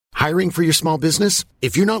Hiring for your small business?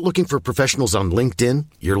 If you're not looking for professionals on LinkedIn,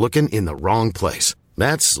 you're looking in the wrong place.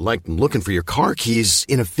 That's like looking for your car keys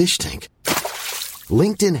in a fish tank.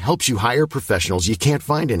 LinkedIn helps you hire professionals you can't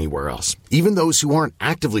find anywhere else, even those who aren't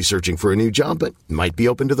actively searching for a new job but might be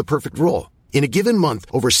open to the perfect role. In a given month,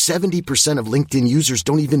 over 70% of LinkedIn users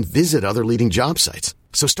don't even visit other leading job sites.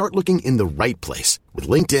 So start looking in the right place. With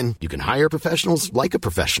LinkedIn, you can hire professionals like a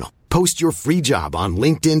professional. Post your free job on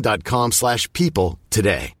linkedin.com/people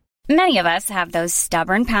today. Many of us have those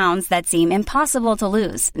stubborn pounds that seem impossible to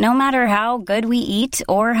lose, no matter how good we eat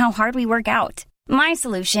or how hard we work out. My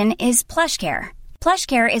solution is PlushCare.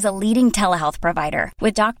 PlushCare is a leading telehealth provider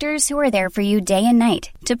with doctors who are there for you day and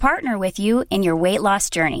night to partner with you in your weight loss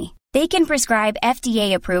journey. They can prescribe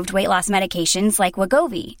FDA-approved weight loss medications like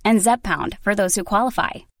Wegovy and Zepbound for those who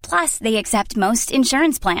qualify. Plus, they accept most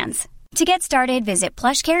insurance plans. To get started, visit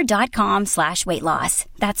plushcare.com/weightloss.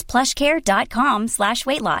 That's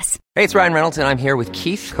plushcare.com/weightloss. Hey, it's Ryan Reynolds, and I'm here with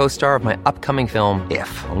Keith, co-star of my upcoming film,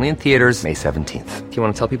 If, only in theaters May 17th. Do you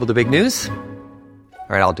want to tell people the big news?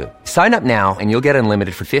 All right, I'll do it. Sign up now and you'll get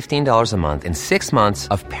unlimited for $15 a month and 6 months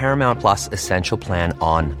of Paramount Plus Essential Plan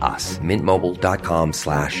on us.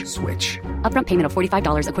 MintMobile.com/switch. Upfront payment of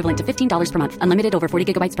 $45 equivalent to $15 per month. Unlimited over 40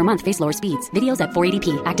 gigabytes per month. Face lower speeds. Videos at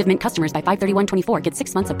 480p. Active Mint customers by 531.24 get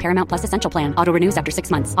 6 months of Paramount Plus Essential Plan. Auto renews after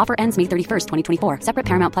 6 months. Offer ends May 31st, 2024. Separate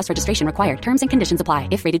Paramount Plus registration required. Terms and conditions apply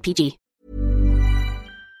if rated PG.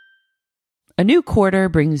 A new quarter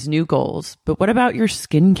brings new goals, but what about your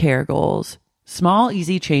skincare goals? Small,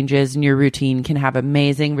 easy changes in your routine can have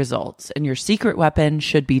amazing results, and your secret weapon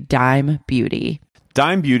should be Dime Beauty.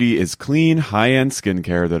 Dime Beauty is clean, high-end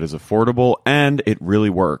skincare that is affordable, and it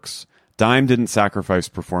really works. Dime didn't sacrifice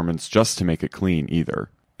performance just to make it clean either.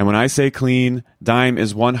 And when I say clean, Dime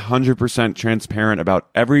is 100% transparent about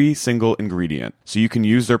every single ingredient, so you can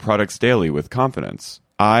use their products daily with confidence.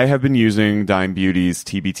 I have been using Dime Beauty's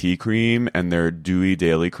TBT cream and their Dewy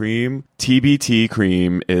Daily Cream. TBT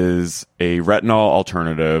cream is a retinol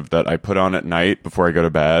alternative that I put on at night before I go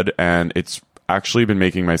to bed, and it's actually been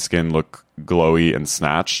making my skin look glowy and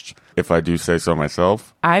snatched, if I do say so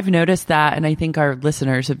myself. I've noticed that, and I think our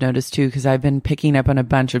listeners have noticed too, because I've been picking up on a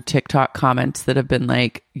bunch of TikTok comments that have been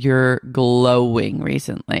like, you're glowing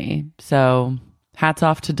recently. So hats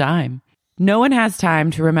off to Dime. No one has time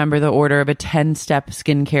to remember the order of a 10-step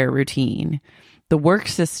skincare routine. The work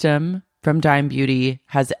system from Dime Beauty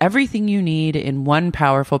has everything you need in one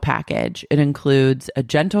powerful package. It includes a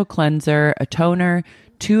gentle cleanser, a toner,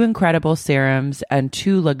 2 incredible serums, and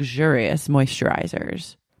 2 luxurious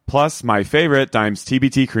moisturizers. Plus, my favorite, Dime's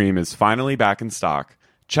TBT cream, is finally back in stock.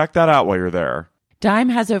 Check that out while you're there. Dime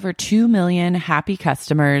has over 2 million happy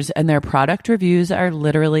customers, and their product reviews are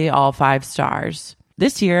literally all 5 stars.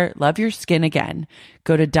 This year, love your skin again.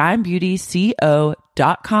 Go to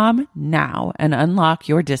dimebeautyco.com now and unlock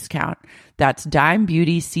your discount. That's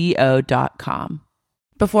dimebeautyco.com.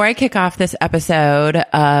 Before I kick off this episode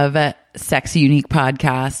of Sexy Unique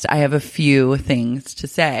Podcast, I have a few things to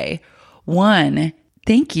say. One,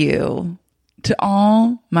 thank you to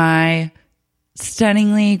all my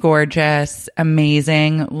stunningly gorgeous,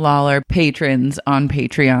 amazing Lawler patrons on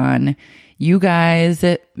Patreon. You guys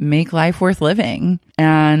make life worth living.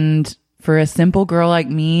 And for a simple girl like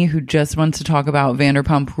me who just wants to talk about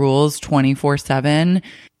Vanderpump Rules 24/7,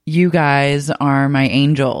 you guys are my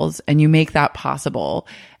angels and you make that possible.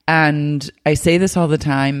 And I say this all the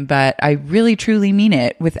time, but I really truly mean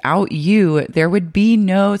it. Without you, there would be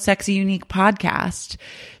no Sexy Unique Podcast.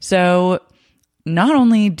 So not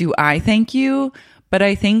only do I thank you, but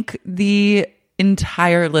I think the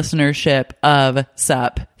entire listenership of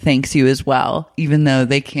SUP thanks you as well, even though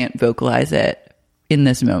they can't vocalize it in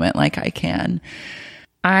this moment like I can.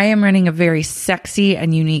 I am running a very sexy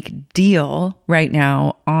and unique deal right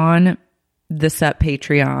now on the SUP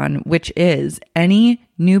Patreon, which is any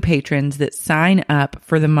new patrons that sign up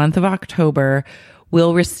for the month of October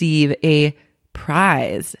will receive a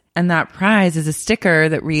prize. And that prize is a sticker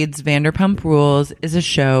that reads, Vanderpump Rules is a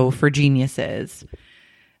show for geniuses.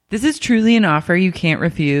 This is truly an offer you can't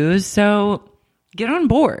refuse, so get on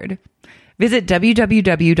board. Visit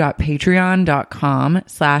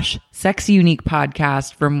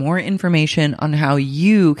www.patreon.com/sexyuniquepodcast for more information on how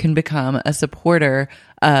you can become a supporter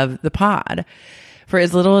of the pod. For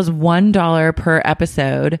as little as $1 per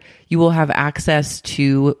episode, you will have access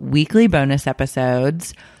to weekly bonus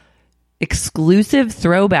episodes, exclusive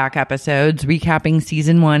throwback episodes recapping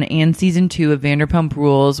season 1 and season 2 of Vanderpump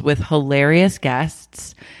Rules with hilarious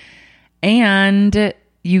guests, and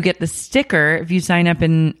you get the sticker if you sign up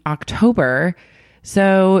in October.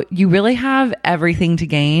 So you really have everything to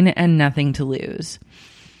gain and nothing to lose.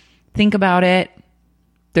 Think about it.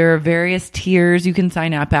 There are various tiers you can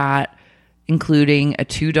sign up at, including a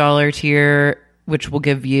 $2 tier, which will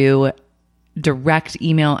give you direct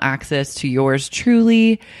email access to yours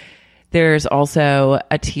truly. There's also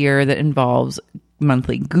a tier that involves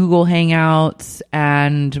monthly Google Hangouts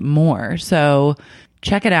and more. So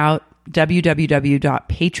check it out,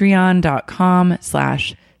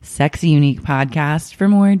 www.patreon.com/sexyuniquepodcast for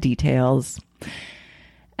more details.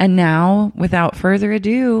 And now, without further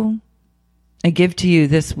ado, I give to you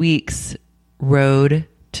this week's Road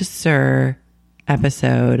to Sir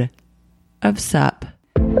episode of SUP.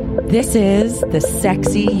 This is the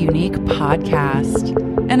Sexy Unique Podcast,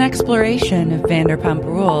 an exploration of Vanderpump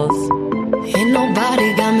Rules. Ain't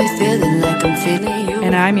nobody got me feeling like I'm feeling you.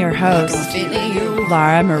 And I'm your host,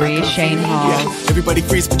 Lara Marie Shane Hall. Yeah, everybody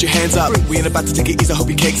freeze, put your hands up. We ain't about to take it easy, hope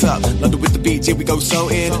your cake's up. London with the beach, here we go so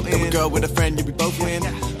in. Then we girl with a friend, yeah, we both win.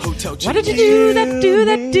 Hotel What did you do that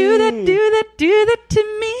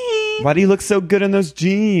to me? Why do you look so good in those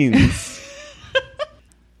jeans?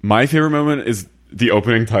 My favorite moment is the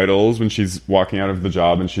opening titles when she's walking out of the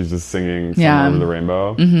job and she's just singing Somewhere Over the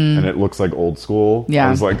Rainbow. And it looks like old school. Yeah. I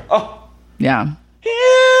was like, oh. Yeah.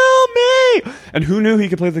 Heal me! And who knew he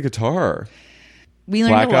could play the guitar? We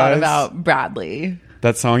learned Black a lot Eyes? about Bradley.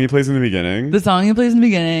 That song he plays in the beginning. The song he plays in the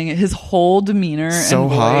beginning, his whole demeanor So and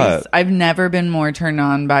voice. hot. I've never been more turned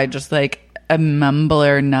on by just like a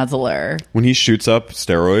mumbler nuzzler. When he shoots up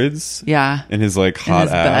steroids. Yeah. In his like In hot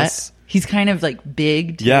his ass. butt. He's kind of like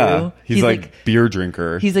big too. Yeah. He's like beer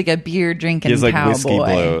drinker. He's like a beer drinking He has, like, cowboy. whiskey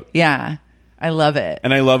bloat. Yeah. I love it.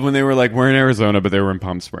 And I love when they were like, we're in Arizona, but they were in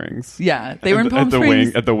Palm Springs. Yeah. They were in Palm at the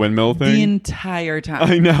Springs at the windmill thing. the entire time.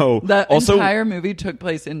 I know. The Also- entire movie took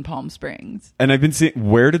place in Palm Springs. And I've been seeing,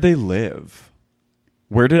 where did they live?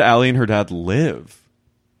 Where did Allie and her dad live?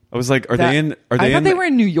 I was like, I I thought they were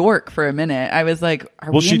in New York for a minute. I was like,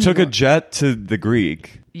 Well, she took a jet to the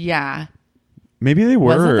Greek. Yeah. Maybe they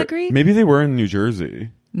were. Was it the Greek? Maybe they were in New Jersey.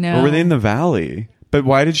 No. Or were they in the Valley? But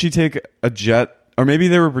why did she take a jet? Or maybe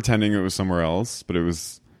they were pretending it was somewhere else, but it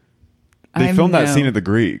was. They I filmed that know. scene at the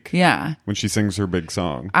Greek. Yeah. When she sings her big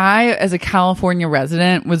song. I, as a California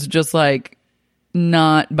resident, was just like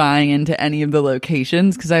not buying into any of the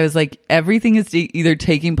locations because I was like, everything is either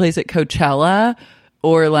taking place at Coachella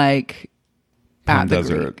or like Palm at the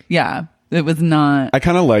Desert. Greek. Yeah. It was not. I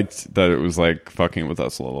kind of liked that it was like fucking with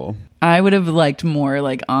us a little. I would have liked more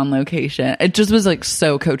like on location. It just was like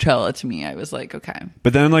so Coachella to me. I was like, okay.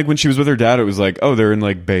 But then like when she was with her dad, it was like, oh, they're in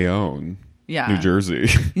like Bayonne. Yeah. New Jersey.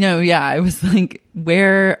 No, yeah. I was like,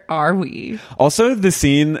 where are we? Also, the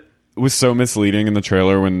scene was so misleading in the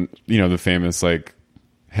trailer when, you know, the famous like,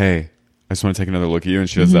 hey, I just want to take another look at you. And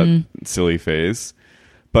she does that silly face.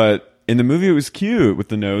 But in the movie, it was cute with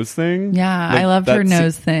the nose thing. Yeah, Like, I loved her that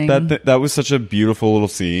nose thing. That was such a beautiful little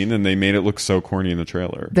scene. And they made it look so corny in the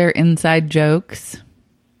trailer. They're inside jokes.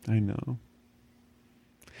 I know.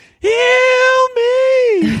 Heal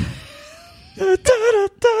me! Da, da,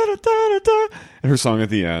 da, da, da, da. And her song at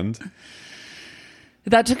the end.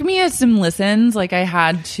 That took me some listens. Like I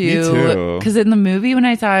had to, Me too. because in the movie when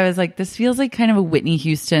I saw, it, I was like, this feels like kind of a Whitney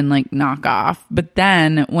Houston like knockoff. But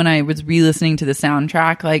then when I was re-listening to the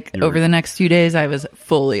soundtrack, like over the next few days, I was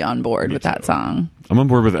fully on board with that song. I'm on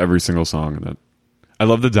board with every single song in that. I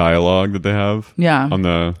love the dialogue that they have. Yeah, On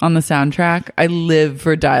the soundtrack, I live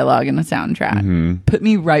for dialogue in a soundtrack. Mm-hmm. Put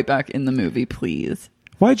me right back in the movie, please.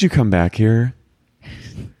 Why'd you come back here?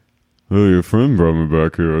 Oh, your friend brought me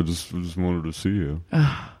back here. I just wanted to see you.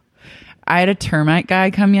 I had a termite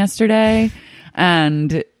guy come yesterday,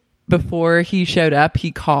 and before he showed up,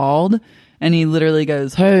 he called and he literally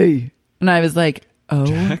goes, "Hey," and I was like, "Oh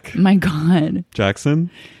Jack? my god,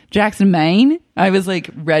 Jackson? Jackson, Maine." I was like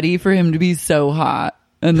ready for him to be so hot,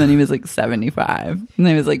 and then he was like 75, and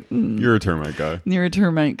I was like, You're a termite guy. "You're a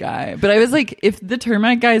termite guy," but I was like, if the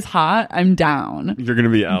termite guy's hot, I'm down. You're going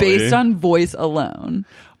to be Allie. Based on voice alone.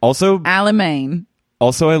 Also, Alamein.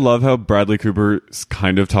 I love how Bradley Cooper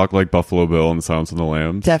kind of talked like Buffalo Bill in Silence of the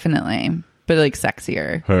Lambs. Definitely. But like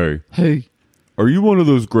sexier. Hey, are you one of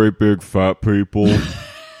those great big fat people?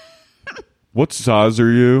 What size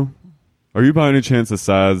are you? Are you by any chance a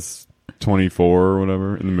size 24 or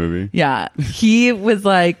whatever in the movie? Yeah. He was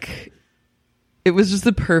like, it was just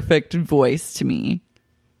the perfect voice to me.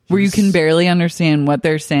 Where you can barely understand what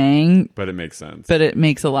they're saying, But it makes sense. but it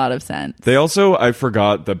makes a lot of sense. They also, I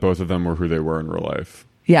forgot that both of them were who they were in real life.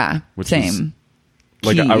 Yeah. Which Same.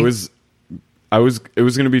 Like Key. it was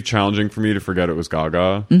going to be challenging for me to forget it was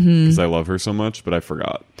Gaga because I love her so much, but I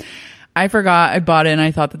forgot. I forgot. I bought it and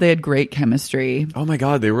I thought that they had great chemistry. Oh my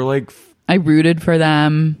God. They were like, I rooted for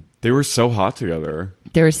them. they were so hot together.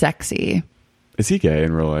 They were sexy. Is he gay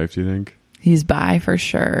in real life, do you think? He's bi for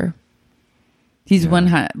sure. He's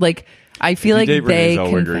 100. Like, I feel like date they Renee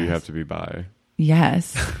Zellweger, confess. you have to be bi.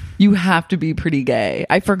 Yes. You have to be pretty gay.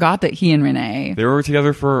 I forgot that he and Renee. They were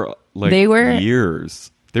together for like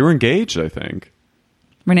years. They were engaged, I think.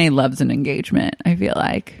 Renee loves an engagement, I feel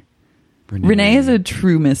like. Renee is a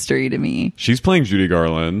true mystery to me. She's playing Judy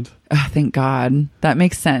Garland. Oh, thank God. That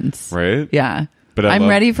makes sense. Right? Yeah. But I'm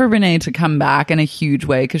ready for Renee to come back in a huge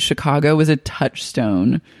way because Chicago was a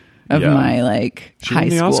touchstone of my like she high won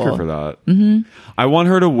the school. Oscar for that. Mm-hmm. I want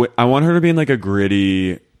her to be in like a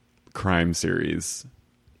gritty crime series.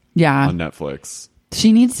 Yeah. On Netflix.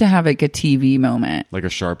 She needs to have like a TV moment. Like a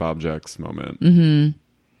Sharp Objects moment. Mm-hmm.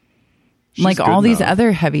 Like all these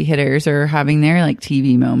other heavy hitters are having their like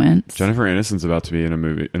TV moments. Jennifer Aniston's about to be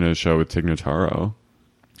in a show with Tig Notaro.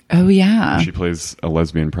 Oh yeah. She plays a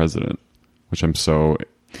lesbian president, which I'm so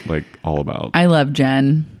like all about. I love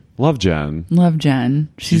Jen. Love Jen. Love Jen.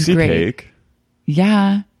 She's great. Cake?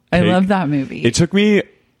 Yeah. I Cake. love that movie. It took me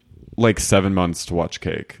like 7 months to watch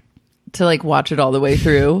Cake. To like watch it all the way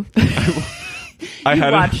through.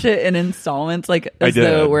 I watched it in installments, like as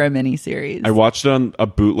though it were a mini series. I watched it on a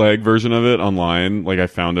bootleg version of it online. Like I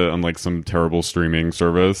found it on like some terrible streaming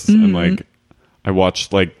service, and like I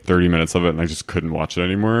watched like 30 minutes of it, and I just couldn't watch it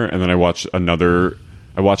anymore. And then I watched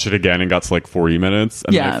it again and got to like 40 minutes,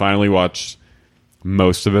 and then I finally watched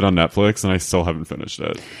most of it on Netflix, and I still haven't finished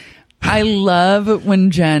it. I love when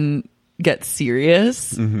Jen gets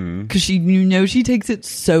serious because she takes it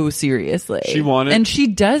so seriously. And she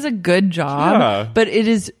does a good job, but it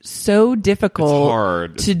is so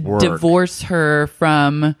difficult to divorce her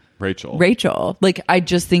from Rachel. Like, I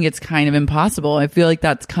just think it's kind of impossible. I feel like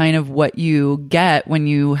that's kind of what you get when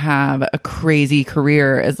you have a crazy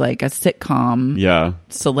career as like a sitcom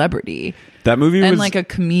celebrity. That movie and was like a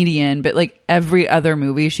comedian, but like every other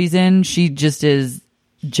movie she's in, she just is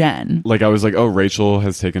Jen. Like I was like, oh, Rachel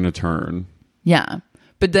has taken a turn. Yeah.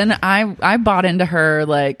 But then I bought into her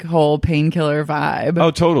like whole painkiller vibe.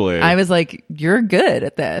 Oh, totally. I was like, you're good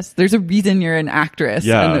at this. There's a reason you're an actress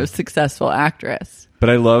and a successful actress.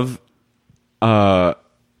 But I love I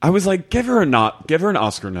was like, give her an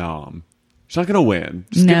Oscar nom. She's not gonna win.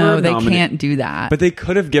 Just give her they can't do that. But they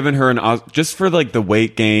could have given her just for like the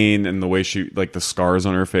weight gain and the way she like the scars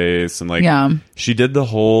on her face and like she did the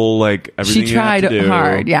whole like everything she tried you have to do.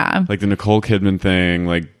 hard, like the Nicole Kidman thing,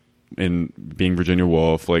 like in being Virginia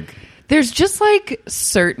Woolf. Like there's just like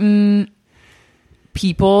certain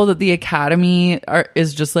people that the Academy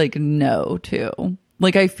is just like no to.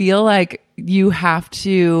 Like I feel like you have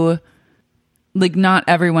to. Like not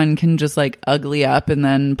everyone can just like ugly up and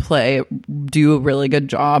then do a really good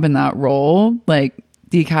job in that role. Like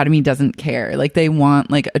the Academy doesn't care. Like they want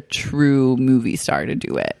like a true movie star to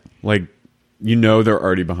do it. Like, they're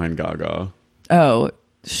already behind Gaga. Oh,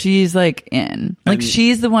 she's like in. Like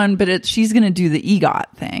she's the one, but she's going to do the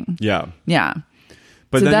EGOT thing. Yeah. Yeah.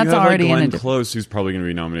 But so then that's you have already like Glenn Close, who's probably going to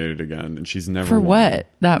be nominated again, and she's never for won. What?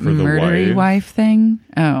 That murdery wife thing?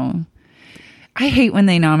 Oh. I hate when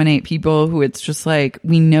they nominate people who it's just like,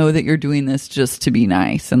 we know that you're doing this just to be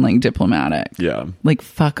nice and like diplomatic. Yeah. Like,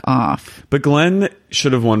 fuck off. But Glenn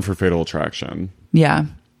should have won for Fatal Attraction. Yeah.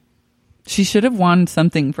 She should have won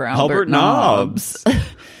something for Albert Nobbs.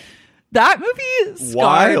 That movie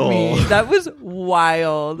scarred me. That was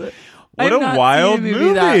wild. What a wild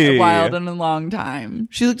movie. That wild in a long time.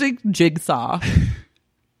 She looked like Jigsaw.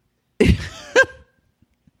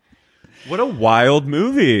 What a wild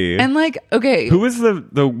movie. And like, okay. Who is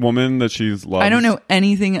the woman that she's loved? I don't know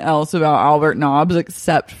anything else about Albert Nobbs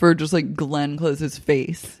except for just like Glenn Close's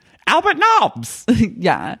face. Albert Nobbs!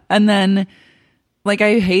 Yeah. And then, like,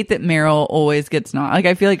 I hate that Meryl always gets Like,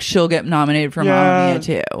 I feel like she'll get nominated for Mamma Mia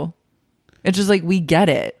too. It's just like, we get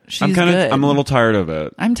it. She's good. I'm a little tired of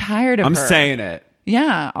it. I'm tired of her. I'm saying it.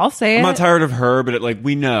 Yeah, I'll say it. I'm not tired of her, but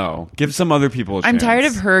we know. Give some other people a chance. I'm tired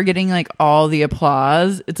of her getting like all the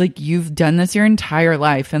applause. It's like, you've done this your entire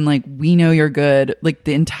life and like, we know you're good. Like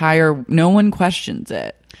no one questions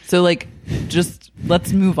it. So like, just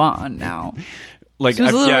let's move on now. Like, so it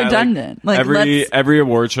was a little redundant. Like every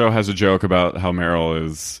award show has a joke about how Meryl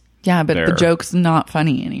is. Yeah, but the joke's not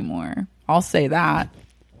funny anymore. I'll say that.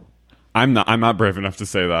 I'm not brave enough to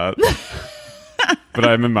say that. But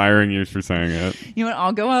I'm admiring you for saying it. You know what?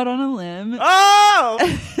 I'll go out on a limb. Oh!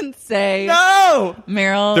 And say, no!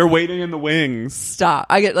 Meryl. They're waiting in the wings. Stop.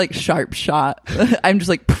 I get like sharp shot. I'm just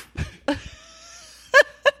like,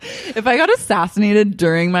 if I got assassinated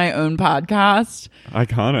during my own podcast.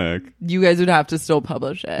 Iconic. You guys would have to still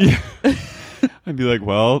publish it. Yeah. I'd be like,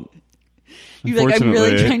 well. You'd be like, I'm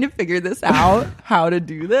really trying to figure this out. How to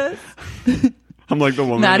do this. I'm like the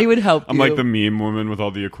woman. Maddie would help I'm you. like the meme woman with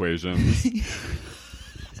all the equations.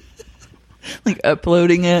 Like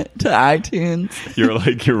uploading it to iTunes.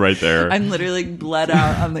 You're right there. I'm literally bled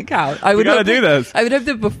out on the couch. I would gotta hope do that- this. I would have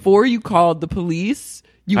to, before you called the police,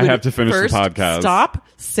 you I would have to finish the first podcast. Stop,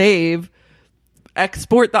 save,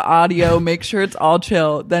 export the audio, make sure it's all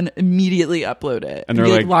chill, then immediately upload it. And Be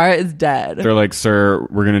they're like, like- Lara is dead. They're like, sir,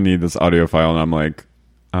 we're gonna need this audio file, and I'm like,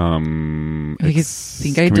 Like,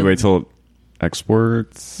 think I can we del- wait till it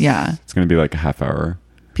exports? Yeah. It's gonna be like a half hour.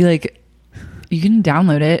 Be like, you can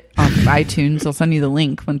download it on iTunes. I'll send you the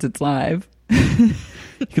link once it's live.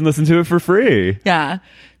 You can listen to it for free. Yeah.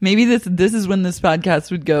 Maybe this is when this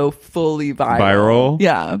podcast would go fully viral. Viral?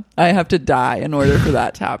 Yeah. I have to die in order for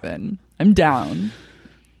that to happen. I'm down.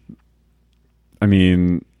 I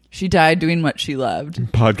mean, She died doing what she loved.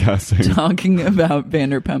 podcasting. Talking about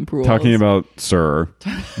Vanderpump Rules. Talking about Sir.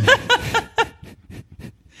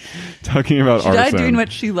 Talking about She arson. died doing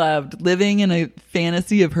what she loved. Living in a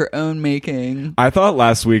fantasy of her own making. I thought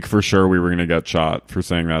last week for sure we were going to get shot for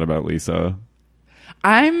saying that about Lisa.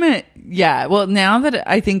 Well, now that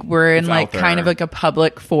I think we're in It's like out there. kind of like a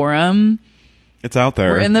public forum, It's out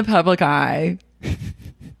there. we're in the public eye.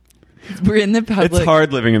 We're in the public. It's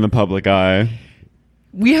hard living in the public eye.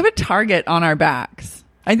 We have a target on our backs.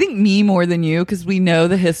 I think me more than you, because we know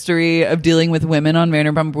the history of dealing with women on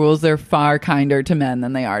Vanderpump Rules. They're far kinder to men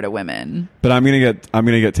than they are to women. But I'm gonna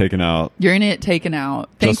get taken out. You're gonna get taken out.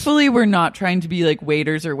 Thankfully, we're not trying to be like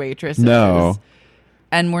waiters or waitresses. No.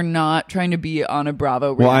 And we're not trying to be on a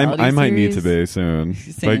Bravo Well, reality I might need to series. be soon.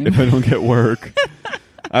 Same. If I don't get work.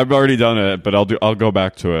 I've already done it, but I'll go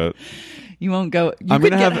back to it. You won't go. You I'm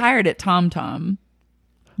could gonna get have- hired at TomTom.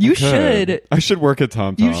 You I should. I should work at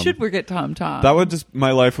TomTom. You should work at TomTom. That would just my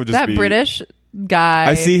life would just that be British guy.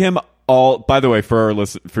 I see him all. By the way, for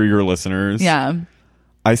your listeners, Yeah.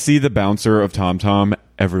 I see the bouncer of TomTom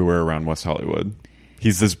everywhere around West Hollywood.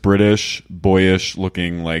 He's this British, boyish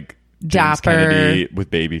looking like James Dapper. Kennedy with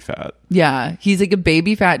baby fat. Yeah, he's like a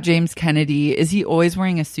baby fat James Kennedy. Is he always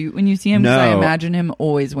wearing a suit when you see him? 'Cause I No. imagine him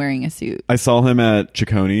always wearing a suit. I saw him at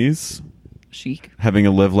Cicconi's Chic. having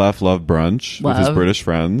a live, laugh, love brunch with his Love. British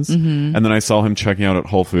friends. Mm-hmm. And then I saw him checking out at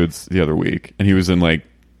Whole Foods the other week, and he was in like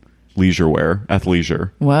leisure wear,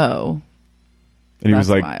 athleisure. Whoa. And he was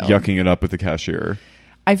That's like wild. yucking it up with the cashier.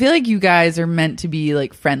 I feel like you guys are meant to be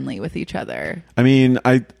like friendly with each other. I mean,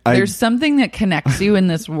 I There's something that connects you in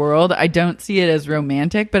this world. I don't see it as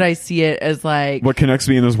romantic, but I see it as like, what connects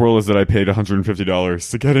me in this world is that I paid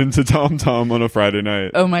 $150 to get into TomTom on a Friday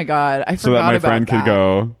night. oh my God, I forgot so that my about friend that. could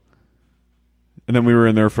go. And then we were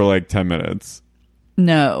in there for like 10 minutes.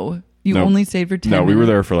 No, you No. only stayed for 10 No, we were minutes.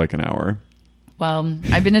 there for like an hour. Well,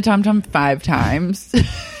 I've been to TomTom 5 times.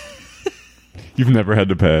 You've never had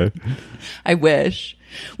to pay. I wish.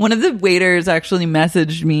 One of the waiters actually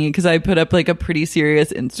messaged me because I put up like a pretty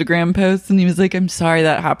serious Instagram post, and he was like, I'm sorry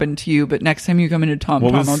that happened to you, but next time you come into What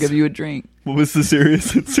TomTom, was- I'll give you a drink. What was the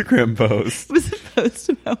serious Instagram post? It was a post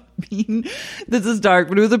about being, this is dark,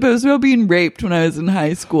 but it was a post about being raped when I was in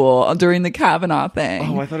high school during the Kavanaugh thing.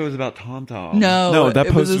 Oh, I thought it was about TomTom. No, No, that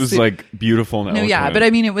it was post a was se- like beautiful and No, yeah, eloquent. but I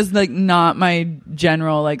mean, it was like not my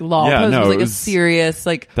general like law Yeah, post. no, it was like it a was- serious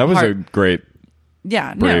like that was a heart- great.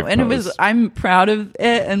 yeah, brave no, and it was. post. I'm proud of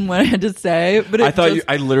it and what I had to say, but it I thought just,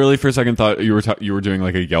 I literally for a second thought you were doing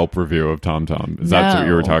like a Yelp review of TomTom. Is that what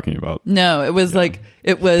you were No. talking about? No, it was like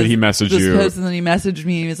it was. But he messaged this you post, and then he messaged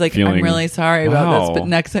me. He was like, "I'm feeling, really sorry about wow. this, but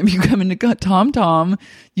next time you come into TomTom,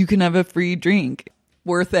 you can have a free drink.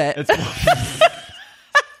 Worth it."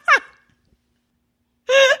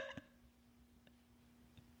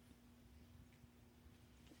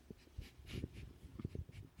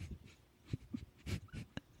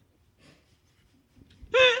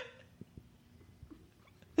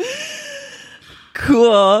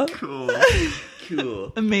 Cool.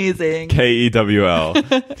 Amazing. KEWL.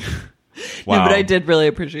 Wow. No, but I did really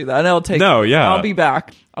appreciate that. And I'll take. No, yeah. I'll be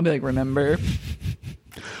back. I'll be like, remember?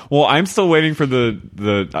 Well, I'm still waiting for the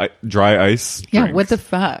dry ice. Yeah. drinks. What the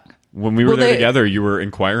fuck? When we were Well, there they- together, you were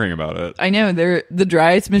inquiring about it. I know. The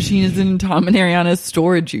dry ice machine is in Tom and Ariana's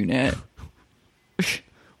storage unit.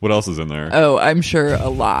 What else is in there? Oh, I'm sure a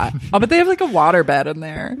lot. Oh, but they have like a water bed in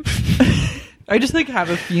there. I just like have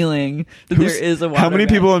a feeling that there is a water How many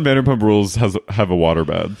bed. people on Vanderpump Rules have a water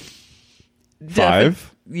bed? 5?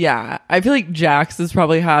 Yeah. I feel like Jax has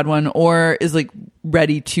probably had one or is like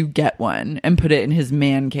ready to get one and put it in his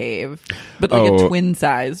man cave. But like Oh. a twin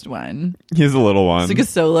sized one. He has a little one. It's like a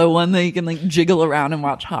solo one that you can like jiggle around and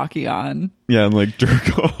watch hockey on. Yeah, and like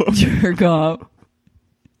jerk off. Jerk off.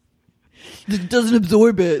 It doesn't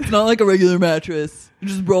absorb it. It's not like a regular mattress. It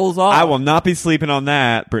just rolls off. I will not be sleeping on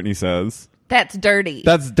that, Brittany says. That's dirty.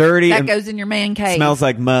 That's dirty. That and goes in your man cave. smells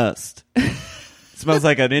like must. Smells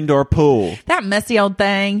like an indoor pool. That messy old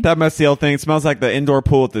thing. That messy old thing. It smells like the indoor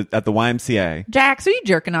pool at the YMCA. Jax, are you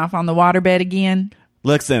jerking off on the waterbed again?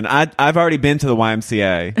 Listen, I've already been to the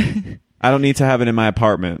YMCA. I don't need to have it in my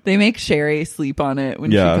apartment. They make Sherry sleep on it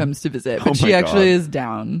when Yeah. she comes to visit, but Oh she my actually God. is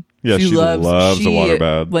down. Yeah, she loves a she,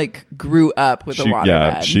 waterbed. Like grew up with a waterbed.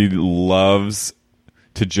 Yeah, she loves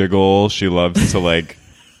to jiggle. She loves to like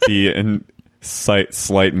be in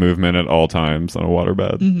slight movement at all times on a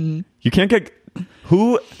waterbed. Mm-hmm. You can't get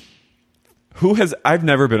who has. I've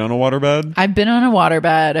never been on a waterbed, I've been on a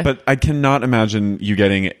waterbed. but I cannot imagine you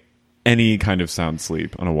getting any kind of sound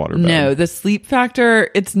sleep on a waterbed. No, the sleep factor,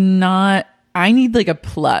 it's not. I need like a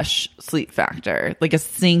plush sleep factor, like a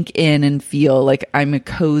sink in and feel like I'm a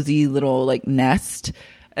cozy little like nest.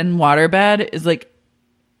 And waterbed is like,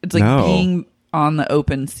 it's like No. being on the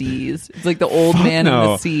open seas. It's like the old man in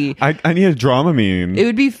the sea. I need a Dramamine. It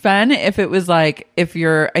would be fun if it was like, if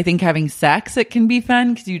you're, I think having sex, it can be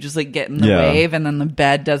fun because you just like get in the Yeah. wave and then the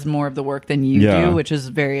bed does more of the work than you Yeah. do, which is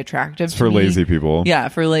very attractive. It's to for me. lazy people. Yeah,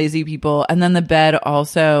 for lazy people. And then the bed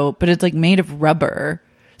also, but it's like made of rubber.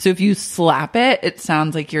 So if you slap it, it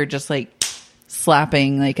sounds like you're just like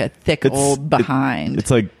slapping like a thick old behind. It's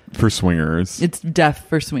like for swingers. It's deaf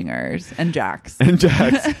for swingers and jacks. And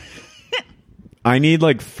Jax. I need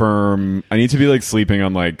like firm. I need to be like sleeping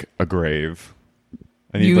on like a grave.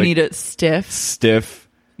 I You like, need it stiff. stiff.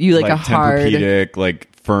 You like a hard. Tempur-Pedic,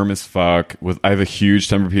 like firm as fuck. I have a huge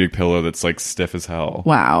Tempur-Pedic pillow that's like stiff as hell.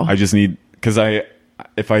 Wow. I just need because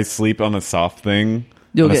if I sleep on a soft thing,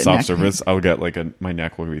 You'll on a get soft neck surface, I'll get like my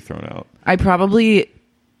neck will be thrown out. I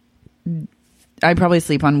probably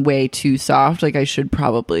sleep on way too soft. Like I should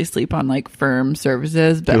probably sleep on like firm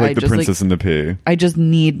surfaces, but You're like I the just princess and the pea. I just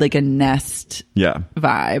need like a nest Yeah,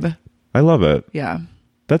 vibe. I love it. Yeah.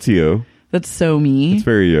 That's you. That's so me. It's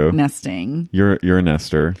very you. Nesting. You're a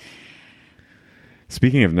nester.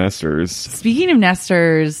 Speaking of nesters, Speaking of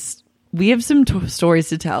nesters, we have some stories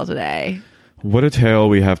to tell today. what a tale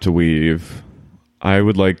we have to weave. I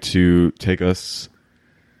would like to take us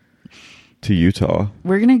to Utah.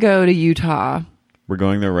 We're going to go to Utah. We're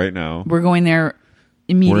going there right now. We're going there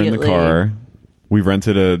immediately. We're in the car. We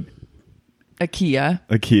rented A Kia.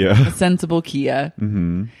 a Kia. A sensible Kia.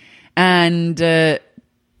 Mm-hmm. And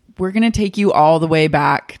we're going to take you all the way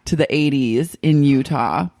back to the 80s in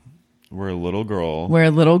Utah, We're a little girl. where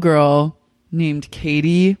a little girl named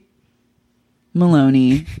Katie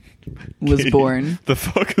Maloney was born. The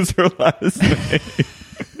fuck is her last name?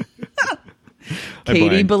 I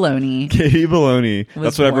Katie blanked. Baloney. Katie Baloney. Was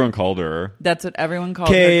That's what born. everyone called her. That's what everyone called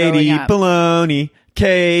her Katie growing up. Baloney.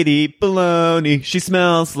 Katie Baloney. She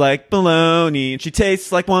smells like baloney. And she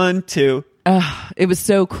tastes like one too. It was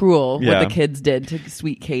so cruel Yeah. what the kids did to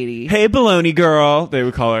sweet Katie. Hey, baloney girl. They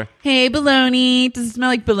would call her. Hey, baloney. Does it smell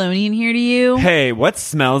like baloney in here to you? Hey, what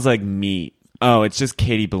smells like meat? Oh, it's just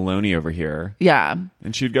Katie Baloney over here. Yeah.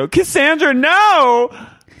 And she'd go, Cassandra, no!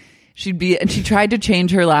 And she tried to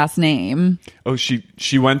change her last name. Oh, she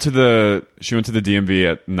went to the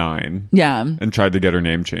DMV at 9 Yeah. and tried to get her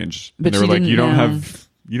name changed. But and they were she like, didn't you don't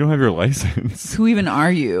know. have your license. Who even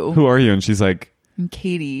are you? Who are you? And she's like, I'm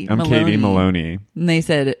Katie I'm Maloney. Katie Maloney. And they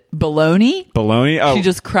said, baloney? Baloney? Oh, She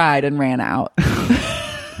just cried and ran out.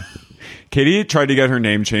 Katie tried to get her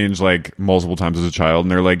name changed like multiple times as a child,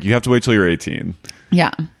 and they're like, you have to wait till you're 18.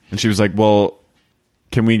 Yeah. And she was like, well,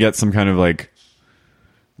 can we get some kind of like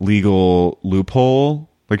legal loophole?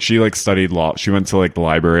 Like she like studied law. She went to like the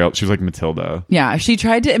library. She was like Matilda. Yeah. She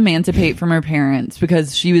tried to emancipate from her parents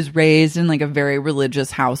because she was raised in like a very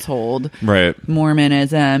religious household. Right.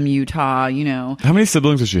 Mormonism, Utah, you know. How many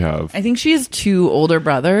siblings does she have? I think she has 2 older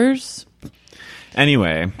brothers.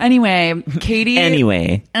 Anyway, Katie.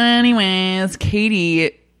 Anyways,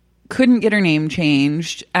 Katie couldn't get her name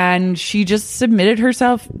changed and she just submitted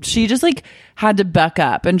herself. She just like had to buck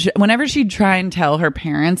up. And whenever she'd try and tell her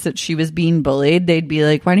parents that she was being bullied, they'd be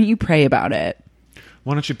like, why don't you pray about it?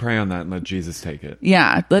 why don't you pray on that and let Jesus take it?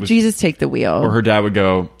 Yeah, let Jesus take the wheel. Or her dad would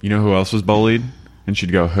go, you know who else was bullied? And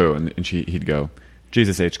she'd go, who? And he'd go,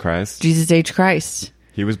 Jesus H. Christ. Jesus H. Christ.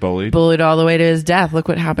 He was bullied. Bullied all the way to his death. Look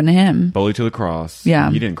what happened to him. Bullied to the cross.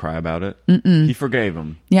 Yeah. He didn't cry about it. He forgave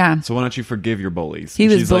him. Yeah. So why don't you forgive your bullies? He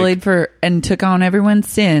And was she's like- bullied and took on everyone's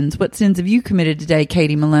sins. What sins have you committed today,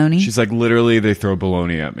 Katie Maloney? She's like, literally, they throw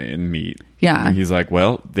bologna at me and meat. Yeah. And he's like,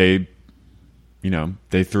 well, they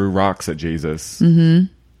threw rocks at Jesus.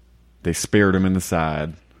 Mm-hmm. They speared him in the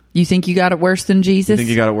side. You think you got it worse than Jesus? You think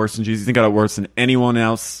you got it worse than Jesus? You think you got it worse than anyone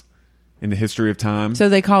else in the history of time? So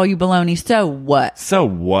they call you baloney. So what? So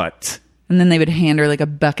what? And then they would hand her like a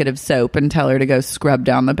bucket of soap and tell her to go scrub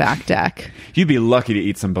down the back deck. You'd be lucky to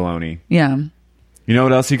eat some bologna. Yeah. You know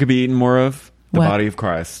what else you could be eating more of? The What? body of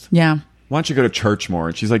Christ. Yeah. Why don't you go to church more?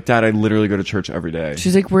 And she's like, Dad, I literally go to church every day.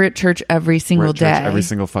 She's like, we're at church every We're single at church day. every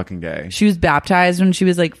single fucking day. She was baptized when she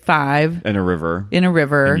was like 5 In a river. in a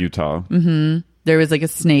river. In Utah. There was like a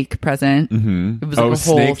snake present. Mm-hmm. It was like a whole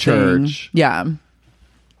snake thing. church. Yeah.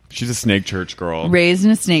 She's a snake church girl. Raised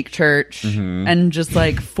in a snake church and just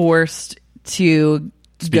like forced to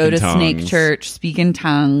go in to snake tongues. church, speak in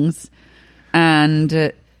tongues. And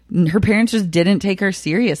her parents just didn't take her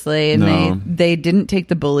seriously. And No. they didn't take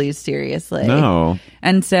the bullies seriously. No.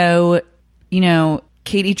 And so, you know,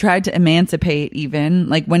 Katie tried to emancipate even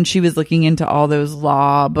like when she was looking into all those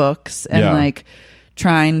law books and Yeah. like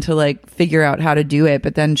trying to like figure out how to do it.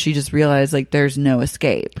 But then she just realized like there's no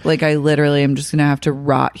escape. Like I literally am just going to have to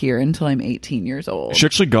rot here until I'm 18 years old. She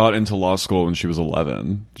actually got into law school when she was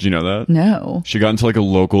 11. Did you know that? No. She got into like a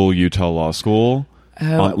local Utah law school,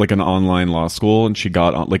 like an online law school, and she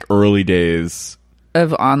got on like early days,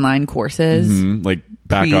 Of online courses like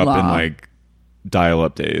back up Pre-law. in like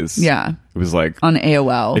dial-up days. Yeah. It was like on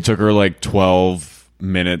AOL. it took her like 12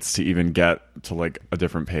 minutes to even get to like a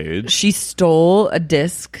different page. She stole a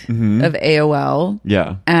disc of AOL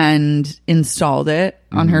Yeah. and installed it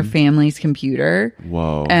on her family's computer.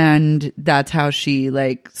 Whoa. And that's how she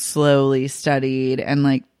like slowly studied and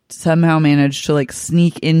like somehow managed to like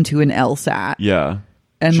sneak into an LSAT. Yeah.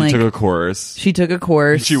 And she like took a course. she took a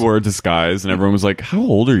course. She wore a disguise, and everyone was like, "How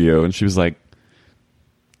old are you?" And she was like,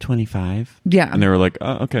 25. Yeah. And they were like,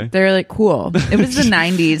 "Oh, okay." They're like, cool. It was the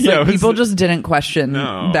 90s. Yeah, Like it was- people just didn't question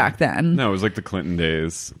No. back then. No, it was like the Clinton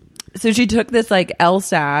days. So she took this like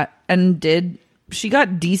LSAT and she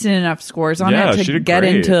got decent enough scores on Yeah, it she to did get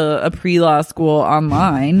great. into a pre-law school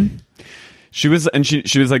online. She was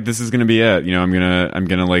like, "This is gonna be it. You know, I'm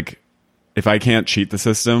gonna like, if I can't cheat the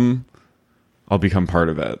system, I'll become part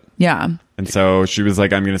of it." Yeah. And so she was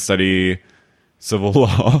like, "I'm gonna study civil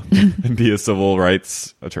law and be a civil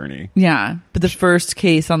rights attorney." Yeah. But the first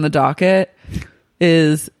case on the docket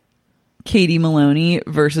is Katie Maloney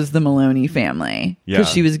versus the Maloney family. Because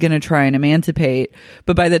Yeah. she was going to try and emancipate.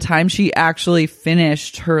 But by the time she actually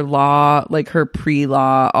finished her law, like her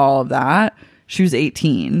pre-law, all of that, she was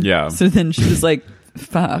 18. Yeah. So then she was like,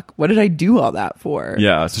 fuck, what did I do all that for?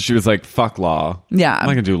 Yeah. So she was like, "Fuck law. Yeah. I'm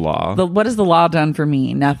not gonna do law. What has the law done for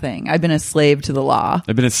me? Nothing. I've been a slave to the law.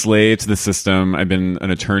 I've been a slave to the system. I've been an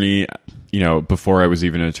attorney, you know, before I was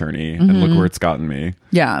even an attorney, and look where it's gotten me."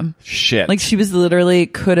 Yeah. Shit. Like she was literally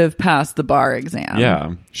could have passed the bar exam.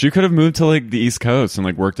 Yeah. She could have moved to like the East Coast and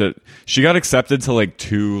like worked at, she got accepted to like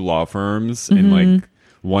 2 law firms in like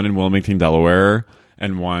one in Wilmington, Delaware,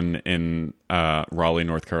 and one in Raleigh,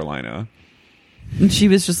 North Carolina. And she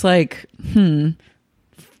was just like,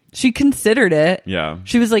 She considered it. Yeah.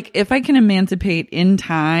 She was like, if I can emancipate in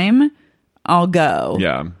time, I'll go.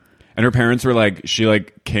 Yeah. And her parents were like, she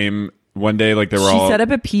like came one day, like they were She all, set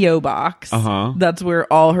up a P.O. box. Uh-huh. That's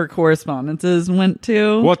where all her correspondences went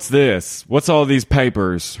to. "What's this? What's all these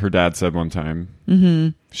papers?" Her dad said one time. Mm-hmm.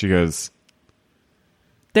 She goes,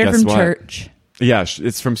 They're guess from what? church. "Yeah,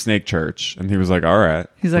 it's from Snake Church." And he was like, "All right."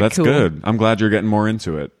 He's Well, like, "That's cool. good. I'm glad you're getting more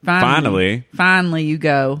into it." Finally, you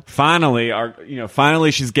go.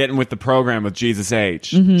 finally she's getting with the program with Jesus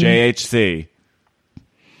H. Mm-hmm. JHC.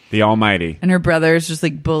 The Almighty. And her brothers just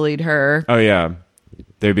like bullied her. Oh yeah.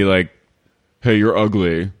 They'd be like, "Hey, you're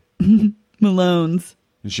ugly." Malone's.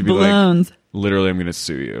 And she'd be Ballones. like, "Literally, I'm going to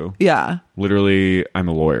sue you. Yeah. Literally, I'm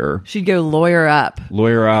a lawyer. She'd go lawyer up.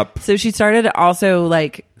 Lawyer up." So she started also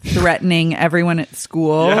like threatening everyone at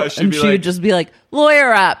school. Yeah, she'd and be she like- would just be like,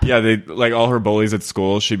 lawyer up. Yeah, they like all her bullies at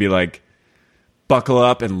school. She'd be like, "Buckle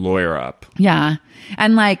up and lawyer up. Yeah.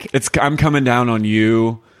 And like, I'm coming down on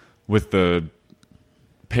you with the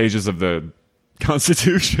pages of the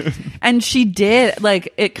Constitution." and she did,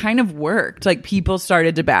 like, it kind of worked. Like, people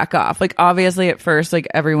started to back off. Like, obviously, at first, like,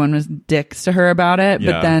 everyone was dicks to her about it.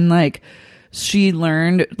 Yeah. But then, like, she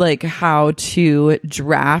learned, like, how to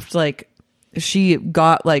draft, like, she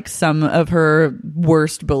got like some of her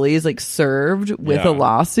worst bullies like served with Yeah. a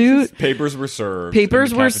lawsuit. Papers were served.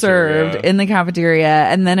 Papers in the were cafeteria. served in the cafeteria,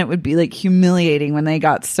 and then it would be like humiliating when they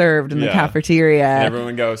got served in the Yeah. cafeteria. And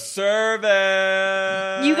everyone goes, "Serve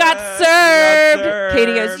it! You got served.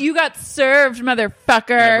 Katie goes, "You got served,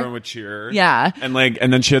 motherfucker." Everyone would cheer. Yeah. And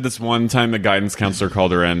then she had this one time the guidance counselor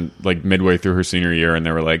called her in like midway through her senior year, and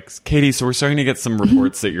they were like, "Katie, so we're starting to get some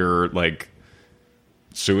reports that you're like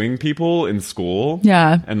suing people in school."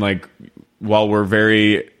 Yeah. And like, while we're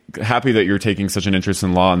very happy that you're taking such an interest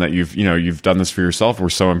in law and that you've done this for yourself, we're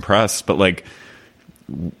so impressed. But like,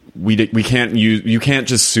 we can't use, you can't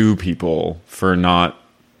just sue people for not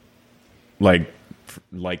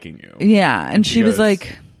liking you. Yeah. And she was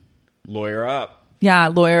like, lawyer up. Yeah,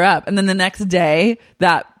 lawyer up. And then the next day,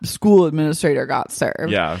 that school administrator got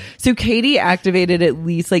served. Yeah. So Katie activated at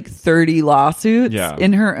least 30 lawsuits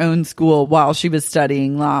in her own school while she was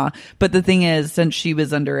studying law. But the thing is, since she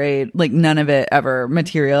was underage, none of it ever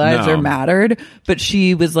materialized or mattered. But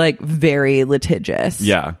she was very litigious.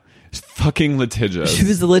 Yeah. Fucking litigious. She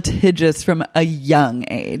was litigious from a young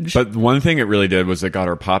age. But one thing it really did was it got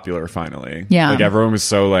her popular finally. Yeah. Everyone was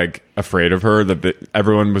so afraid of her that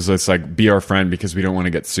everyone was just be our friend because we don't want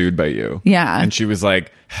to get sued by you. Yeah. And she was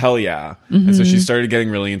like, hell yeah. And so she started getting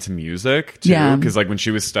really into music too. Yeah. Because when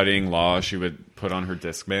she was studying law, she would put on her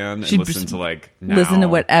Discman and listen to now. Listen to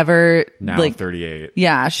whatever. Now 38.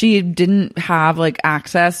 Yeah. She didn't have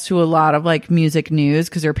access to a lot of music news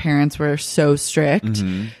because her parents were so strict.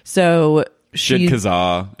 So Shit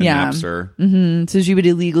Kazaa and Napster. So she would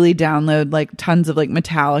illegally download tons of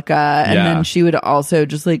Metallica, and then she would also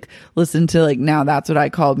just listen to Now That's What I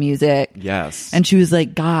Call Music. Yes. And she was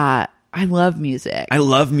like, God, I love music. I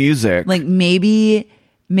love music.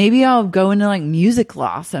 Maybe I'll go into music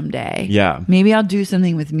law someday. Yeah. Maybe I'll do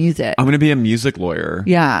something with music. I'm going to be a music lawyer.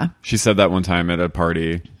 Yeah. She said that one time at a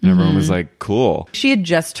party, and everyone was like, cool. She had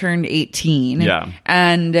just turned 18. Yeah.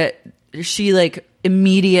 And she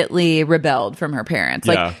immediately rebelled from her parents.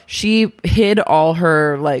 Yeah. She hid all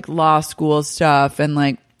her law school stuff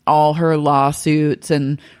and all her lawsuits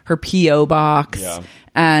and her PO box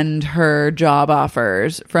and her job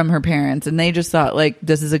offers from her parents, and they just thought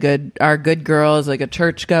this is our good girl is a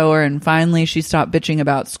churchgoer, and finally she stopped bitching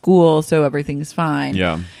about school, so everything's fine.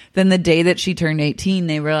 Yeah. Then the day that she turned 18,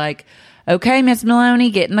 they were like, okay, Miss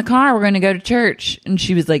Maloney, get in the car, we're going to go to church. And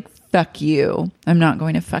she was like, fuck you. I'm not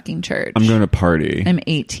going to fucking church. I'm going to party. I'm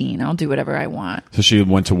 18. I'll do whatever I want. So she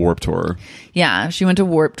went to Warped Tour. Yeah, she went to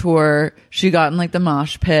Warped Tour. She got in the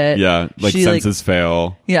mosh pit. Yeah, she, Senses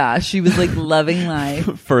Fail. Yeah, she was loving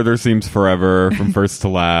life. Further Seems Forever, From First to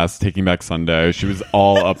Last, Taking Back Sunday. She was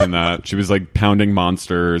all up in that. She was pounding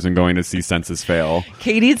Monsters and going to see Senses Fail.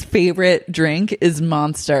 Katie's favorite drink is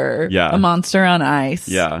Monster. Yeah. A Monster on ice.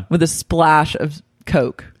 Yeah. With a splash of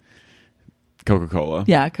Coke. Coca-Cola.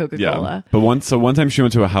 Yeah, Coca-Cola. Yeah. But one time she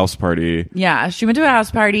went to a house party. Yeah, she went to a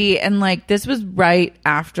house party, and this was right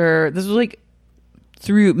after, this was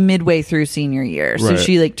through midway through senior year. So Right.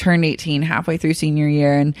 she turned 18 halfway through senior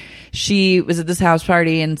year, and she was at this house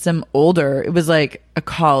party, and it was a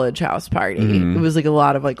college house party. It was a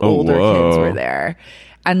lot of older kids were there.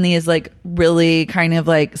 And these really kind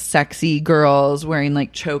of sexy girls wearing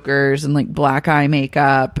chokers and black eye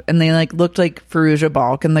makeup, and they looked like Fairuza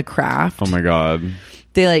Balk in The Craft. Oh my God.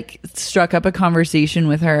 They struck up a conversation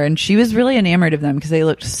with her, and she was really enamored of them because they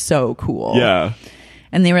looked so cool. Yeah.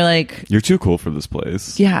 And they were like, you're too cool for this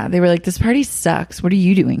place. Yeah. They were like, this party sucks. What are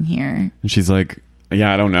you doing here? And she's like,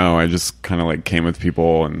 yeah, I don't know. I just kind of came with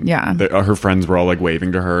people, and her friends were all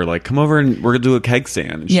waving to her, come over and we're going to do a keg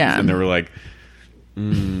stand. And and they were like,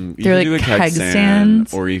 you they're could do a keg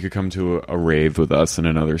stand, or you could come to a rave with us in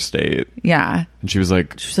another state. Yeah. And she was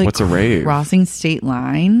like, what's a rave? Crossing state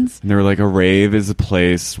lines. And they were like, a rave is a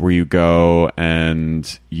place where you go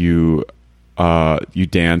and you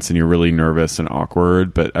dance and you're really nervous and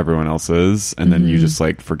awkward, but everyone else is, and then you just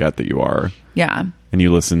forget that you are. Yeah. And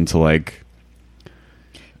you listen to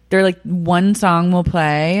they're one song will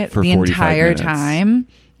play for the entire minutes. Time,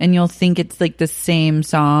 and you'll think it's the same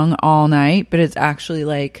song all night, but it's actually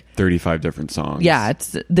 35 different songs. Yeah,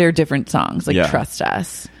 they're different songs. Trust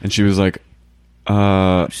us. And she was like,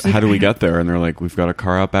 how do we get there? And they're like, we've got a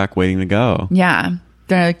car out back waiting to go. Yeah.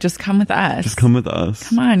 They're like, just come with us. Just come with us.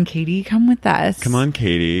 Come on, Katie. Come with us. Come on,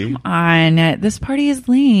 Katie. Come on. This party is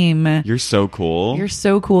lame. You're so cool. You're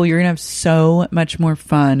so cool. You're going to have so much more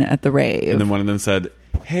fun at the rave. And then one of them said,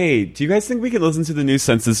 hey, do you guys think we could listen to the new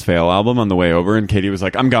Senses Fail album on the way over? And Katie was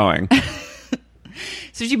like, I'm going.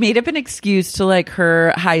 So she made up an excuse to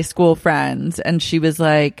her high school friends, and she was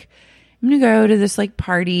like, I'm gonna go to this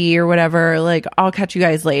party or whatever, I'll catch you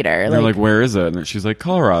guys later. And they're like, where is it? And she's like,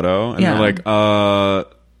 Colorado. And they're like,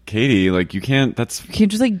 Katie, you can't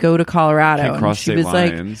just go to Colorado. Can't cross and she was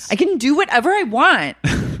lines. I can do whatever I want.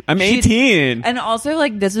 I'm 18. And also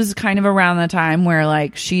this was kind of around the time where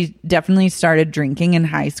she definitely started drinking in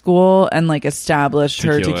high school and established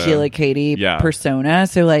her Tequila Katie persona.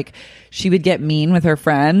 So she would get mean with her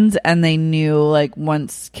friends, and they knew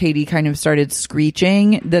once Katie kind of started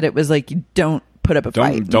screeching that it was you don't put up a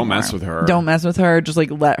fight. Don't mess with her. Don't mess with her. Just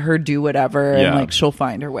let her do whatever, and she'll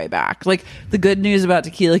find her way back. The good news about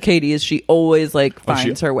Tequila Katie is she always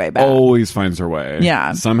finds her way back. Always finds her way.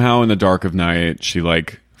 Yeah. Somehow in the dark of night, she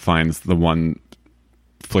finds the one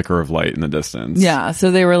flicker of light in the distance. Yeah. So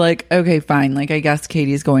they were like, okay, fine. Like, I guess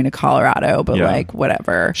Katie's going to Colorado, but like,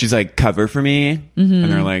 whatever. She's like, cover for me. Mm-hmm.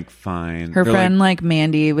 And they're like, fine. Her they're friend, like,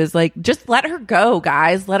 Mandy was like, just let her go,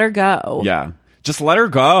 guys. Let her go. Yeah. Just let her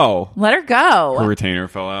go. Let her go. Her retainer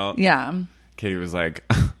fell out. Yeah. Katie was like,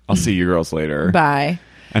 I'll see you girls later. Bye.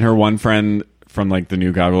 And her one friend from like the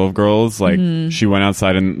new Goggle of Girls, like she went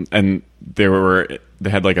outside and they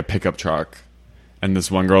had like a pickup truck. And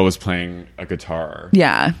this one girl was playing a guitar.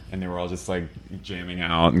 Yeah. And they were all just like jamming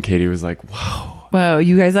out. And Katie was like, whoa. Whoa,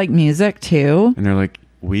 you guys like music too? And they're like,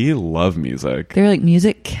 we love music. They're like,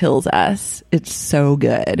 music kills us. It's so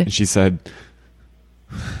good. And she said,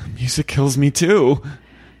 music kills me too.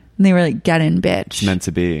 And they were like, get in, bitch. It's meant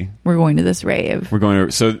to be. We're going to this rave. We're going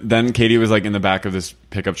to. So then Katie was like in the back of this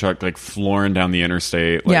pickup truck, like flooring down the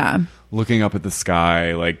interstate. Like, yeah. Looking up at the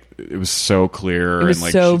sky. Like it was so clear. It was and,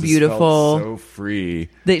 like, so she just beautiful. felt so free.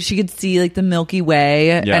 That she could see like the Milky Way.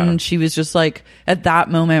 Yeah. And she was just like, at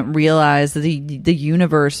that moment, realized that the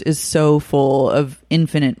universe is so full of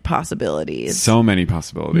infinite possibilities. So many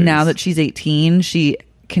possibilities. Now that she's 18, she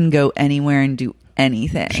can go anywhere and do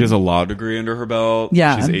anything. She has a law degree under her belt.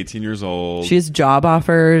 Yeah. She's 18 years old. She has job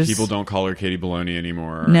offers. People don't call her Katie Baloney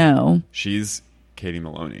anymore. No. She's Katie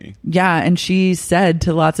Maloney. Yeah. And she said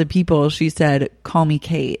to lots of people, she said, call me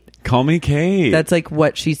Kate. Call me Kate. That's like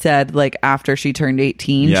what she said, like after she turned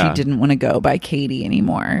 18. Yeah. She didn't want to go by Katie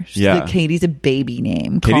anymore. She's Yeah. like, Katie's a baby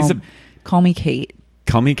name. Call me Kate.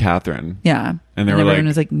 Call me Catherine. Yeah. And they were everyone like,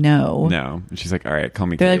 was like, no. No. And she's like, all right, call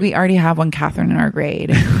me They're Kate. like, we already have one Catherine in our grade.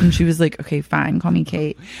 And she was like, okay, fine, call me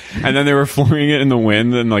Kate. And then they were flooring it in the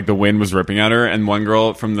wind, and like the wind was ripping at her. And one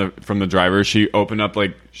girl from the driver, she opened up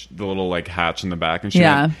like the little like hatch in the back, and she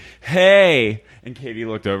went, hey. And Katie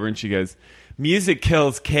looked over and she goes, music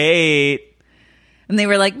kills Kate. And they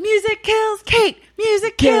were like, music kills Kate.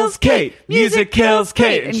 Music kills Kate. Music kills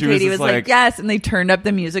Kate. And she Katie was was like, yes. And they turned up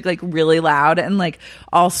the music like really loud and like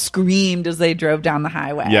all screamed as they drove down the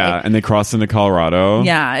highway. Yeah. And they crossed into Colorado.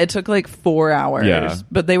 Yeah. It took like 4 hours. Yeah.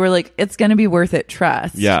 But they were like, it's going to be worth it.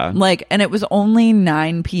 Trust. Yeah. Like, and it was only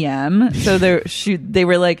 9 p.m. So they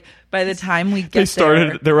were like, by the time we get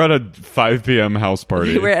they were at a 5 p.m. house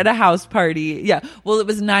party. They were at a house party. Yeah. Well, it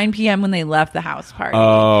was 9 p.m. when they left the house party.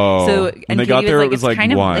 Oh. So, when they Katie got there, was it was it's like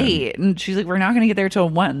kind 1. of late. And she's like, we're not going to get there till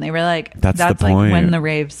 1. They were like, That's the like point. when the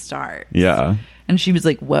rave starts. Yeah. And she was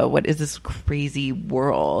like, whoa, what is this crazy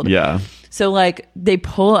world? Yeah. So like they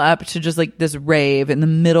pull up to just like this rave in the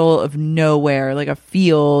middle of nowhere, like a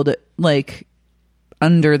field, like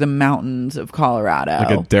under the mountains of Colorado.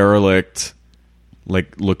 Like a derelict,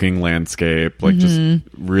 like looking landscape, like just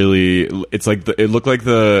really, it's like it looked like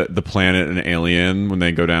the planet in Alien when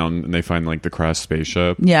they go down and they find like the crashed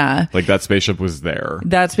spaceship. Yeah. Like that spaceship was there.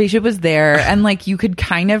 That spaceship was there, and like you could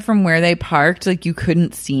kind of from where they parked, like you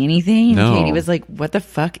couldn't see anything. And No. Katie was like, what the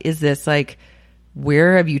fuck is this? Like,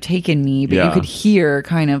 where have you taken me? But Yeah. you could hear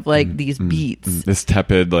kind of like these beats This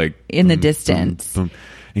tepid, like in the distance. boom.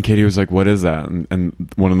 And Katie was like, what is that?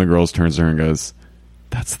 And one of the girls turns to her and goes,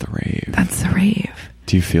 that's the rave. That's the rave.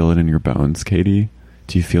 Do you feel it in your bones, Katie?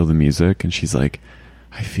 Do you feel the music? And she's like,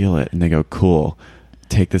 I feel it. And they go, cool.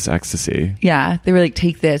 Take this ecstasy. Yeah. They were like,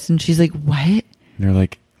 take this. And she's like, what? And they're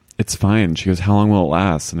like, it's fine. She goes, how long will it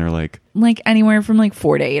last? And they're like, Anywhere from like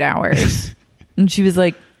 4 to 8 hours. And she was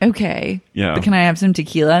like, okay. Yeah. But can I have some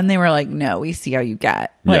tequila? And they were like, no, we see how you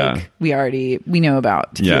get. Yeah. We know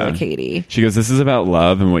about tequila, Katie. She goes, this is about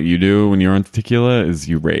love, and what you do when you're on tequila is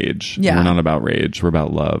you rage. Yeah. We're not about rage. We're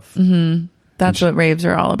about love. Mm-hmm. That's what raves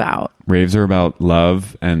are all about. Raves are about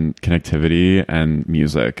love and connectivity and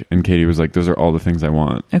music. And Katie was like, those are all the things I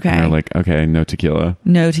want. Okay. And they're like, okay, no tequila.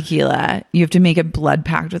 No tequila. You have to make a blood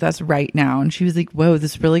pact with us right now. And she was like, whoa,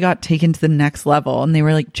 this really got taken to the next level. And they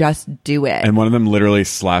were like, just do it. And one of them literally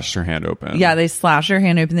slashed her hand open. Yeah, they slash her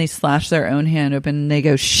hand open. They slash their own hand open. And they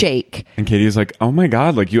go, shake. And Katie was like, oh my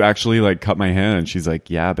God, like you actually like cut my hand. And she's like,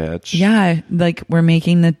 yeah, bitch. Yeah, like we're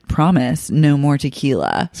making the promise, no more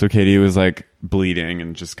tequila. So Katie was like bleeding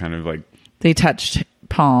and just kind of like, they touched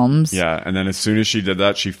palms. yeah. And then as soon as she did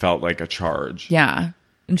that, she felt like a charge. Yeah.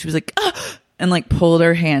 And she was like, ah! And like pulled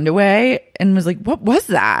her hand away and was like, what was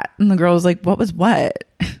that? And the girl was like, what was what?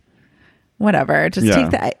 Whatever. Just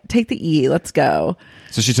take the E. Let's go.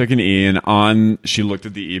 So she took an E, and she looked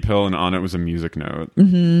at the E pill, and on it was a music note.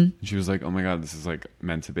 Mm-hmm. She was like, oh my God, this is like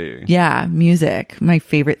meant to be. Yeah. Music. My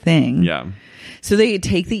favorite thing. Yeah. So they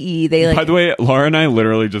take the E. They like. By the way, Laura and I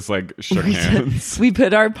literally just like shook hands. We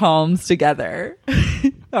put our palms together.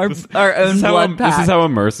 our own blood pact. This is how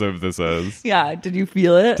immersive this is. Yeah. Did you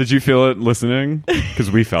feel it? Did you feel it listening? Because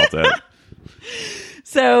we felt it.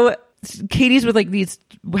 So Katie's with like these,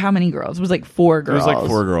 how many girls? It was like 4 girls. It was like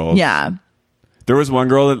 4 girls. Yeah. There was one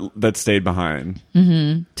girl that stayed behind.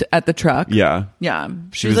 At the truck. Yeah. Yeah.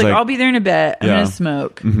 She was was like, like- I'll be there in a bit. I'm Yeah. going to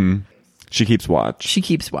smoke. She keeps watch. She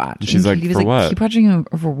keeps watch. She's And like, Katie was "For what?" Keep watching him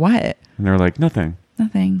for what? And they were like, nothing.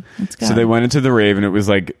 Nothing. Let's go. So they went into the rave, and it was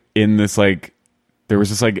like in this like, there was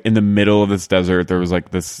just like in the middle of this desert, there was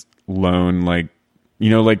like this lone, like, you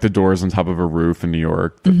know, like the doors on top of a roof in New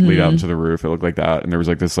York that lead out into the roof. It looked like that. And there was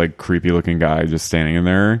like this like creepy looking guy just standing in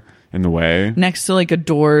there in the way. next to like a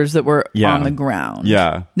doors that were Yeah. on the ground.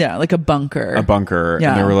 Yeah. Yeah. Like a bunker. A bunker.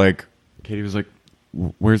 Yeah. And they were like, Katie was like,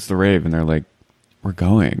 where's the rave? And they're like, we're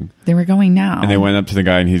going. They were going now. And they went up to the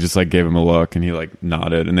guy, and he just like gave him a look, and he like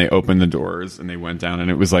nodded, and they opened the doors, and they went down,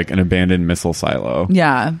 and it was like an abandoned missile silo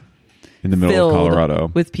Yeah. in the middle Filled of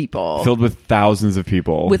Colorado, with people. filled with thousands of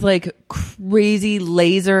people. With like crazy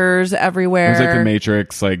lasers everywhere. It was like the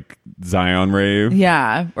Matrix, like Zion rave.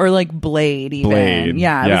 Yeah, or like Blade even. Blade,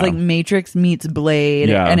 Yeah, it yeah. was like Matrix meets Blade.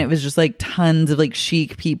 Yeah. And it was just like tons of like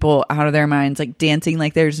chic people out of their minds, like dancing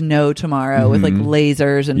like there's no tomorrow with like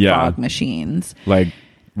lasers and Yeah. fog machines. Like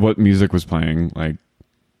what music was playing? Like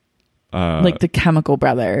Like the Chemical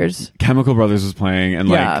Brothers. Chemical Brothers was playing, and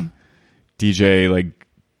Yeah. like DJ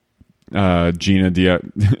like Gina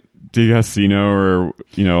D'Agostino, or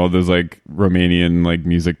you know, all those like Romanian like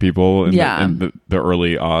music people in, Yeah. the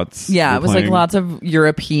early aughts. Yeah, were it was playing. like lots of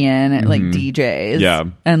European like DJs. Yeah.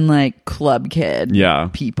 And like club kid Yeah.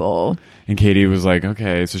 people. And Katie was like,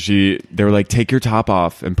 okay. So they were like, take your top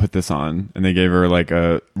off and put this on. And they gave her like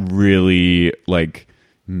a really like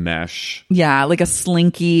mesh. Yeah, like a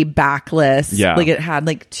slinky backless. Yeah. Like it had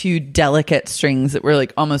like 2 delicate strings that were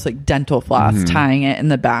like almost like dental floss tying it in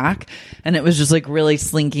the back. And it was just like really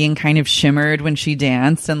slinky and kind of shimmered when she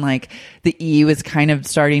danced. And like the E was kind of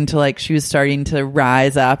starting to like, she was starting to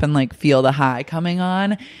rise up and like feel the high coming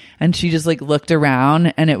on. And she just like looked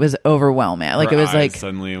around and it was overwhelming. Like Her it was eyes like,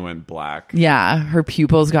 suddenly went black. yeah, her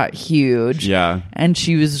pupils got huge. Yeah. And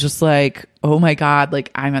she was just like, oh my God,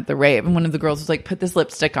 like I'm at the rave. And one of the girls was like, put this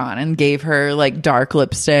lipstick on, and gave her like dark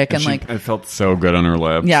lipstick. And like, it felt so good on her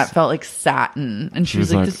lips. yeah, it felt like satin. And she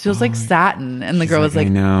was like, this feels like satin. And the girl was like,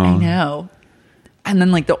 like, I know. I know. And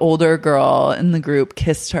then like the older girl in the group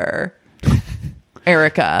kissed her,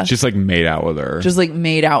 Erica. Just like made out with her. Just like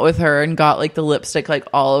made out with her and got like the lipstick like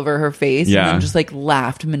all over her face. Yeah. And then just like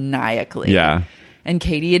laughed maniacally. Yeah. And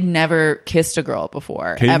Katie had never kissed a girl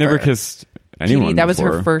before. Katie ever. never kissed anyone. Katie, that was her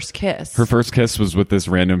before. first kiss. Her first kiss was with this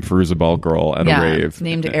random Firuzabal girl at Yeah, a rave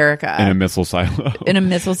named Erica. in a missile silo. In a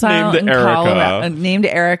missile silo Named in Erica. Colorado. Named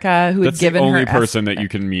Erica, who That's had given the only her person that you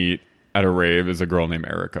can meet at a rave is a girl named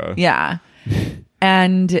Erica. Yeah.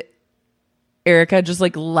 And Erica just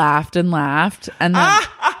like laughed and laughed, and then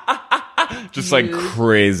Just like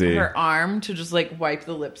crazy. her arm to just like wipe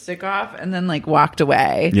the lipstick off, and then like walked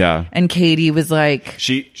away. Yeah. And Katie was like,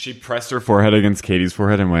 She pressed her forehead against Katie's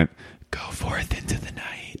forehead and went, "Go forth into the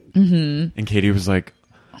night." Mm-hmm. And Katie was like,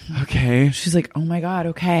 "Okay." she's like, oh my God,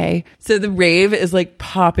 okay. So the rave is like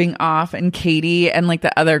popping off, and Katie and like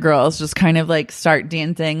the other girls just kind of like start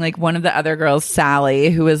dancing. Like one of the other girls, Sally,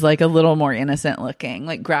 who is like a little more innocent looking,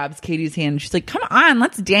 like grabs Katie's hand. She's like, come on,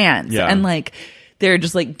 let's dance. Yeah. And like they're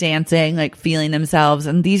just like dancing, like feeling themselves.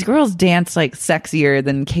 And these girls dance like sexier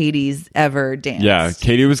than Katie's ever danced. Yeah,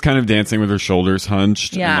 Katie was kind of dancing with her shoulders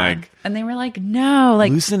hunched. Yeah. And like, and they were like, no,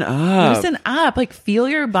 like loosen up. loosen up, like feel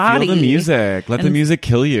your body. Feel the music. Let the And music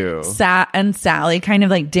kill you. And Sally kind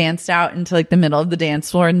of like danced out into like the middle of the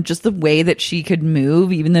dance floor, and just the way that she could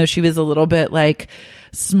move, even though she was a little bit like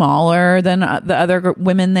smaller than the other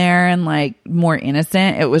women there and like more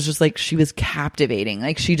innocent, it was just like she was captivating.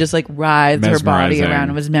 Like she just like writhed her body Mesmerizing. around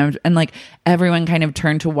and was and like everyone kind of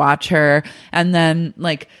turned to watch her. And then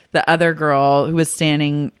like the other girl who was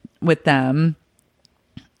standing with them,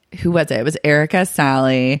 who was it? It was Erica,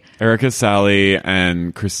 Sally,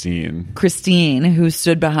 and Christine. who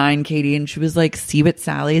stood behind Katie, and she was like, see what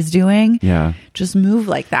Sally's doing? Yeah. Just move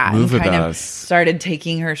like that. Move and with kind of us. started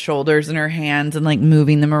taking her shoulders in her hands and like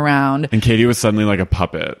moving them around. And Katie was suddenly like a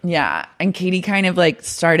puppet. Yeah. And Katie kind of like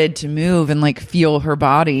started to move and like feel her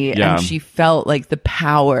body. Yeah. And she felt like the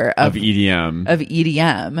power Of EDM. of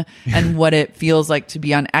EDM and what it feels like to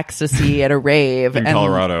be on ecstasy at a rave In and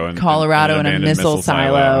Colorado and Colorado an in a abandoned missile missile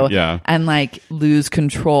silo, silo. Yeah. and like lose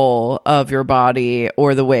control of your body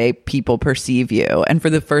or the way people perceive you. And for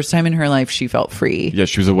the first time in her life, she felt free. Yeah,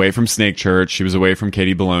 she was away from Snake Church. She was away from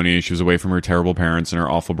Katie Baloney. She was away from her terrible parents and her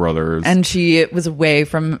awful brothers. And she was away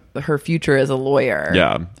from her future as a lawyer.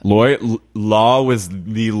 Yeah. Law was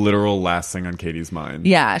the literal last thing on Katie's mind.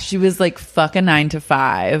 Yeah, she was like, fuck a 9 to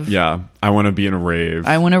 5. Yeah. I want to be in a rave.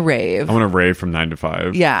 I want to rave. I want to rave from 9 to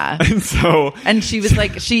 5. Yeah. And she was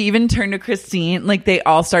like, she even turned to Christine, like they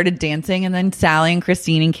all started dancing, and then Sally and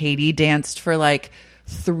Christine and Katie danced for like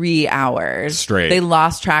 3 hours straight. They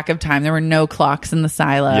lost track of time. There were no clocks in the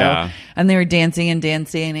silo. Yeah. And they were dancing and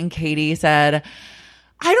dancing, and Katie said,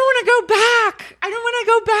 I don't want to go back. I don't want to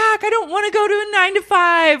go back. I don't want to go to a 9 to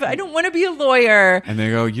 5. I don't want to be a lawyer. And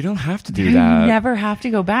they go, you don't have to do that. You never have to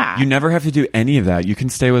go back. You never have to do any of that. You can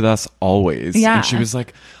stay with us always. Yeah. And she was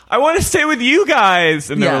like, I want to stay with you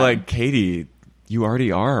guys. And they Yeah. were like, Katie, you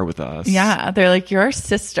already are with us. Yeah. They're like, you're our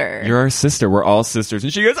sister. You're our sister. We're all sisters.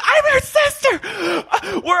 And she goes, I'm your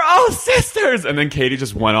sister. We're all sisters. And then Katie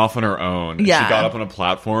just went off on her own. And Yeah. She got up on a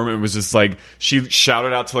platform and was just like, she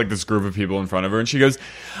shouted out to like this group of people in front of her. And she goes,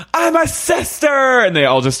 I'm a sister. And they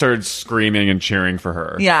all just started screaming and cheering for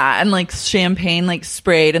her. Yeah, and like champagne like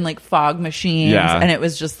sprayed and like fog machines. Yeah. And it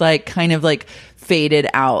was just like kind of like faded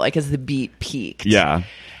out like as the beat peaked. Yeah.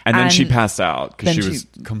 And then she And passed out because then she was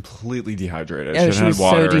she- completely dehydrated. Oh, She she hadn't was had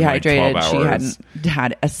water so in like 12 dehydrated. She hours. hadn't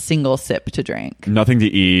had a single sip to drink. Nothing to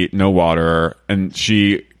eat, no water. And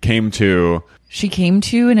she came to, She came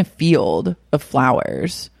to in a field of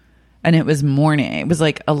flowers, and it was morning. It was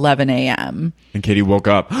like 11 a.m. and Katie woke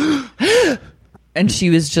up. And she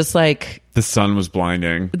was just like, The sun was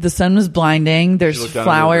blinding. the sun was blinding. She There's looked down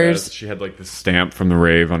at her flowers. wrist. She had like this stamp from the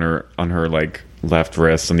rave on her like left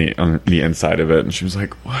wrist on the inside of it, and she was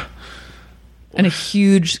like, "What?" And a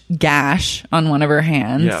huge gash on one of her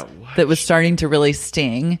hands Yeah, what? that was starting to really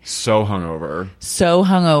sting. So hungover. So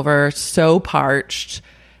hungover, so parched,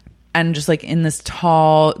 and just like in this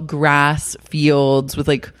tall grass fields with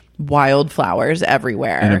like wildflowers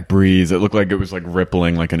everywhere. And a breeze. It looked like it was like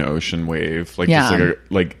rippling like an ocean wave, like Yeah. just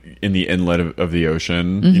like in the inlet of the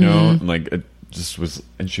ocean, you know. And like it just was,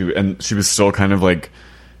 and she was still kind of like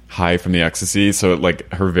high from the ecstasy, so it,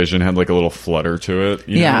 like her vision had like a little flutter to it.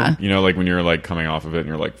 You Yeah. know? You know, like when you're like coming off of it and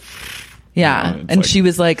you're like, Yeah. you know, it's And like- she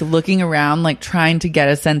was like looking around, like trying to get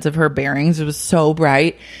a sense of her bearings. It was so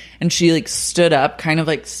bright. And she like stood up, kind of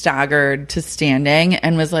like staggered to standing,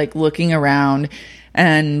 and was like looking around.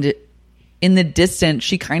 And in the distance,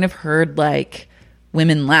 she kind of heard like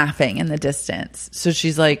women laughing in the distance. So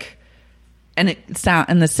she's like, and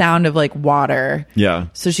the sound of like water. Yeah.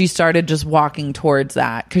 So she started just walking towards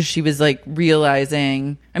that because she was like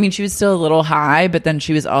realizing, I mean, she was still a little high, but then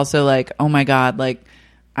she was also like, oh my God, like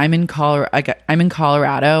I'm in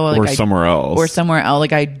Colorado, like, or somewhere else. or somewhere else.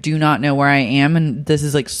 Like I do not know where I am, and this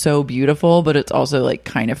is like so beautiful, but it's also like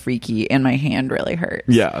kind of freaky, and my hand really hurts.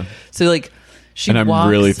 Yeah. So like she And I'm walks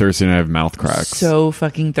really thirsty and I have mouth cracks. so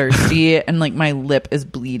fucking thirsty, and like my lip is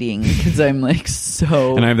bleeding because I'm like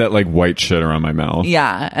so. And I have that like white shit around my mouth.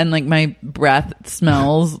 Yeah, and like my breath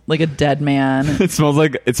smells like a dead man, It smells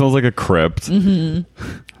like a crypt. and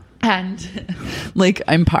like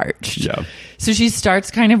I'm parched. Yeah. So she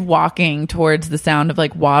starts kind of walking towards the sound of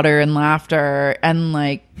like water and laughter, and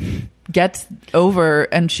like gets over,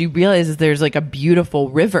 and she realizes there's like a beautiful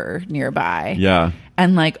river nearby. Yeah.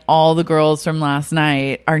 And like all the girls from last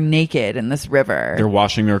night are naked in this river. They're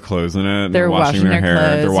washing their clothes in it. And They're washing their hair.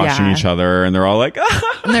 clothes, They're washing yeah. each other, and they're all like,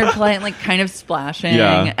 And they're playing like kind of splashing.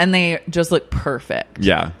 Yeah. And they just look perfect.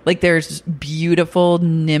 Yeah. Like there's beautiful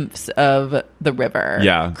nymphs of the river.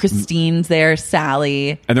 Yeah. Christine's there,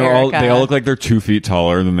 Sally. and they Erica. all look like they're 2 feet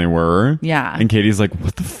taller than they were. Yeah. And Katie's like,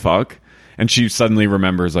 what the fuck? And she suddenly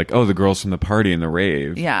remembers like, oh, the girls from the party and the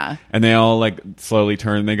rave. Yeah. And they all like slowly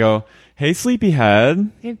turn and they go, hey,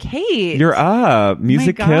 sleepyhead, You're Kate. you're up.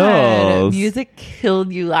 Music My God. kills. Music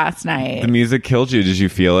killed you last night. The music killed you. Did you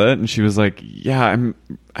feel it? And she was like, yeah,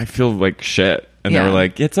 I feel like shit. And they Yeah. were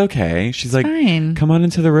like, it's okay. She's like, fine. come on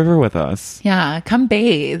into the river with us. Yeah. Come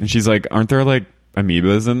bathe. And she's like, aren't there like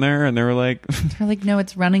amoebas in there? And they were like, They're like, no,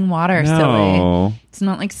 it's running water, No. silly. It's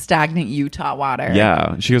not like stagnant Utah water.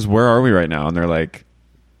 yeah. She goes, where are we right now? And they're like,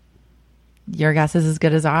 Your guess is as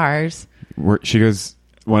good as ours. she goes,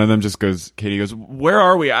 one of them just goes, Katie goes, where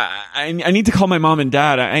are we? I need to call my mom and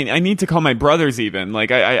dad. I need to call my brothers even.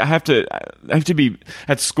 Like I have to be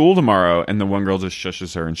at school tomorrow. And the one girl just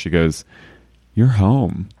shushes her and she goes, you're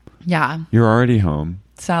home. Yeah. You're already home.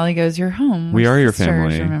 Sally goes, you're home. We We're are your sisters,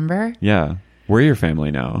 family. Remember? Yeah. We're your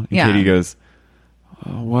family now. And Yeah. Katie goes,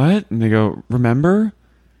 what? And they go, remember?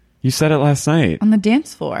 You said it last night. On the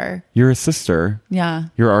dance floor. You're a sister. Yeah.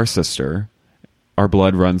 You're our sister. Our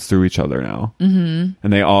blood runs through each other now. Mm-hmm.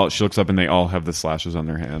 And she looks up and they all have the slashes on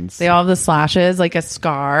their hands. They all have the slashes, like a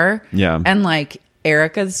scar. Yeah. And like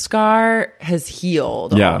Erica's scar has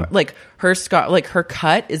healed. Yeah. Like her scar, like her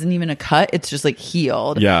cut isn't even a cut. It's just like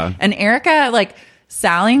healed. Yeah. And Erica, like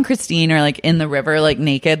Sally and Christine are like in the river, like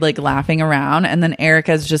naked, like laughing around. And then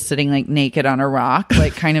Erica's just sitting like naked on a rock,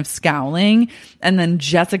 like kind of scowling. And then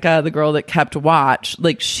Jessica, the girl that kept watch,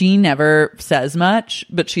 like she never says much,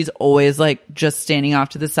 but she's always like just standing off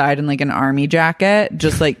to the side in like an army jacket,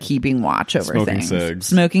 just like keeping watch over Smoking things.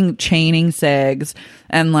 cigs. Chaining cigs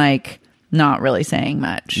and like not really saying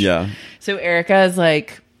much. Yeah. So Erica is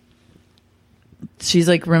like, she's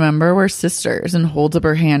like, remember, we're sisters, and holds up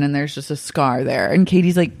her hand and there's just a scar there. And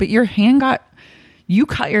Katie's like, but you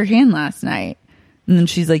cut your hand last night. And then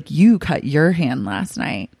she's like, you cut your hand last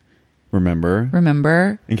night. Remember?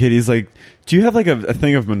 And Katie's like, do you have like a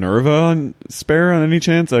thing of Minerva on spare on any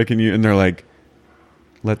chance? And they're like,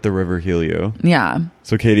 let the river heal you. Yeah.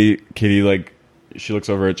 So Katie like, she looks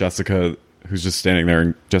over at Jessica, who's just standing there,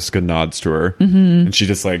 and Jessica nods to her. Mm-hmm. And she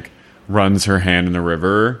just like runs her hand in the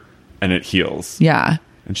river and it heals. Yeah.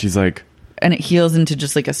 And she's like, and it heals into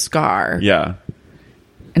just like a scar. yeah.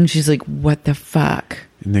 And she's like, what the fuck?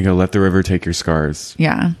 And they go, let the river take your scars.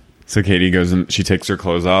 Yeah. So Katie goes and she takes her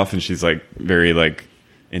clothes off and she's like very like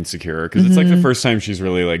insecure because it's like the first time she's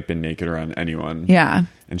really like been naked around anyone. Yeah.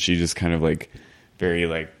 And she just kind of like very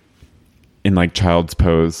like in like child's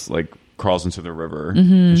pose, like crawls into the river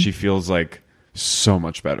and she feels like so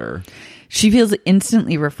much better. She feels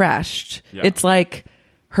instantly refreshed. Yeah. It's like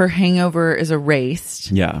her hangover is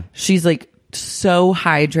erased. Yeah. She's like so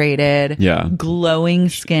hydrated. Yeah. Glowing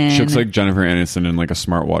skin. She looks like Jennifer Aniston in like a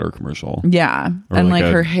Smart Water commercial. Yeah. Or And like like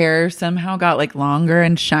a- her hair somehow got like longer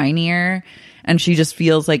and shinier. And she just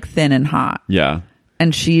feels like thin and hot. Yeah.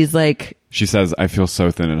 And she's like, She says, I feel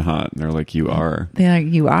so thin and hot. And they're like, you are. they're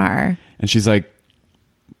like, you are. And she's like,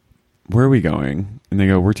 where are we going? And they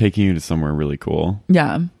go, we're taking you to somewhere really cool.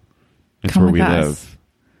 Yeah. It's Come where with we us. live.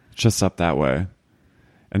 Just up that way.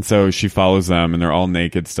 And so she follows them and they're all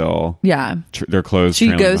naked still. Yeah. Their clothes She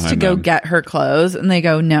trailing goes to behind go them. get her clothes and they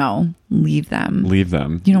go, no, leave them. Leave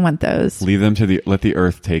them. You don't want those. Leave them let the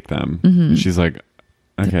earth take them. And she's like,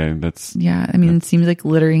 okay, that's... Yeah. I mean, it seems like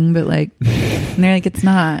littering, but like, and they're like, it's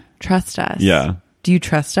not. Trust us. Yeah. Do you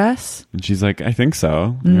trust us? And she's like, I think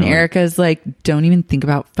so. And You know, Erica's like, don't even think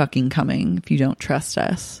about fucking coming if you don't trust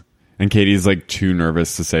us. and Katie's like too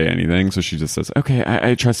nervous to say anything. So she just says, okay,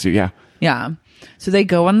 I trust you. Yeah. Yeah. So they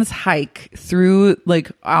go on this hike through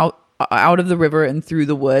like out of the river and through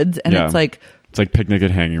the woods. And Yeah. it's like Picnic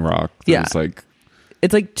at Hanging Rock. Yeah. It's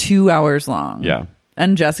like, 2 hours long. Yeah.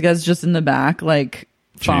 And Jessica's just in the back, like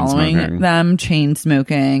Chain following smoking. them, chain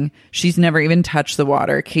smoking. She's never even touched the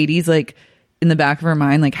water. Katie's like in the back of her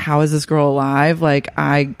mind, like, how is this girl alive? Like,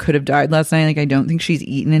 I could have died last night. Like, I don't think she's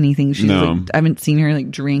eaten anything. She's No. like, I haven't seen her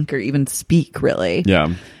like drink or even speak really.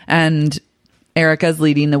 yeah. And Erica's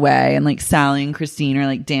leading the way, and like Sally and Christine are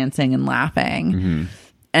like dancing and laughing.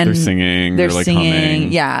 And They're singing. They're like singing.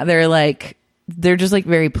 humming. Yeah, they're just like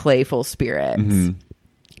very playful spirits. Mm-hmm.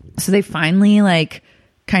 So they finally like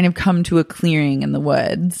kind of come to a clearing in the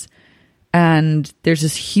woods, and there's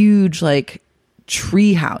this huge like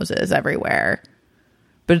tree houses everywhere,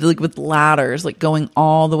 but like with ladders like going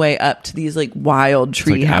all the way up to these like wild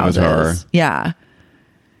tree like houses. Avatar. Yeah.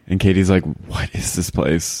 And Katie's like, what is this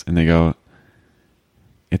place? And they go,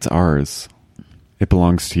 it's ours. It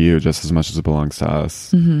belongs to you just as much as it belongs to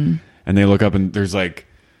us. Mm-hmm. And they look up and there's like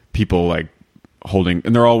people like holding,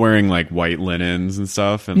 and they're all wearing like white linens and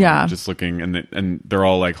stuff. And Yeah. like, just looking, and they're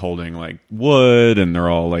all like holding like wood, and they're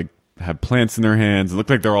all like have plants in their hands. It look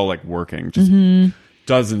like they're all like working, just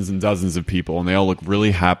dozens and dozens of people. And they all look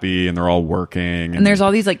really happy, and they're all working. And there's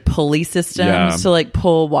all these like pulley systems Yeah. to like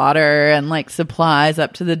pull water and like supplies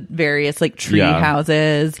up to the various like tree Yeah.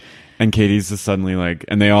 houses. and Katie's just suddenly like,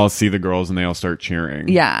 and they all see the girls and they all start cheering.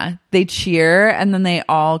 Yeah. They cheer, and then they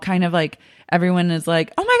all kind of like, everyone is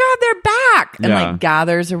like, oh my God, they're back. And Yeah. like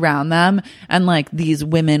gathers around them. And like these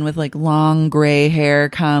women with like long gray hair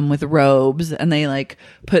come with robes, and they like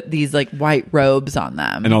put these like white robes on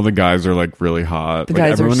them. And all the guys are like really hot. The Like,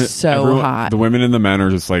 guys are everyone- so hot. The women and the men are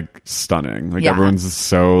just like stunning. Like Yeah. everyone's just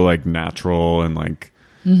so like natural and like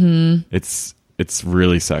it's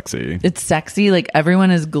really sexy. It's sexy. Like everyone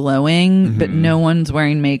is glowing, but Mm-hmm. no one's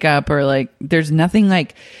wearing makeup, or like there's nothing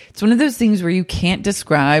like, it's one of those things where you can't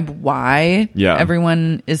describe why Yeah.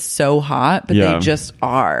 everyone is so hot, but Yeah. they just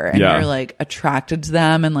are. And Yeah. you're like attracted to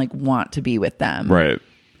them and like want to be with them. Right.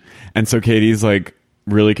 And so Katie's like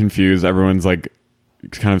really confused. Everyone's like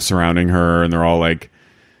kind of surrounding her, and they're all like,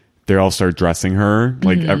 they all start dressing her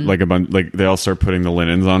like a bunch, like they all start putting the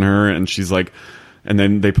linens on her, and she's like, and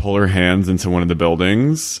then they pull her hands into one of the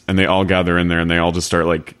buildings, and they all gather in there, and they all just start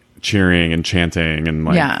like cheering and chanting and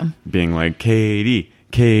like being like, Katie,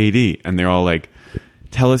 Katie, and they're all like,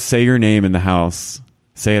 say your name in the house,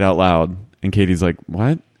 say it out loud. And Katie's like,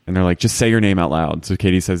 what? And they're like, just say your name out loud. So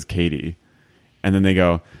Katie says Katie, and then they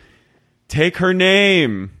go, take her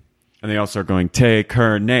name, and they all start going, take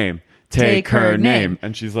her name, take her name.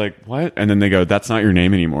 And she's like, what? And then they go, that's not your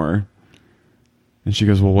name anymore. And she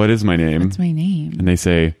goes, well, what is my name? What's my name? And they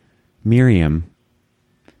say, Miriam.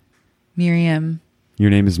 Miriam. Your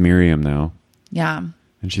name is Miriam now. Yeah.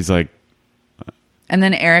 And she's like, and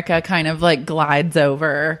then Erica kind of like glides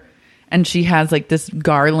over, and she has like this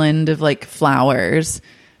garland of like flowers,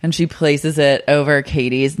 and she places it over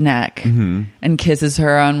Katie's neck and kisses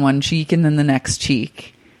her on one cheek and then the next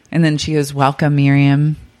cheek. And then she goes, welcome,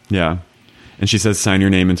 Miriam. Yeah. And she says, sign your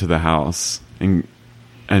name into the house.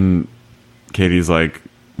 And Katie's like,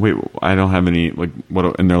 wait, I don't have any, like,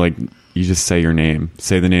 what? And they're like, you just say your name.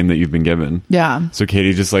 Say the name that you've been given. Yeah. So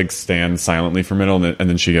Katie just like stands silently for a minute, and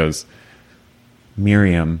then she goes,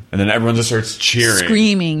 Miriam. And then everyone just starts cheering.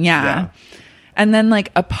 Screaming, yeah. And then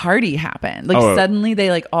like a party happened. Like suddenly they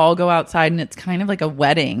like all go outside, and it's kind of like a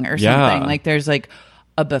wedding or something. Like there's like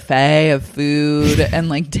a buffet of food and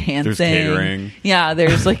like dancing. There's catering. Yeah,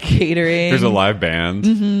 there's like catering. There's a live band.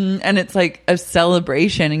 And it's like a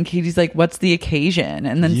celebration, and Katie's like, what's the occasion?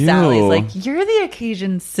 And then Sally's like, you're the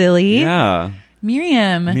occasion, silly. Yeah.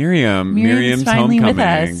 Miriam's finally homecoming. with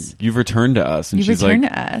us. You've returned to us. And You've she's returned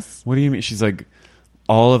like, to us. what do you mean? She's like,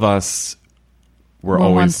 all of us were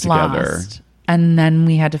always once together. Lost, and then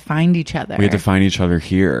we had to find each other. We had to find each other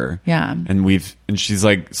here. Yeah. And she's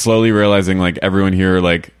like slowly realizing like everyone here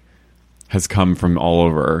like has come from all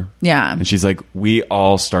over. Yeah. And she's like, we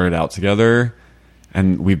all started out together,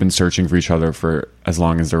 and we've been searching for each other for as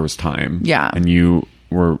long as there was time. Yeah. And you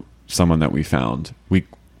were someone that we found. We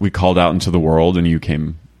called out into the world, and you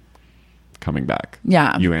came coming back.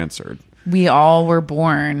 Yeah. You answered. We all were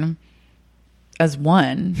born as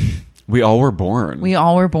one. We all were born.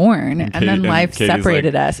 And then life Katie's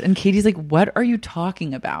separated like, us. And Katie's like, what are you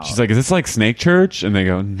talking about? She's like, is this like Snake Church? And they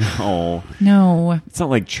go, no. No. It's not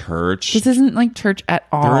like church. This isn't like church at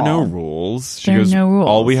all. There are no rules. She there goes, are no rules.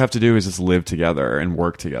 All we have to do is just live together and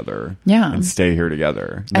work together. Yeah. And stay here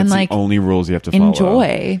together. And that's like, the only rules you have to follow.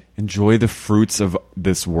 Enjoy the fruits of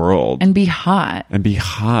this world. And be hot.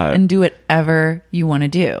 And do whatever you want to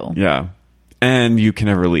do. Yeah. And you can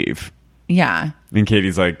never leave. Yeah. And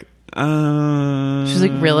Katie's like, she's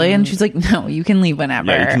like, really? And she's like, no, you can leave whenever.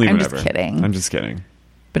 Yeah, you can leave I'm whenever. just kidding.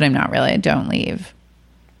 But I'm not really. Don't leave.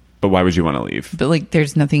 But why would you want to leave? But like,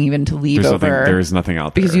 there's nothing even to leave over. There's nothing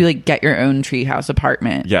out there. Because you like get your own treehouse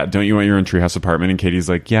apartment. Yeah. Don't you want your own treehouse apartment? And Katie's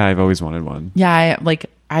like, yeah, I've always wanted one. Yeah.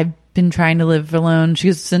 I've been trying to live alone. She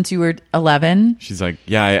goes, since you were 11. She's like,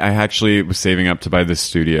 yeah, I actually was saving up to buy this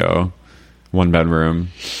studio, 1 bedroom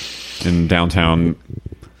in downtown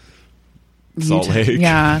Salt Lake.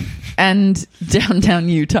 Yeah. And downtown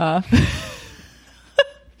Utah.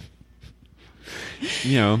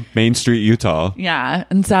 Main Street, Utah. Yeah.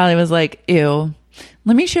 And Sally was like, ew,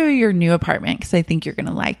 let me show you your new apartment because I think you're going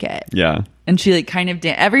to like it. Yeah. And she like kind of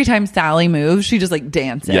every time Sally moves, she just like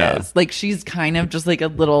dances. Yeah. Like she's kind of just like a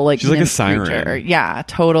little like she's like a siren. Creature. Yeah,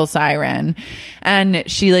 total siren. And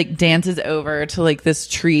she like dances over to like this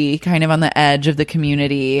tree kind of on the edge of the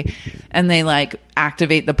community, and they like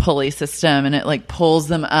activate the pulley system, and it like pulls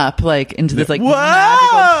them up like into this like magical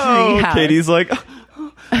tree house. Katie's like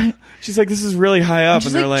she's like, this is really high up.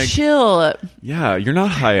 And they're like, chill. Yeah, you're not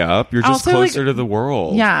high up. You're just also, closer to the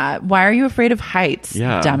world. Yeah. Why are you afraid of heights,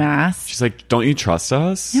 dumbass? She's like, don't you trust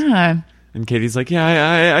us? Yeah. And Katie's like,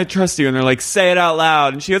 yeah, I trust you. And they're like, say it out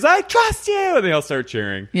loud. And she goes, I trust you. And they all start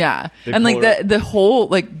cheering. Yeah. And like the whole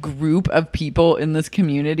like group of people in this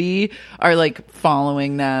community are like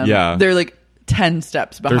following them. Yeah. They're like 10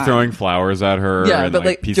 steps behind. They're throwing flowers at her. Yeah, and, but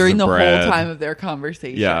like pieces during of the bread. whole time of their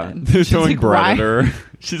conversation. Yeah. They're throwing bread at her.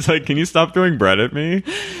 She's like, can you stop throwing bread at me?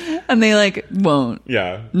 And they like won't.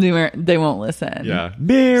 Yeah. They won't listen. Yeah.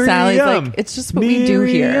 Miriam. Sally's like, it's just what we do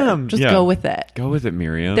here. Just go with it. Go with it,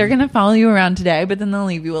 Miriam. They're gonna follow you around today, but then they'll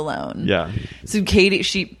leave you alone. Yeah. So Katie,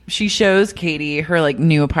 she shows Katie her like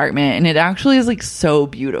new apartment, and it actually is like so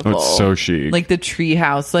beautiful. Oh, it's so chic. Like the tree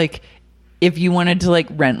house. Like if you wanted to like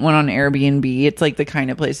rent one on Airbnb, it's like the kind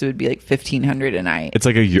of place it would be like $1,500 a night. It's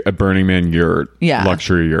like a Burning Man yurt. Yeah.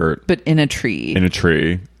 Luxury yurt. But in a tree.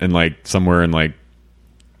 And like somewhere in like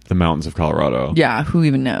the mountains of Colorado. Yeah, who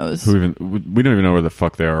even knows? We don't even know where the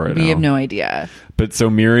fuck they are right now. We have no idea. But so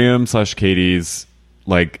Miriam / Katie's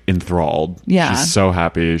like enthralled. Yeah. She's so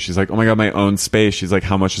happy. She's like, oh my God, my own space. She's like,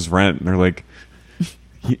 how much is rent? And they're like,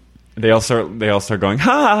 they all start going,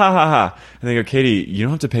 ha ha ha ha ha. And they go, Katie, you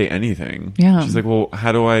don't have to pay anything. Yeah. She's like, well,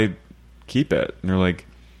 how do I keep it? And they're like,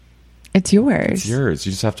 it's yours. it's yours.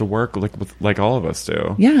 You just have to work like all of us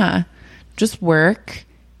do. Yeah. Just work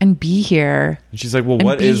and be here. And she's like, well, And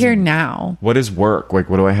what be is here now? What is work? Like,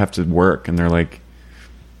 what do I have to work? And they're like,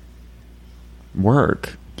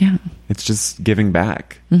 work. Yeah. It's just giving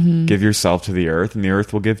back. Give yourself to the earth, and the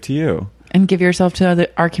earth will give to you. And give yourself to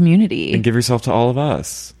our community. And give yourself to all of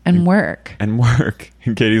us. And work. And work.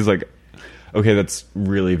 And Katie's like, okay, that's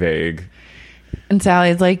really vague. And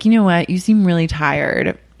Sally's like, you know what? You seem really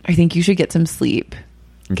tired. I think you should get some sleep.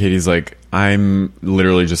 And Katie's like, I'm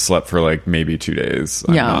literally just slept for like maybe 2 days.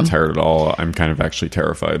 I'm not tired at all. I'm kind of actually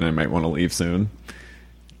terrified and I might want to leave soon.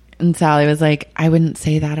 And Sally was like, I wouldn't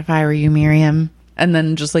say that if I were you, Miriam. And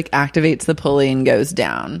then just like activates the pulley and goes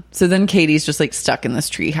down. So then Katie's just like stuck in this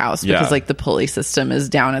tree house because like the pulley system is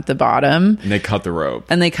down at the bottom. And they cut the rope.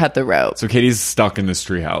 So Katie's stuck in this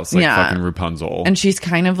tree house like fucking Rapunzel. And she's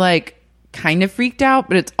kind of freaked out,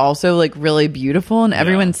 but it's also like really beautiful and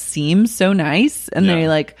everyone seems so nice. And they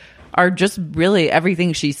like are just really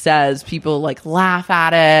everything she says. People like laugh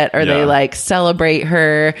at it or they like celebrate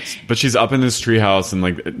her. But she's up in this treehouse and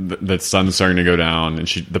like the sun's starting to go down and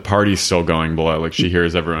the party's still going below. Like she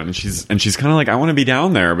hears everyone and she's kind of like, I want to be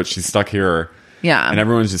down there, but she's stuck here. Yeah. And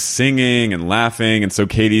everyone's just singing and laughing. And so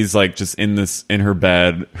Katie's like just in her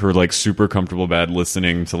bed, her like super comfortable bed,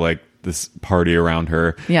 listening to like this party around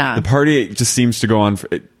her. Yeah. The party just seems to go on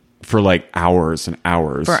for like hours and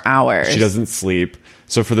hours. For hours. She doesn't sleep.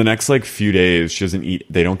 So for the next like few days, she doesn't eat.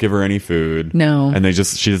 They don't give her any food. No. And she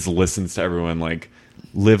just listens to everyone like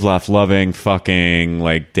live, laugh, loving, fucking,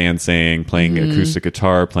 like dancing, playing acoustic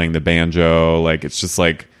guitar, playing the banjo. Like it's just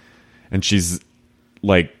like, and she's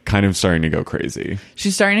like kind of starting to go crazy.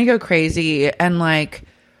 She's starting to go crazy and like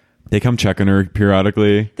they come check on her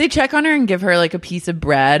periodically. They check on her and give her like a piece of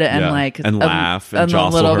bread and like and laugh and a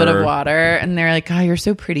little bit her. of water. And they're like, "God, you're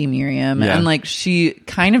so pretty, Miriam." Yeah. And like she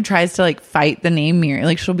kind of tries to like fight the name Miriam.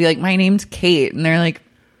 Like she'll be like, "My name's Kate," and they're like,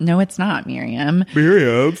 "No, it's not Miriam."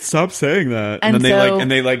 Miriam, stop saying that. And then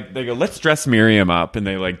they go, "Let's dress Miriam up," and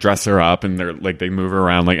they like dress her up and they're like they move her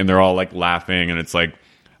around like and they're all like laughing and it's like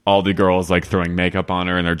all the girls like throwing makeup on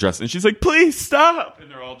her and they're dressed and she's like, "Please stop," and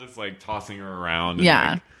they're all just like tossing her around. And,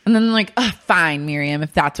 like, and then like, fine, Miriam,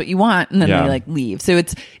 if that's what you want. And then they like leave. So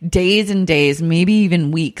it's days and days, maybe even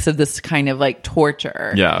weeks of this kind of like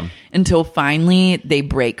torture. Yeah. Until finally they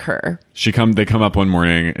break her. They come up one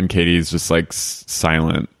morning and Katie's just like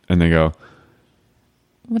silent and they go,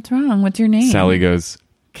 "What's wrong? What's your name?" Sally goes,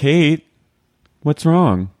 "Kate, what's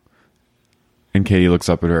wrong?" And Katie looks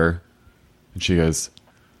up at her and she goes,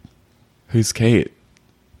 "Who's Kate?"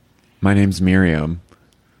 "My name's Miriam."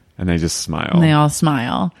 And they just smile. And they all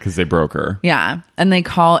smile. Because they broke her. Yeah. And they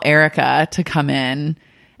call Erica to come in.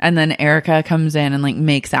 And then Erica comes in and like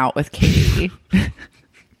makes out with Katie.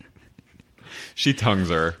 She tongues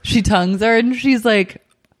her. And she's like,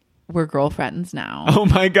 "We're girlfriends now." Oh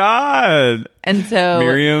my God. And so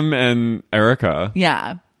Miriam and Erica.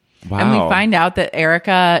 Yeah. Wow. And we find out that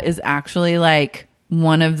Erica is actually like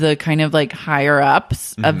one of the kind of like higher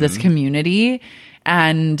ups of this community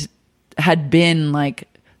and had been like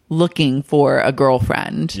looking for a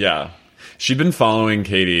girlfriend. Yeah. She'd been following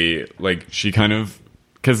Katie. Like she kind of,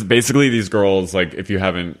 because basically these girls, like if you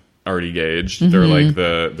haven't already gauged, they're like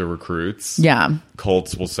the recruits. Yeah.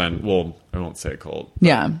 Cults will send, well, I won't say cult.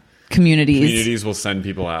 Yeah. Communities will send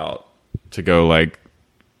people out to go like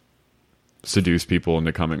seduce people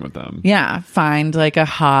into coming with them. Yeah. Find like a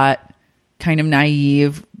hot, kind of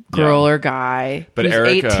naive girl or guy. But who's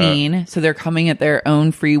Erica, 18, so they're coming at their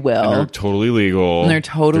own free will. And they're totally legal.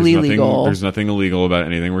 Legal. There's nothing illegal about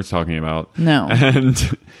anything we're talking about. No.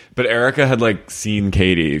 But Erica had like seen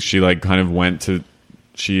Katie. She like kind of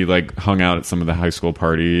she like hung out at some of the high school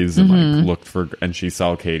parties and like looked for, and she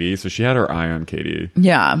saw Katie. So she had her eye on Katie.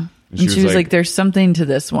 Yeah. And she was like, there's something to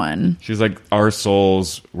this one. She's like, our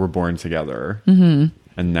souls were born together. And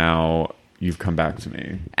now you've come back to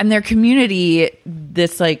me. And their community,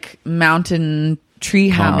 this like mountain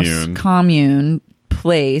treehouse commune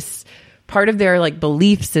place, part of their like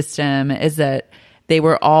belief system is that they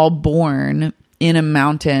were all born in a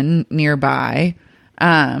mountain nearby,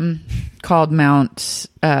 called Mount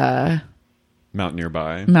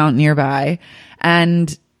Nearby.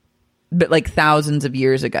 But like thousands of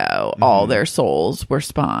years ago, all their souls were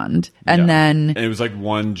spawned. And then it was like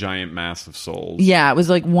one giant mass of souls. Yeah, it was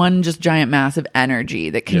like one just giant mass of energy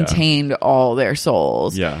that contained all their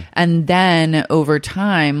souls. Yeah. And then over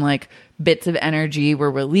time, like bits of energy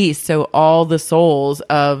were released. So all the souls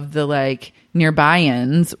of the like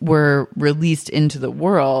nearbyans were released into the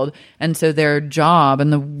world. And so their job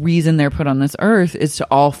and the reason they're put on this earth is to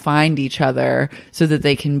all find each other so that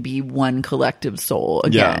they can be one collective soul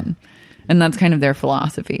again. Yeah. And that's kind of their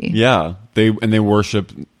philosophy. Yeah. They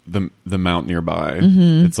worship the mount nearby.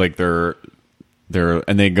 Mm-hmm. It's like they're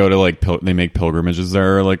and they go to like they make pilgrimages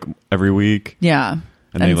there like every week. Yeah.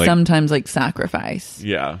 And they, like, sometimes like sacrifice.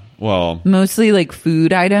 Yeah. Well, mostly like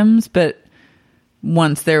food items, but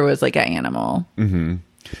once there was like an animal. Mm-hmm.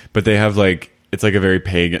 But they have like, it's like a very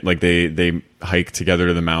pagan, like they hike together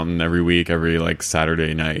to the mountain every week, every like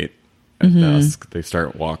Saturday night at dusk. They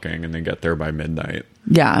start walking and they get there by midnight.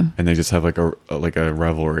 Yeah. And they just have like a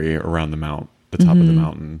revelry around the top of the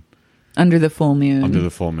mountain. Under the full moon.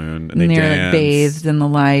 And they they're dance. Like bathed in the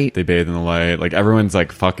light. They bathe in the light. Like everyone's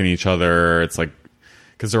like fucking each other. It's like,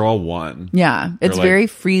 because they're all one. Yeah. It's like, very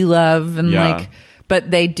free love and like,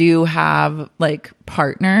 but they do have like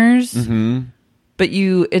partners. Mm-hmm. But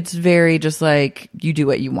it's very just like you do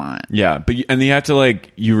what you want. Yeah. But and you have to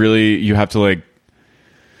like, you have to like,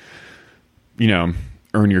 you know,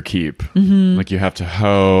 earn your keep. Mm-hmm. Like you have to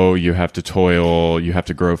hoe, you have to toil, you have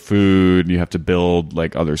to grow food, you have to build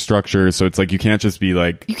like other structures. So it's like you can't just be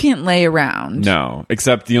like, you can't lay around. No,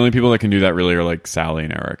 except the only people that can do that really are like Sally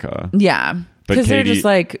and Erica. Yeah, because they're just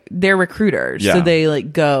like, they're recruiters. Yeah. So they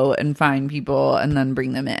like go and find people and then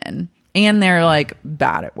bring them in. And they're like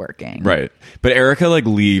bad at working. Right. But Erica like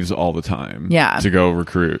leaves all the time. Yeah. To go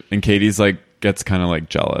recruit. And Katie's like gets kind of like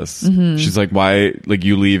jealous. Mm-hmm. She's like, why, like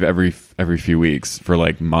you leave every few weeks for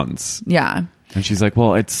like months. Yeah. And she's like,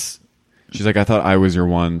 well, she's like, I thought I was your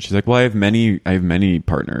one. She's like, well, I have many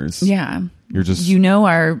partners. Yeah. You're just,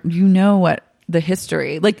 what the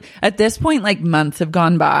history, like at this point, like months have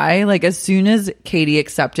gone by. Like as soon as Katie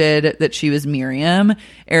accepted that she was Miriam,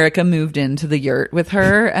 Erica moved into the yurt with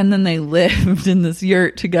her and then they lived in this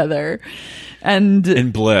yurt together. And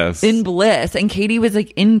in bliss. And Katie was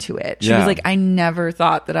like into it. She was like, I never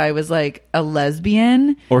thought that I was like a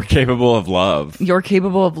lesbian or capable of love. You're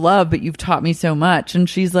capable of love, but you've taught me so much. And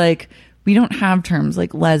she's like, we don't have terms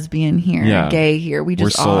like lesbian here, gay here. We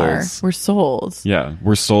just are. We're souls. Yeah.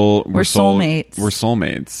 We're soulmates. We're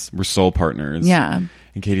soulmates. We're soul partners. Yeah.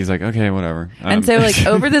 And Katie's like, okay, whatever. And so like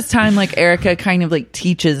over this time, like Erica kind of like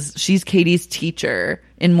she's Katie's teacher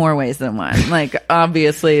in more ways than one. Like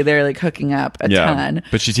obviously they're like hooking up a ton.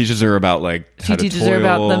 But she teaches her about like she teaches her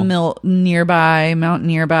about the mountain nearby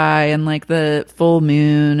and like the full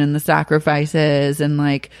moon and the sacrifices and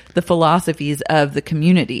like the philosophies of the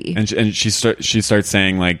community. And she starts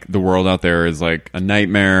saying like the world out there is like a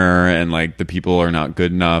nightmare and like the people are not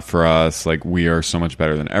good enough for us. Like we are so much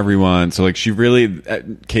better than everyone. So like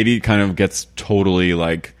Katie kind of gets totally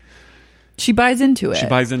like, she buys into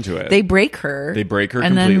it. They break her. And completely.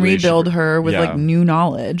 Then rebuild her with like new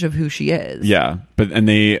knowledge of who she is. Yeah.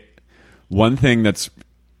 One thing that's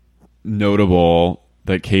notable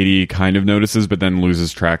that Katie kind of notices but then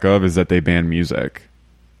loses track of is that they ban music.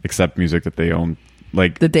 Except music that they own.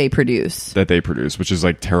 Like that they produce, which is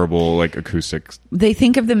like terrible, like acoustics. They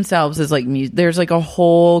think of themselves as like music. There's like a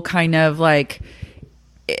whole kind of like,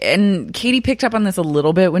 and Katie picked up on this a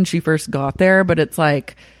little bit when she first got there, but it's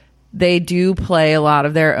like they do play a lot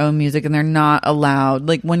of their own music and they're not allowed,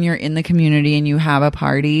 like when you're in the community and you have a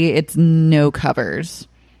party, it's no covers.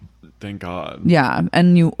 Thank God. Yeah,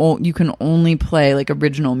 and you can only play like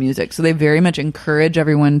original music. So they very much encourage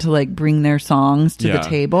everyone to like bring their songs to the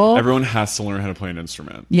table. Everyone has to learn how to play an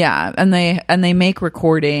instrument. Yeah, and they make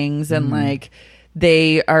recordings and like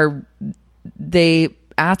they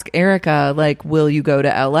ask Erica like, will you go to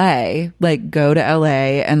LA? Like go to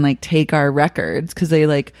LA and like take our records because they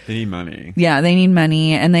need money. Yeah, they need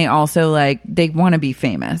money, and they also like they want to be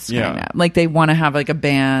famous. Kinda. Like they want to have like a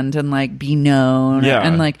band and like be known. Yeah,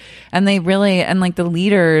 and they really and like the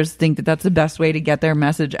leaders think that that's the best way to get their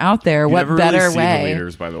message out there. What better really see way? The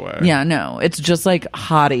leaders, by the way. Yeah, no, it's just like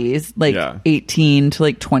hotties, like 18 to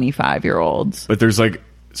like 25-year-olds. But there's like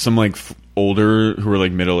some like older who are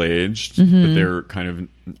like middle-aged, but they're kind of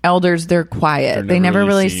elders. They're quiet. They never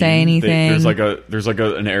really say anything. There's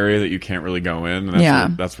an area that you can't really go in,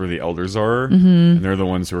 and that's where the elders are, and they're the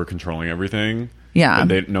ones who are controlling everything. Yeah,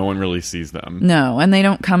 but no one really sees them. No, and they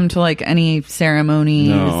don't come to like any ceremonies.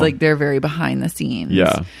 No. Like they're very behind the scenes.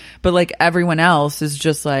 Yeah, but like everyone else is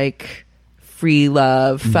just like free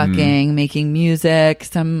love, fucking, making music,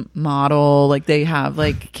 some model, like they have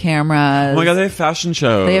like cameras. Oh my God, they have fashion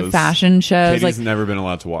shows. Katie's never been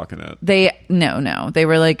allowed to walk in it. They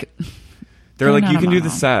were like, They're like, not you a can do the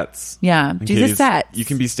model." sets. Yeah, And do the Katie's, sets. You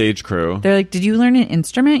can be stage crew. They're like, did you learn an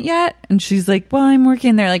instrument yet? And she's like, well, I'm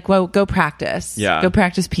working. They're like, well, go practice. Yeah. Go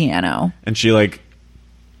practice piano. And she like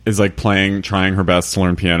is like trying her best to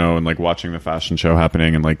learn piano and like watching the fashion show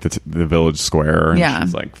happening in like the village square. And Yeah.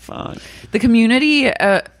 she's like, fuck. The community,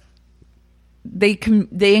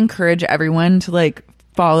 they encourage everyone to like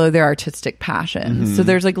follow their artistic passions. Mm-hmm. So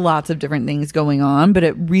there's like lots of different things going on, but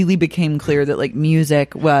it really became clear that like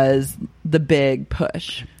music was the big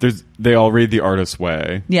push. They all read The Artist's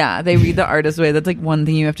Way. Yeah, they read The Artist's Way. That's like one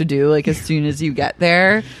thing you have to do like as soon as you get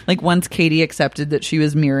there. Like once Katie accepted that she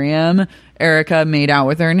was Miriam, Erica made out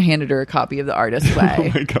with her and handed her a copy of The Artist's Way.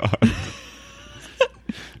 Oh my God.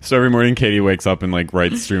 So every morning Katie wakes up and like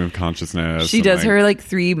writes stream of consciousness. She and, does like, her like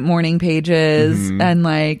 3 morning pages and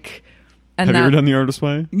like... And have you that- ever done The Artist's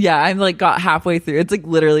Way? Yeah, I like got halfway through. It's like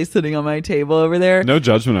literally sitting on my table over there. No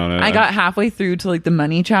judgment on it. I got halfway through to like the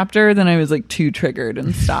money chapter, then I was like too triggered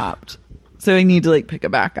and stopped. So I need to like pick it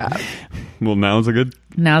back up. Well, now's a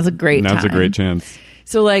great time. chance.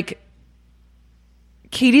 So like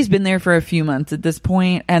Katie's been there for a few months at this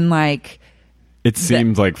point, and like It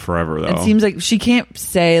seems like forever though. it seems like she can't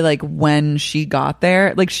say like when she got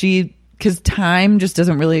there. Like because time just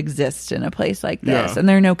doesn't really exist in a place like this. Yeah. And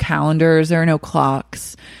there are no calendars, there are no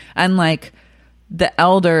clocks. And like the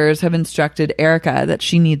elders have instructed Erica that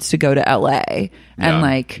she needs to go to LA and Yeah.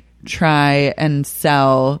 like try and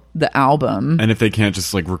sell the album. And if they can't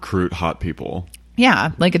just like recruit hot people.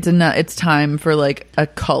 Yeah, like it's time for like a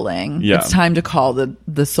culling. Yeah. It's time to call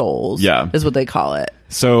the souls. Yeah. Is what they call it.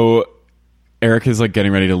 So Erica's like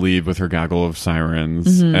getting ready to leave with her gaggle of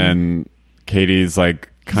sirens, and Katie's like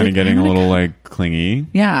kind of like, getting "I'm a gonna little go." like clingy.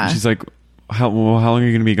 Yeah. She's like, how long are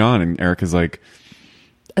you going to be gone? And Erica's like,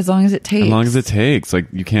 As long as it takes. as long as it takes. Like,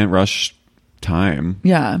 you can't rush time.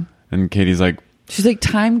 Yeah. And Katie's like, She's like,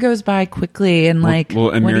 time goes by quickly, and like, well,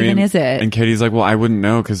 and what Miriam, even is it? And Katie's like, well, I wouldn't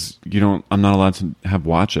know because I'm not allowed to have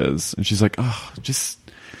watches. And she's like, oh,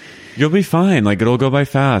 you'll be fine. Like, it'll go by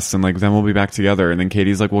fast, and like then we'll be back together. And then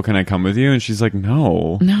Katie's like, well, can I come with you? And she's like,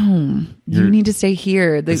 no, you need to stay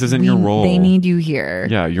here. This isn't your role. They need you here.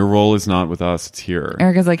 Yeah, your role is not with us. It's here.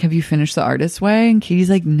 Erica's like, have you finished The Artist's Way? And Katie's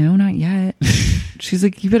like, no, not yet. She's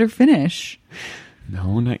like, you better finish.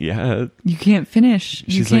 No, not yet. You can't finish.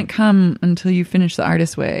 You She's can't like- come until you finish The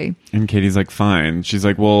Artist's Way. And Katie's like, fine. She's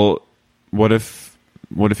like, well, what if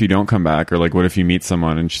you don't come back? Or like, what if you meet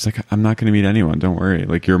someone? And she's like, I'm not going to meet anyone. Don't worry.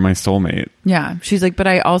 Like, you're my soulmate. Yeah. She's like, but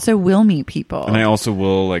I also will meet people. And I also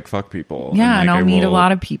will like fuck people. Yeah, and like, I'll I meet a will-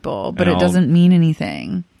 lot of people, but and it I'll- doesn't mean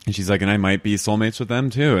anything. And she's like, and I might be soulmates with them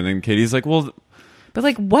too. And then Katie's like, well, But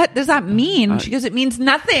like, what does that mean? She goes, it means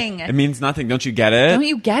nothing. it means nothing. Don't you get it? Don't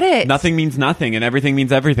you get it? Nothing means nothing, and everything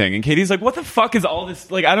means everything. And Katie's like, what the fuck is all this?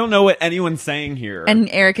 Like, I don't know what anyone's saying here. And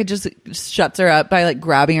Erica just shuts her up by like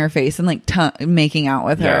grabbing her face and like making out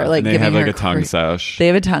with yeah, her. Like and they giving have like her a tongue sesh. They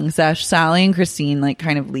have a tongue sesh. Sally and Christine like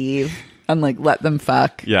kind of leave and like let them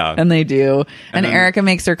fuck. Yeah. And they do. And then- Erica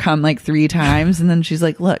makes her come like 3 times. And then she's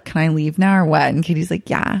like, look, can I leave now or what? And Katie's like,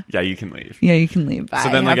 yeah. Yeah, you can leave. Yeah, you can leave. Bye. So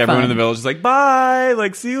then, like, Have everyone fun. in the village is like, bye,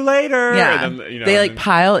 like, see you later. Yeah. And then, they and like then-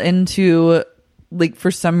 pile into like,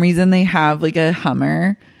 for some reason they have like a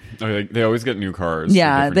Hummer. they always get new cars. with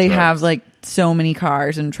Yeah. different They trucks. have like so many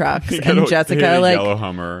cars and trucks. They get And a- Jessica they get a like yellow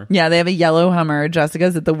Hummer. yeah, they have a yellow Hummer.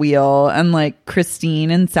 Jessica's at the wheel, and like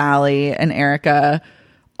Christine and Sally and Erica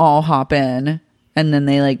all hop in, and then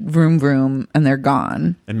they like vroom vroom, and they're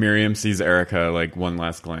gone. And Miriam sees Erica like one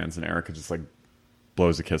last glance, and Erica just like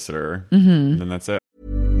blows a kiss at her, and then that's it.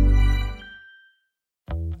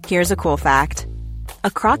 Here's a cool fact.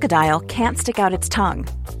 A crocodile can't stick out its tongue.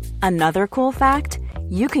 Another cool fact,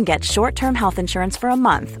 you can get short-term health insurance for a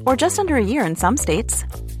month or just under a year in some states.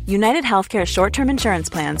 United Healthcare short-term insurance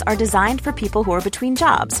plans are designed for people who are between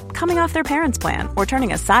jobs, coming off their parents' plan, or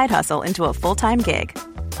turning a side hustle into a full-time gig.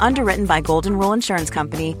 Underwritten by Golden Rule Insurance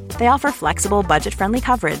Company, they offer flexible, budget-friendly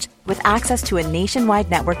coverage with access to a nationwide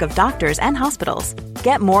network of doctors and hospitals.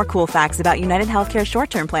 Get more cool facts about United Healthcare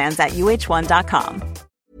short-term plans at uh1.com.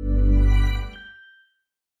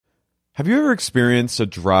 Have you ever experienced a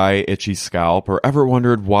dry, itchy scalp, or ever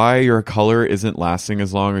wondered why your color isn't lasting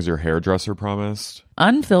as long as your hairdresser promised?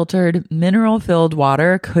 Unfiltered, mineral-filled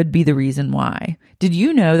water could be the reason why. Did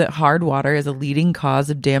you know that hard water is a leading cause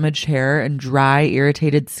of damaged hair and dry,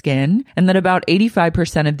 irritated skin? And that about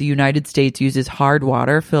 85% of the United States uses hard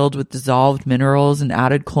water filled with dissolved minerals and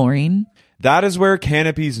added chlorine? That is where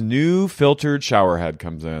Canopy's new filtered shower head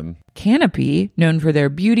comes in. Canopy, known for their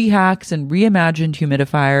beauty hacks and reimagined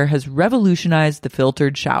humidifier, has revolutionized the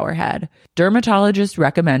filtered shower head. Dermatologists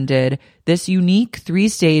recommended this unique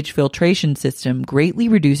 3-stage filtration system greatly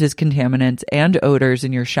reduces contaminants and odors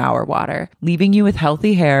in your shower water, leaving you with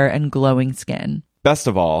healthy hair and glowing skin. Best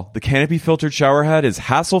of all, the Canopy filtered shower head is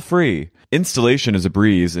hassle-free. Installation is a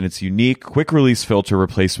breeze, and its unique quick-release filter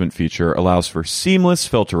replacement feature allows for seamless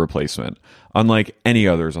filter replacement, unlike any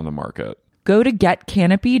others on the market. Go to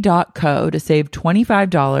getcanopy.co to save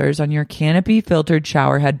 $25 on your Canopy filtered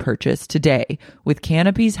shower head purchase today with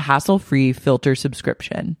Canopy's hassle-free filter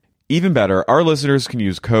subscription. Even better, our listeners can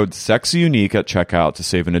use code SEXYUNIQUE at checkout to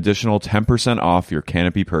save an additional 10% off your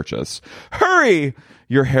Canopy purchase. Hurry!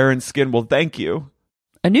 Your hair and skin will thank you.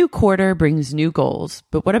 A new quarter brings new goals,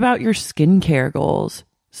 but what about your skincare goals?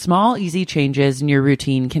 Small, easy changes in your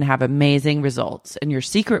routine can have amazing results, and your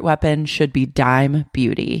secret weapon should be Dime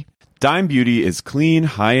Beauty. Dime Beauty is clean,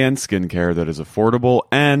 high-end skincare that is affordable,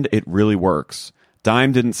 and it really works.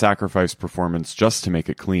 Dime didn't sacrifice performance just to make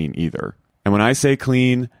it clean either. And when I say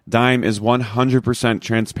clean, Dime is 100%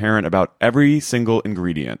 transparent about every single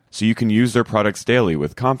ingredient, so you can use their products daily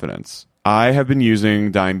with confidence. I have been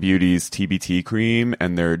using Dime Beauty's TBT cream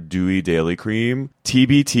and their Dewy Daily Cream.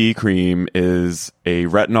 TBT cream is a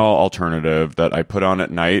retinol alternative that I put on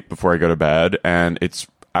at night before I go to bed, and it's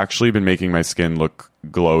actually been making my skin look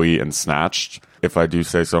glowy and snatched, if I do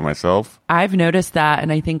say so myself. I've noticed that,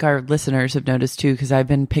 and I think our listeners have noticed too, because I've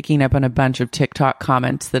been picking up on a bunch of TikTok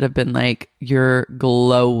comments that have been like, you're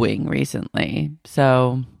glowing recently.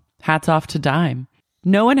 So hats off to Dime.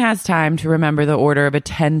 No one has time to remember the order of a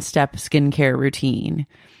 10-step skincare routine.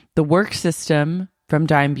 The work system from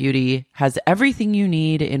Dime Beauty has everything you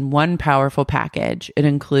need in one powerful package. It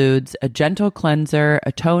includes a gentle cleanser,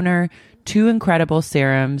 a toner, 2 incredible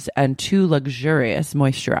serums, and 2 luxurious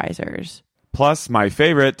moisturizers. Plus, my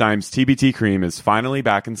favorite, Dime's TBT cream, is finally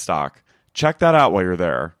back in stock. Check that out while you're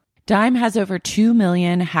there. Dime has over 2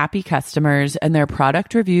 million happy customers, and their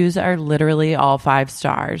product reviews are literally all 5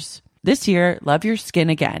 stars. This year, love your skin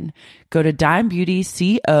again. Go to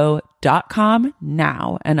dimebeautyco.com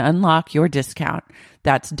now and unlock your discount.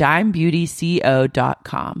 That's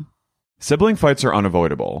dimebeautyco.com. Sibling fights are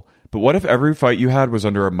unavoidable, but what if every fight you had was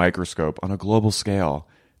under a microscope on a global scale?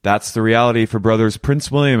 That's the reality for brothers Prince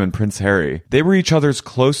William and Prince Harry. They were each other's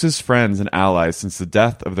closest friends and allies since the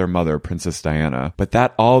death of their mother, Princess Diana. But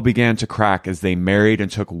that all began to crack as they married and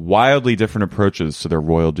took wildly different approaches to their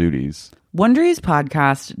royal duties. Wondery's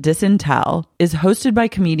podcast, Disintel, is hosted by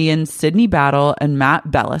comedians Sydney Battle and Matt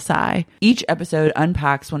Bellassai. Each episode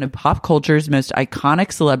unpacks one of pop culture's most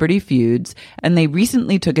iconic celebrity feuds, and they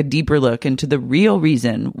recently took a deeper look into the real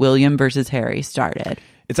reason William versus Harry started.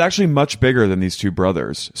 It's actually much bigger than these two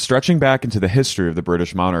brothers, stretching back into the history of the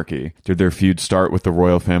British monarchy. Did their feud start with the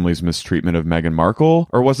royal family's mistreatment of Meghan Markle,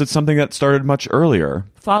 or was it something that started much earlier?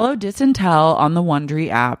 Follow Disintel on the Wondery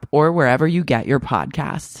app or wherever you get your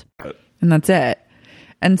podcasts. And that's it.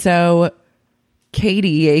 And so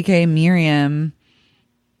Katie, aka Miriam,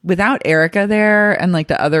 without Erica there and like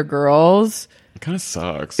the other girls, it kind of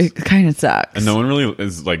sucks. It kind of sucks. And no one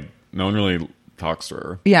really talks to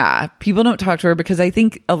her. Yeah, people don't talk to her because I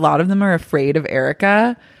think a lot of them are afraid of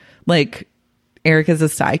Erica. Like, Erica's a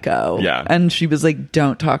psycho. Yeah. And she was like,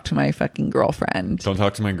 don't talk to my fucking girlfriend. Don't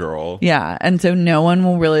talk to my girl. Yeah. And so no one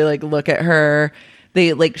will really like look at her.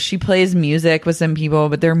 They like, she plays music with some people,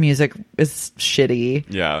 but their music is shitty.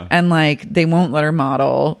 Yeah. And like, they won't let her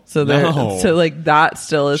model. So so like that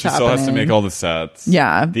still is happening. She still has to make all the sets.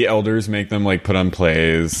 Yeah. The elders make them like put on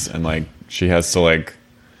plays, and like she has to like,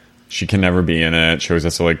 she can never be in it. She always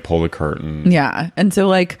has to like pull the curtain. Yeah. And so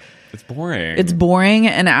like, it's boring. It's boring.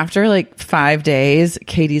 And after like 5 days,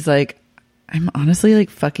 Katie's like, I'm honestly like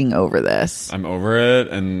fucking over this. I'm over it.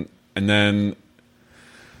 And then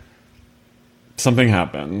something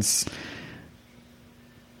happens.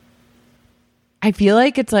 I feel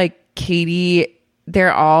like it's like Katie,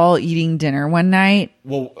 they're all eating dinner one night.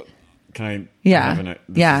 Well, can I? Yeah.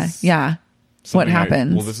 Yeah. What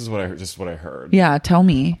happens? This is what I heard. Yeah. Tell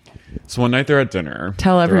me. So one night they're at dinner.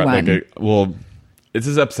 Tell everyone. This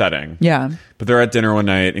is upsetting. Yeah. But they're at dinner one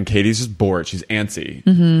night and Katie's just bored. She's antsy.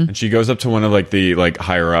 Mm-hmm. And she goes up to one of like the like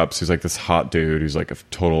higher ups who's like this hot dude who's like a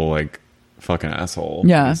total like fucking asshole.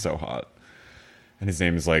 Yeah. He's so hot. And his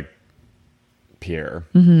name is like Pierre.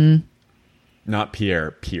 Mm-hmm. Not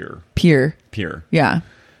Pierre, Pierre. Pierre. Yeah.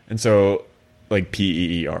 And so like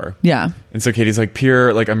P-E-E-R. Yeah. And so Katie's like,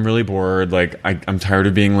 Pierre, like I'm really bored. Like I'm tired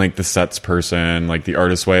of being like the sets person, like the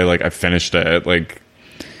artist way. Like I finished it. Like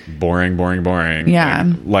boring. Yeah.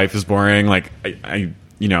 Like, life is boring. Like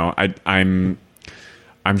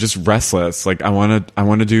I'm just restless. Like I want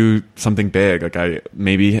to do something big. Like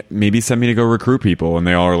maybe send me to go recruit people. And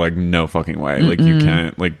they all are like, no fucking way. Like you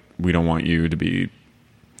can't, like, we don't want you to be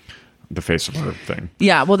the face of our thing.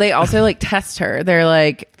 Yeah. Well, they also like test her. They're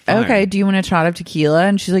like, Fine. okay, do you want a shot of tequila?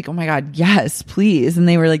 And she's like, oh my God, yes, please. And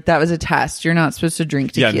they were like, that was a test. You're not supposed to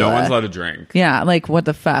drink tequila. Yeah, no one's allowed to drink. Yeah, like what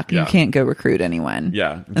the fuck? Yeah. You can't go recruit anyone.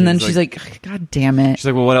 Yeah. And then she's like, God damn it. She's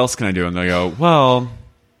like, well, what else can I do? And they go, well,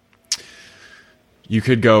 you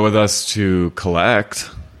could go with us to collect.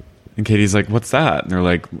 And Katie's like, what's that? And they're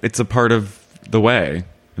like, it's a part of the way.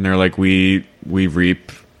 And they're like, we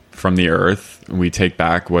reap from the earth and we take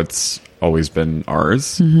back what's always been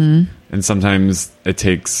ours. And sometimes it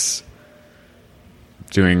takes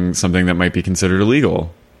doing something that might be considered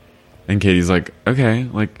illegal. And Katie's like, okay,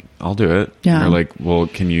 like, I'll do it. Yeah. And they're like, well,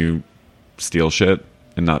 can you steal shit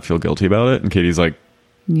and not feel guilty about it? And Katie's like,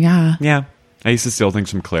 yeah. I used to steal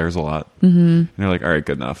things from Claire's a lot. And they're like, all right,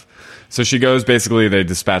 good enough. So she goes, basically, they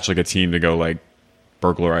dispatch like a team to go like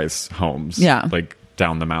burglarize homes. Yeah. Like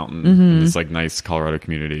down the mountain in this like nice Colorado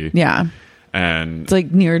community. Yeah. And It's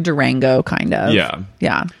like near Durango, kind of. Yeah.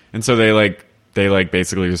 Yeah. And so they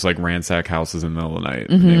basically just like ransack houses in the middle of the night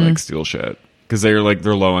and they like steal shit because they're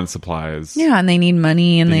low on supplies. Yeah. And they need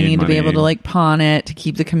money and they need to be money. able to like pawn it to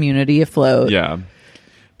keep the community afloat. Yeah.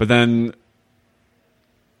 But then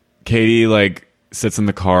Katie like sits in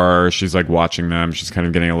the car. She's like watching them. She's kind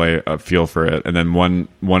of getting a feel for it. And then one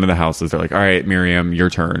of the houses, they're like, all right, Miriam, your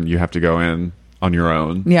turn. You have to go in on your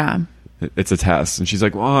own. Yeah. It's a test. And she's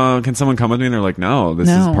like, well, can someone come with me? And they're like, no, this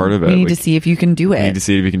is part of it. We need like, to see if you can do we need it. to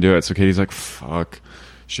see if you can do it. So Katie's like, fuck.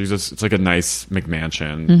 It's like a nice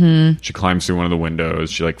McMansion. She climbs through one of the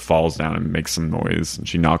windows. She like falls down and makes some noise. And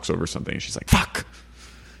she knocks over something. And she's like, fuck.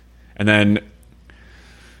 And then...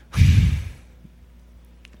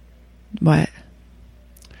 What?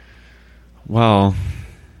 Well,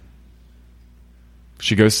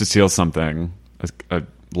 she goes to steal something, a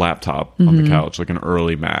laptop on the couch, like an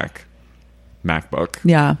early MacBook.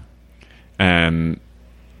 Yeah. And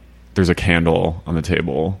there's a candle on the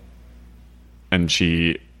table. And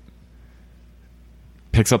she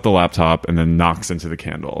picks up the laptop and then knocks into the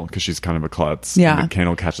candle because she's kind of a klutz. Yeah. And the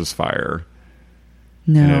candle catches fire.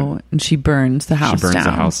 No. And she burns the house down. She burns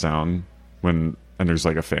the house down and there's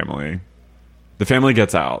like a family. The family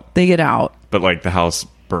gets out. They get out. But like the house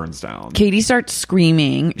burns down. Katie starts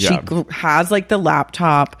screaming. Yeah. She has like the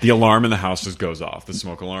laptop. The alarm in the house just goes off, the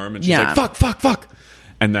smoke alarm, and she's like, fuck.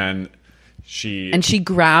 And then she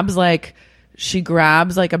grabs like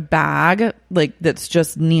a bag like that's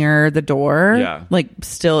just near the door. Yeah. Like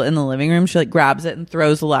still in the living room. She like grabs it and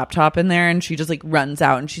throws the laptop in there and she just like runs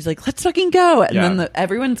out and she's like, let's fucking go. And then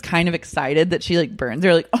everyone's kind of excited that she like burns.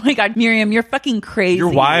 They're like, oh my God, Miriam, you're fucking crazy. You're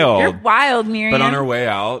wild. You're wild, Miriam. But on her way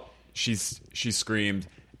out, she screamed,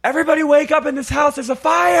 everybody wake up in this house, there's a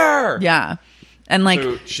fire. Yeah. And like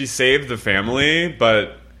so she saved the family,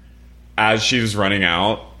 but as she was running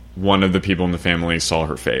out, one of the people in the family saw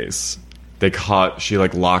her face. She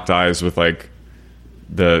like locked eyes with like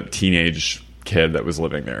the teenage kid that was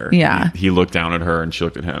living there. Yeah. He looked down at her and she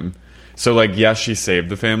looked at him. So like, yes, she saved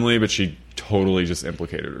the family, but she totally just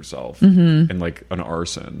implicated herself in like an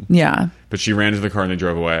arson. Yeah. But she ran to the car and they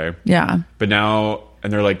drove away. Yeah. But now,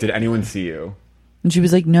 and they're like, did anyone see you? And she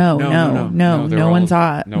was like, no one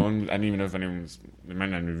saw it. No one, I don't even know if anyone's, they might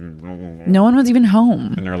not even, no one was even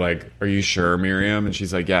home. and they're like, are you sure, Miriam? And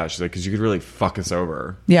she's like, yeah. She's like, because you could really fuck us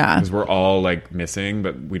over. Yeah. Because we're all like missing,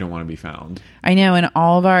 but we don't want to be found. I know. And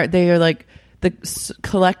they are like the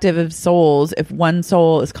collective of souls. If one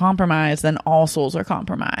soul is compromised, then all souls are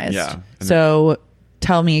compromised. Yeah. And so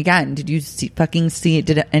tell me again, did you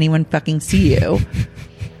did anyone fucking see you?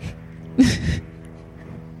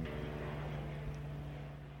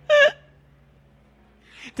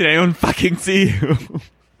 Did anyone fucking see you?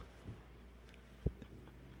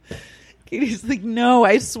 Katie's like, no,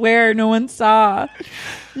 I swear no one saw.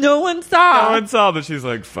 No one saw. No one saw, but she's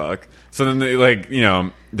like, fuck. So then they like,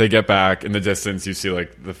 they get back in the distance. You see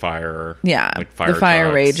like the fire. Yeah. Like fire the fire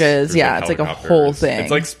trucks. rages. There's, Yeah. It's like a helicopters. whole thing.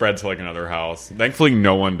 It's like spread to like another house. Thankfully,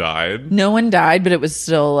 no one died. No one died, but it was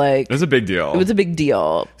still like. It was a big deal. It was a big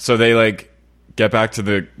deal. So they like get back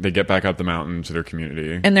up the mountain to their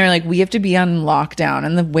community. And they're like, we have to be on lockdown.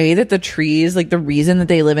 And the way that the trees, like the reason that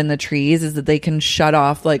they live in the trees is that they can shut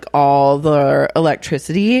off like all the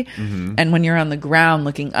electricity. Mm-hmm. And when you're on the ground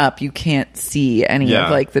looking up, you can't see any of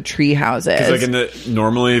like the tree houses. Because like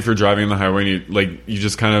normally if you're driving on the highway and you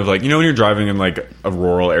just kind of like, when you're driving in like a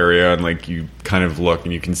rural area and like you kind of look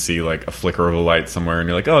and you can see like a flicker of a light somewhere and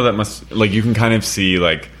you're like, oh, that must, like you can kind of see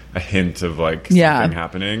like a hint of like something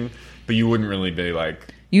happening. But you wouldn't really be like...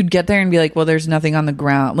 You'd get there and be like, well, there's nothing on the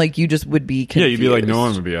ground. Like, you just would be confused. Yeah, you'd be like, no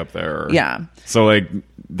one would be up there. Yeah. So, like,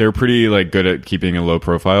 they're pretty, like, good at keeping a low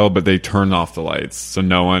profile, but they turn off the lights, so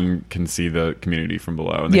no one can see the community from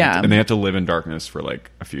below. And they have to live in darkness for, like,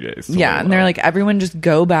 a few days. Yeah, and they're like, everyone just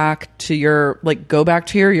go back to your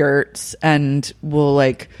yurts, and we'll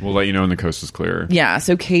let you know when the coast is clear. Yeah,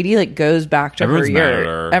 so Katie, like, goes back to her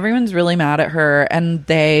yurt. Everyone's really mad at her, and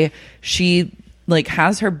she like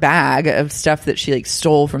has her bag of stuff that she like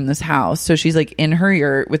stole from this house. So she's like in her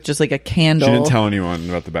yurt with just like a candle. She didn't tell anyone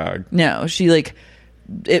about the bag. No, she like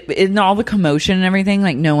in all the commotion and everything,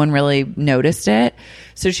 like no one really noticed it.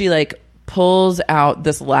 So she like pulls out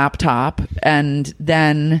this laptop, and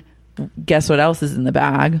then guess what else is in the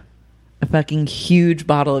bag? A fucking huge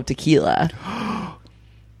bottle of tequila.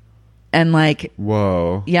 And like,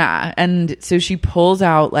 whoa. Yeah. And so she pulls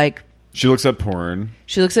out like, She looks at porn.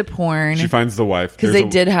 She finds the Wi-Fi. Because they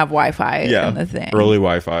did have Wi-Fi in the thing. Early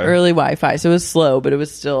Wi-Fi. So it was slow, but it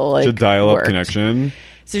was still like a dial-up connection.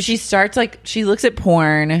 So she starts like, she looks at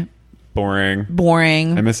porn.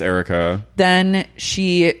 Boring. I miss Erica. Then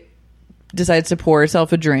she decides to pour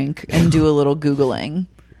herself a drink and do a little Googling.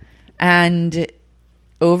 And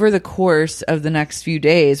over the course of the next few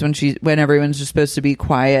days, when everyone's just supposed to be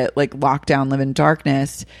quiet, like lockdown, live in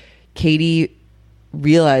darkness, Katie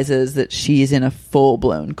realizes that she's in a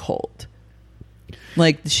full-blown cult.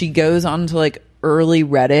 Like, she goes on to like early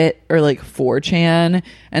Reddit or like 4chan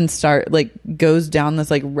and goes down this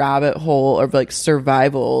like rabbit hole of like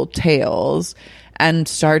survival tales and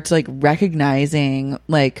starts like recognizing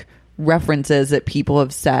like references that people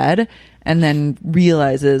have said, and then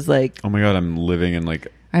realizes like, oh my god, I'm living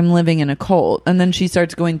in a cult. And then she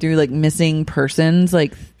starts going through like missing persons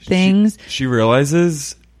like things. She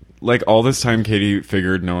realizes, like, all this time Katie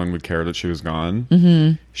figured no one would care that she was gone.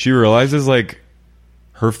 Mm-hmm. She realizes, like,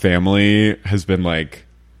 her family has been, like...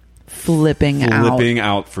 Flipping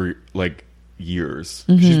out for, like, years.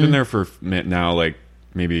 Mm-hmm. She's been there for now, like,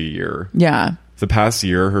 maybe a year. Yeah. The past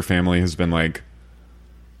year, her family has been, like...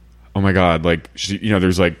 Oh, my God. Like,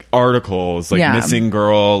 there's, like, articles, like, missing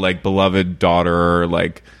girl, like, beloved daughter,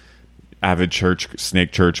 like, avid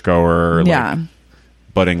snake church goer, like,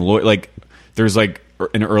 budding lawyer. Like, there's, like...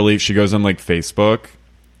 she goes on like Facebook.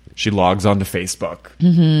 She logs on to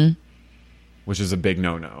Facebook, which is a big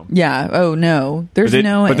no-no. Yeah. Oh no, but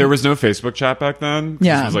there was no Facebook chat back then.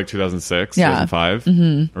 Yeah, this was like 2006,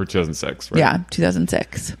 2005, or 2006, right? Yeah,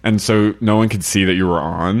 2006. And so no one could see that you were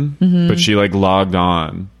on, but she like logged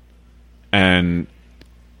on, and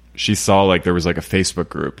she saw like there was like a Facebook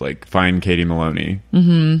group, like Find Katie Maloney,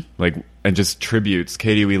 like. And just tributes.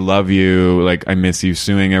 Katie, we love you. Like, I miss you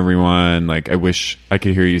suing everyone. Like, I wish I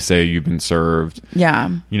could hear you say you've been served.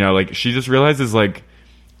 Yeah. Like, she just realizes, like,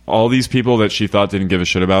 all these people that she thought didn't give a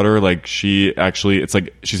shit about her, like, it's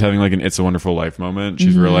like she's having, like, an It's a Wonderful Life moment.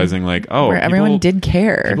 She's realizing, like, oh, where everyone did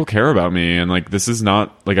care. People care about me. And, like, this is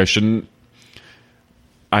not, like, I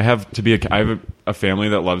have a family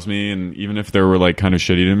that loves me. And even if they were, like, kind of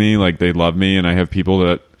shitty to me, like, they love me. And I have people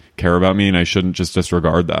that care about me, and I shouldn't just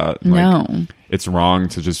disregard that. No, like, it's wrong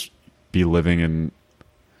to just be living in.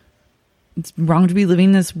 It's wrong to be living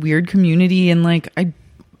in this weird community, and like I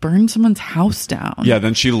burned someone's house down. Yeah,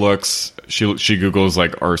 then she looks. She Googles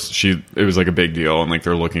like it was like a big deal, and like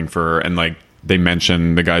they're looking for, and like the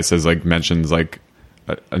guy mentions like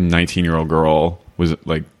a 19-year-old girl was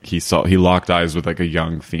like he locked eyes with like a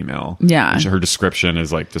young female. Yeah, and her description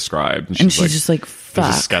is like described, and she's just like fuck.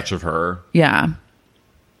 There's a sketch of her. Yeah.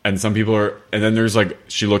 And some people and then there's like,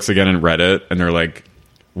 she looks again in Reddit, and they're like,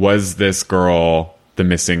 was this girl the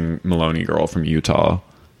missing Maloney girl from Utah,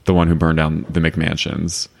 the one who burned down the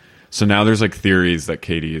McMansions? So now there's like theories that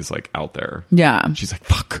Katie is like out there. Yeah. She's like,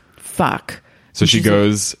 fuck. So she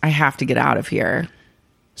goes, like, I have to get out of here.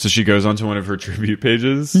 So she goes onto one of her tribute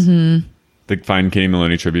pages, the Find Katie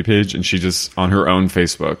Maloney tribute page, and she just, on her own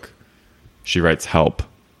Facebook, she writes help.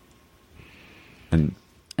 And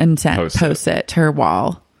posts it to her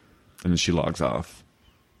wall. And then she logs off.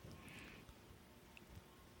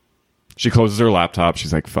 She closes her laptop.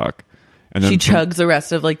 She's like, fuck. And then she chugs the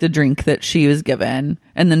rest of like the drink that she was given,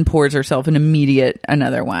 and then pours herself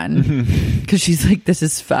another one. Because she's like, this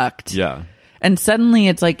is fucked. Yeah. And suddenly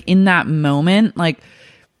it's like in that moment, like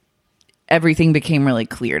everything became really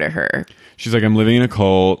clear to her. She's like, I'm living in a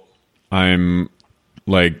cult. I'm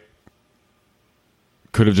like,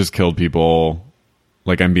 could have just killed people.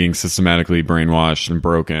 Like, I'm being systematically brainwashed and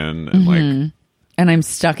broken, and like, and I'm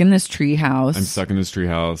stuck in this tree house.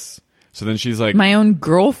 So then she's like, my own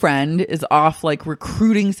girlfriend is off like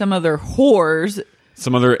recruiting some other whores,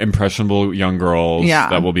 some other impressionable young girls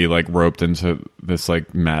that will be like roped into this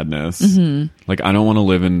like madness. Mm-hmm. Like, I don't want to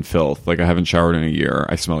live in filth. Like, I haven't showered in a year.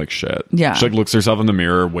 I smell like shit. Yeah. She like looks herself in the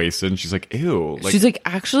mirror, wasted, and she's like, ew. Like, she's like,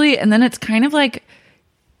 actually, and then it's kind of like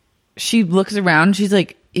she looks around and she's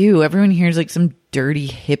like, ew, everyone here is like some dirty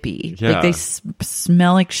hippie. Yeah. Like they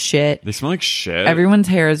smell like shit. they smell like shit. Everyone's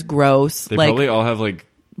hair is gross. They like probably all have like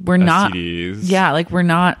we're not STDs. Yeah, like we're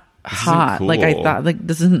not This hot. isn't Like I cool. thought, like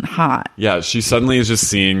this isn't hot. Yeah, she suddenly is just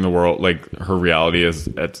seeing the world, like her reality as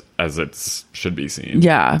it should be seen.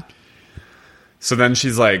 Yeah. So then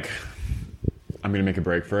she's like, I'm gonna make a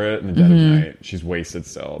break for it in the dead of night. She's wasted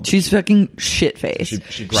still. But She's fucking shit faced. She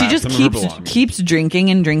She grabs just some of her belongings. keeps drinking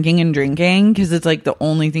and drinking and drinking because it's like the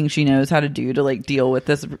only thing she knows how to do to like deal with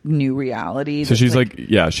this new reality. So that's, she's like,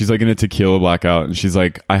 she's like in a tequila blackout, and she's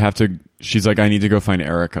like, I need to go find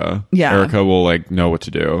Erica. Yeah. Erica will like know what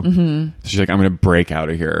to do. Mm-hmm. So she's like, I'm gonna break out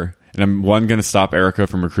of here, and I'm gonna stop Erica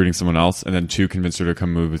from recruiting someone else, and then 2, convince her to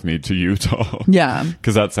come move with me to Utah. Yeah.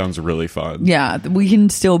 Because that sounds really fun. yeah, we can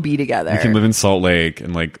still be together. We can live in Salt Lake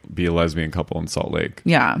and like be a lesbian couple in Salt Lake.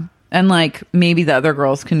 Yeah. And like maybe the other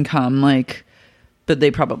girls can come, like, but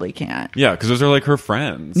they probably can't. Yeah, because those are like her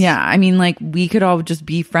friends. Yeah. I mean, like, we could all just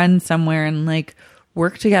be friends somewhere and like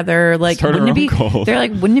work together. Like, Start our wouldn't it own be, cult. they're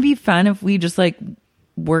like, wouldn't it be fun if we just like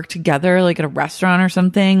work together, like at a restaurant or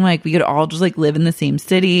something? Like, we could all just like live in the same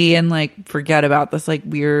city and like forget about this like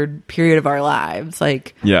weird period of our lives.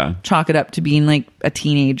 Like, Yeah. chalk it up to being like a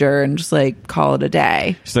teenager and just like call it a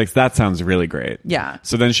day. She's like, that sounds really great. Yeah.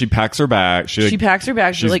 So then she packs her bag. She packs her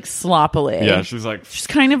bag, she's- like sloppily. Yeah, she's like, She's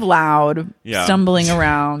kind of loud, Yeah. stumbling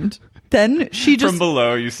around. Then she just from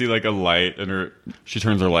below you see like a light, and she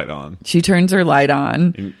turns her light on. she turns her light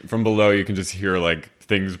on. And from below you can just hear like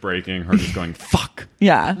things breaking, her just going, fuck.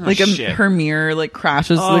 Yeah, like shit. her mirror like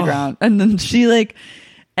crashes to the ground, and then she like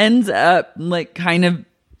ends up like kind of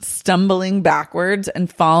stumbling backwards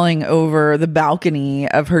and falling over the balcony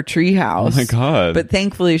of her treehouse. Oh my God. But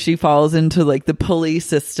thankfully she falls into like the pulley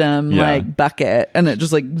system Yeah. like bucket, and it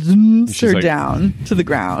just like zooms She's her like- down to the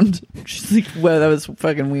ground. She's like, whoa, that was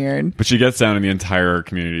fucking weird. But she gets down, and the entire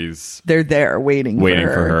community's They're there waiting for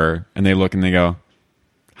her. And they look and they go,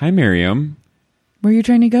 hi, Miriam. Where are you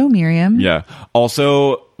trying to go, Miriam? Yeah.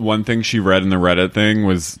 Also, one thing she read in the Reddit thing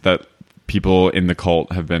was that people in the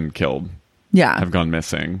cult have been killed, Yeah. have gone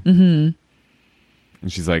missing. Mm-hmm.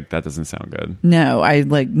 And she's like, that doesn't sound good. No, I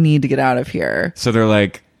like need to get out of here. So they're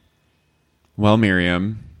like, well,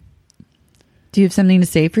 Miriam, Do you have something to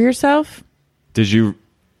say for yourself? did you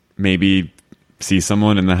maybe see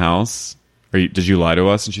someone in the house? Or did you lie to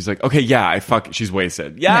us? And she's like, okay, yeah, she's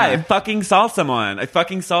wasted. Yeah, Yeah. I fucking saw someone. I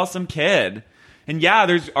fucking saw some kid. And yeah,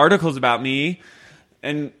 there's articles about me.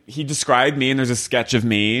 And he described me, and there's a sketch of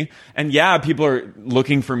me. And yeah, people are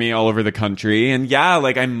looking for me all over the country. And yeah,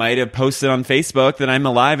 like I might have posted on Facebook that I'm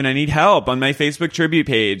alive and I need help on my Facebook tribute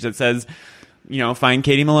page that says, find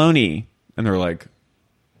Katie Maloney. And they're like,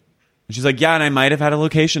 and she's like, yeah, and I might have had a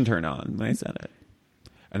location turn on when I said it.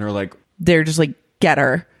 And they're like, They're just like, get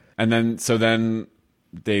her. and then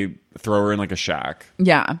they throw her in like a shack.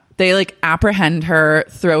 Yeah. They like apprehend her,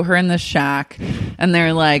 throw her in the shack, and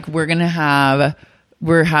they're like,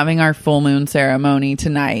 we're having our full moon ceremony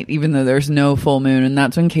tonight, even though there's no full moon. And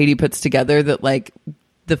that's when Katie puts together that like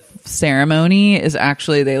the ceremony is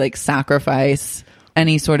actually they like sacrifice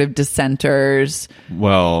any sort of dissenters.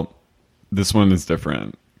 Well, this one is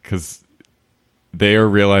different because they are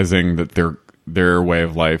realizing that their way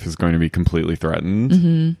of life is going to be completely threatened.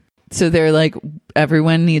 Mm-hmm. So they're like,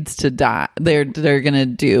 everyone needs to die. They're going to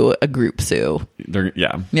do a group sue.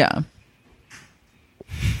 Yeah.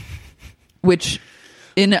 Which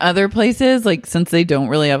in other places, like since they don't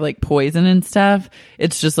really have like poison and stuff,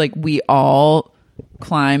 it's just like we all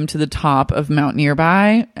climb to the top of Mount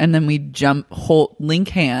Nearby, and then we link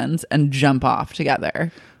hands and jump off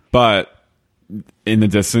together. But in the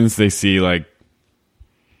distance, they see like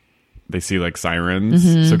sirens.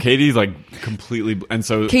 Mm-hmm. So Katie's like completely, and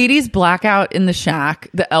so Katie's blackout in the shack.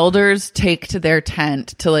 The elders take to their tent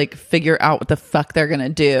to like figure out what the fuck they're gonna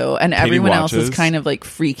do, and Katie everyone else watches. is kind of like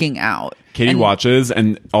freaking out. Katie watches,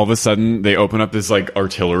 and all of a sudden they open up this like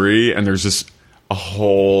artillery, and there's just a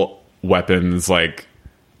whole weapons like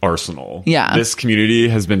arsenal. Yeah. This community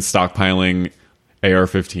has been stockpiling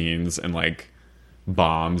AR-15s and like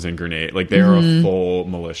bombs and grenade. Like they are a full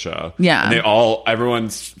militia. Yeah. And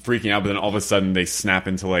everyone's freaking out, but then all of a sudden they snap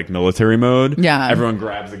into like military mode. Yeah. Everyone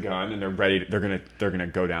grabs a gun and they're ready. They're gonna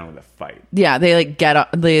go down with a fight. Yeah, they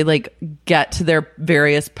get to their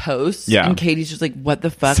various posts. Yeah. And Katie's just like, what the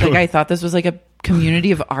fuck? So- like I thought this was like a community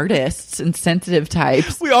of artists and sensitive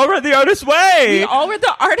types. We all read the artist's way. We all read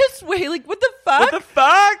the artist's way. Like, what the fuck? What the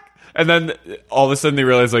fuck? And then all of a sudden they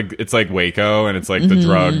realize like it's like Waco and it's like the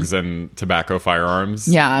drugs and tobacco firearms.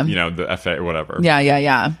 Yeah. You know, the FA or whatever.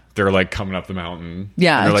 Yeah. They're like coming up the mountain.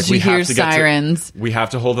 Yeah. And they're like, she hears sirens. we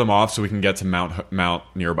have to hold them off so we can get to Mount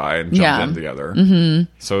nearby and jump in together.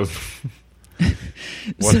 So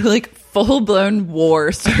so like full-blown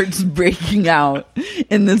war starts breaking out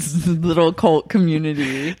in this little cult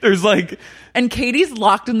community. There's like, and Katie's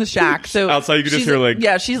locked in the shack. So outside you can just hear like,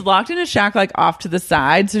 yeah, she's locked in a shack like off to the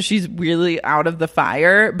side, so she's really out of the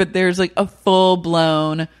fire. But there's like a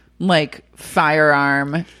full-blown like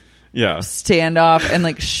firearm standoff and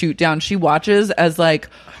like shoot down. She watches as like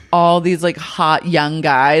all these like hot young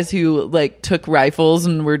guys who like took rifles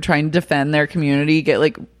and were trying to defend their community get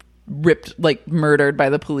like ripped, like murdered by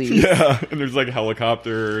the police. Yeah, and there's like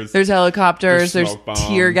helicopters. There's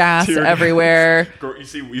tear gas everywhere.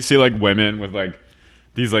 You see like women with like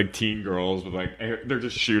these like teen girls with like they're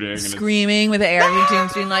just shooting and screaming with air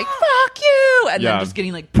tunes being like fuck you, and then just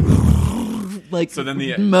getting like so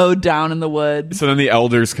then mowed down in the woods. So then the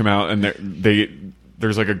elders come out and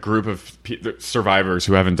there's like a group of survivors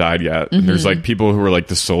who haven't died yet. And there's like people who are like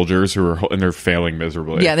the soldiers who are, and they're failing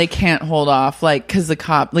miserably. Yeah, they can't hold off, like, because the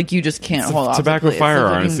cop, like, you just can't hold off. Tobacco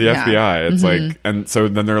firearms, the FBI. It's like, and so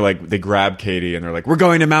then they're like, they grab Katie and they're like, we're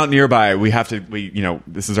going to Mount Nearby.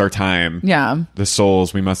 This is our time. Yeah. The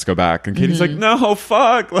souls, we must go back. And Katie's like, no,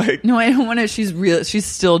 fuck. Like, no, I don't want to. She's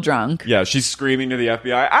still drunk. Yeah, she's screaming to the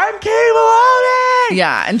FBI, I'm Katie Maloney!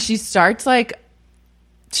 Yeah, and she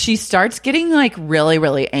starts getting like really,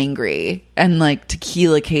 really angry, and like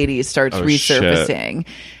Tequila Katie starts resurfacing.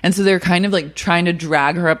 Shit. And so they're kind of like trying to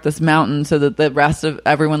drag her up this mountain so that the rest of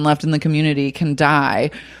everyone left in the community can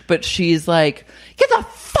die. But she's like, get the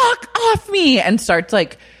fuck off me, and starts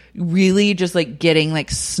like really just like getting like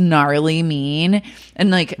snarly mean,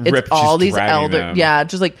 and like it's all these elders,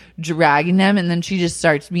 just like dragging them. And then she just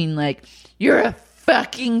starts being like, you're a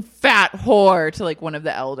fucking fat whore to like one of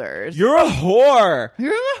the elders. You're a whore.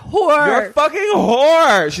 You're a whore. You're a fucking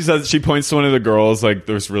whore. She says, she points to one of the girls, like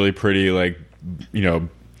this really pretty, like, you know,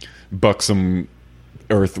 buxom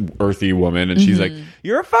earthy woman, and she's like,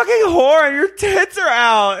 you're a fucking whore and your tits are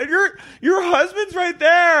out and your husband's right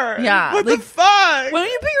there. Yeah. What like, the fuck? Why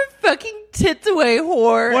don't you put your fucking tits away,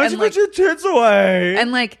 whore? Why don't you put your tits away?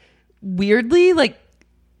 And like weirdly, like,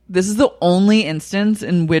 this is the only instance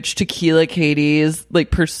in which Tequila Katie's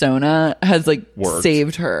like persona has like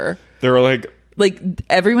saved her. They were like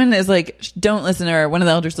everyone is like, don't listen to her. One of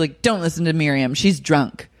the elders is like, don't listen to Miriam. She's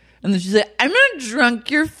drunk. And then she's like, I'm not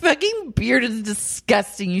drunk. Your fucking beard is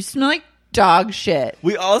disgusting. You smell like dog shit.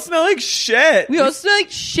 We all smell like shit. We all smell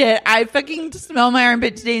like shit. I fucking smell my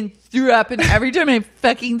armpit today and threw up, and every time I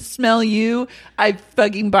fucking smell you, I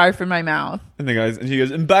fucking barf in my mouth. And she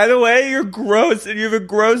goes, and by the way, you're gross, and you have a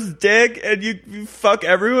gross dick, and you fuck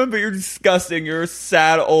everyone, but you're disgusting. You're a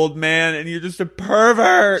sad old man, and you're just a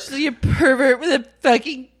pervert. She's like a pervert with a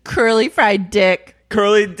fucking curly fried dick.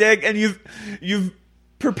 Curly dick, and you've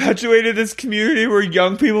perpetuated this community where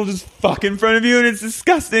young people just fuck in front of you, and it's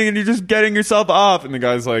disgusting, and you're just getting yourself off. And the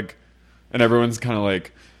guy's like, and everyone's kind of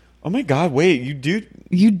like, oh my god, wait, you do that.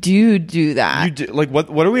 You do, like, what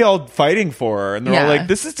are we all fighting for? And they're all like,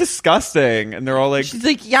 this is disgusting. And they're all like, she's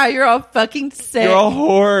like, yeah, you're all fucking sick. You're all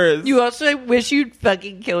whores. You also, I wish you'd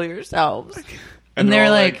fucking kill yourselves. And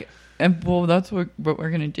they're like, well, that's what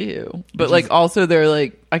we're gonna do. But like, also they're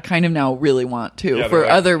like, I kind of now really want to, for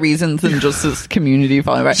other reasons than just this community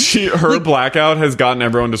falling apart. Her blackout has gotten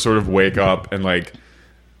everyone to sort of wake up and like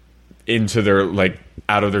into their like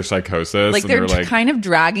out of their psychosis. Like, and they're like, kind of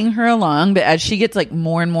dragging her along, but as she gets like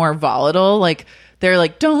more and more volatile, like they're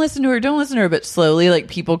like, don't listen to her. But slowly, like,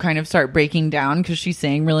 people kind of start breaking down because she's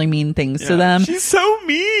saying really mean things to them. She's so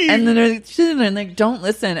mean. And then they're like, don't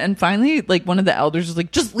listen. And finally, like, one of the elders is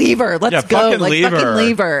like, just leave her. Let's go. Fucking like, leave fucking her.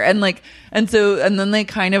 leave her. And like, and then they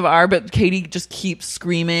kind of are, but Katie just keeps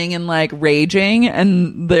screaming and like raging.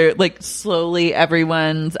 And they're like, slowly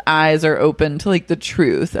everyone's eyes are open to like the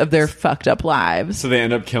truth of their fucked up lives. So they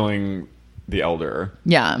end up killing the elder.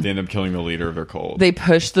 Yeah. They end up killing the leader of their cult. They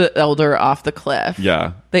push the elder off the cliff.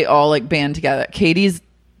 Yeah. They all like band together. Katie's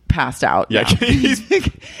passed out. Yeah, Katie's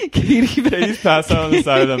passed out on the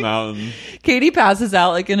side of the mountain. Katie passes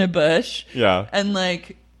out like in a bush. Yeah. And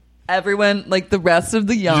like everyone, like the rest of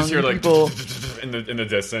the young you just hear, people like in the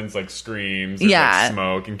distance, like screams. Yeah. Like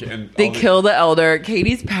smoke and they kill the elder.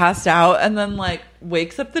 Katie's passed out and then like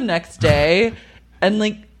wakes up the next day and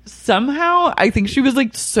like somehow I think she was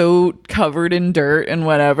like so covered in dirt and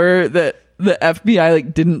whatever that the FBI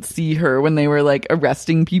like didn't see her when they were like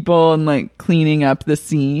arresting people and like cleaning up the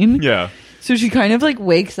scene. Yeah. So she kind of like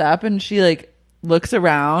wakes up and she like looks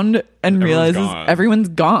around and realizes everyone's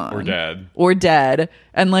gone. Or dead.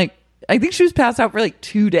 And like, I think she was passed out for like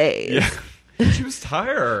 2 days. Yeah. She was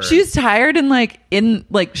tired. She was tired and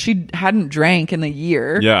she hadn't drank in a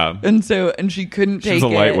year. Yeah. And she couldn't take it. She's a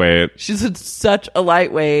lightweight. She's such a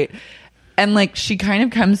lightweight. And like, she kind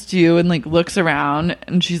of comes to you and like looks around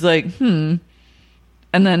and she's like, and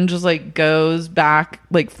then just like goes back,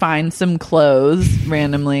 like finds some clothes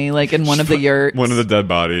randomly, like in one of the yurts. One of the dead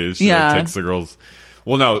bodies. She like, takes the girls.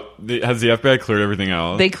 Well, no. Has the FBI cleared everything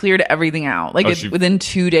out? They cleared everything out. Like within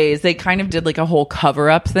 2 days, they kind of did like a whole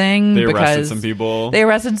cover-up thing. They arrested some people.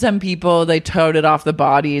 They toted it off the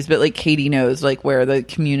bodies, but like Katie knows like where the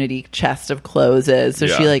community chest of clothes is, so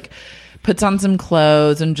she like puts on some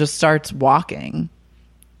clothes and just starts walking.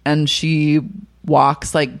 And she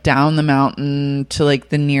walks like down the mountain to like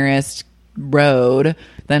the nearest road,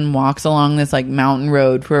 then walks along this like mountain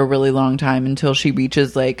road for a really long time until she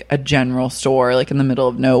reaches like a general store like in the middle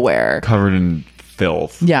of nowhere, covered in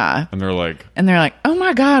filth. Yeah. And they're like, oh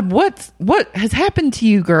my god, what has happened to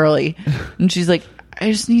you, girly? And she's like,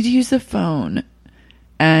 I just need to use the phone.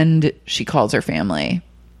 And she calls her family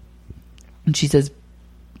and she says,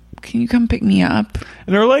 can you come pick me up?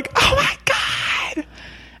 And they're like, oh my god.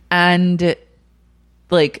 And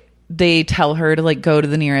like, they tell her to like go to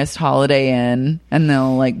the nearest Holiday Inn and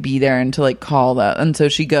they'll like be there and to like call that. And so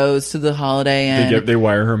she goes to the Holiday Inn. They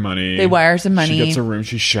wire her money. They wire some money. She gets a room.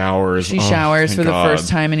 She showers. She showers for the first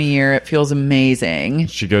time in a year. It feels amazing.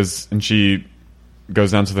 She goes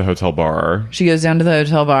down to the hotel bar. She goes down to the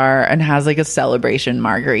hotel bar and has like a celebration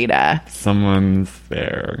margarita. Someone's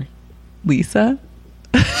there. Lisa?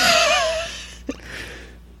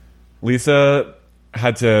 Lisa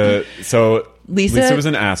had to... So... Lisa was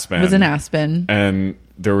in Aspen. And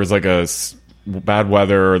there was like a bad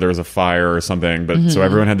weather, or there was a fire or something. But so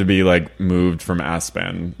everyone had to be like moved from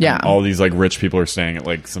Aspen. Yeah. And all these like rich people are staying at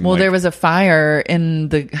like some. Well, there was a fire in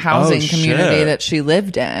the housing community that she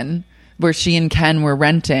lived in, where she and Ken were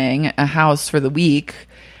renting a house for the week,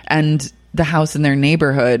 and the house in their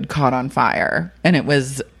neighborhood caught on fire, and it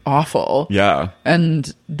was awful. Yeah.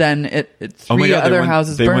 And then three other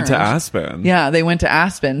houses burned. They went to Aspen. Yeah, they went to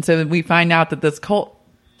Aspen. So we find out that this cult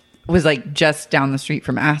was like just down the street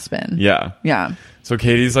from Aspen. Yeah. Yeah. So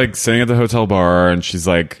Katie's like sitting at the hotel bar and she's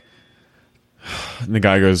like, and the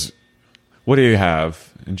guy goes, what do you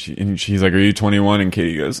have? And she's like, are you 21? And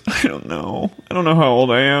Katie goes, I don't know how old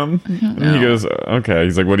I am. And he goes, okay.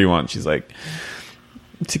 He's like, what do you want? She's like,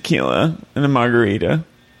 tequila and a margarita.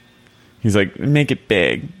 He's like, make it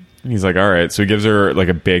big. And he's like, all right. So he gives her like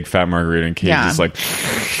a big fat margarita, and Katie's just like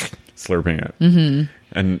slurping it. Mm-hmm.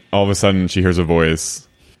 And all of a sudden she hears a voice.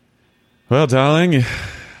 Well, darling,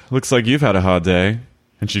 looks like you've had a hard day.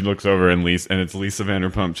 And she looks over and it's Lisa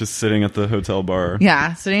Vanderpump just sitting at the hotel bar.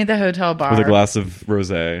 Yeah, sitting at the hotel bar. With a glass of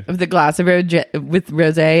rosé. With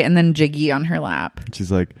rosé and then Jiggy on her lap.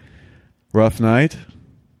 She's like, rough night?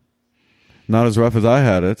 Not as rough as I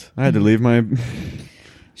had it. I had to leave my...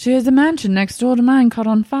 She has a mansion next door to mine caught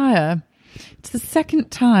on fire. It's the second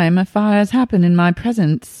time a fire has happened in my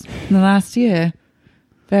presence in the last year.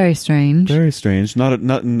 Very strange. Very strange.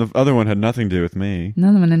 The other one had nothing to do with me.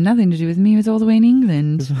 Another one had nothing to do with me. It was all the way in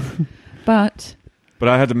England. But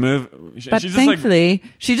I had to move. But thankfully,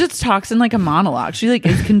 she just talks in like a monologue. She like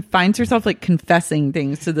finds herself like confessing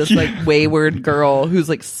things to this like wayward girl who's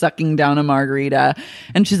like sucking down a margarita.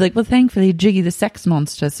 And she's like, well, thankfully, Jiggy the sex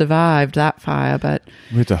monster survived that fire, but...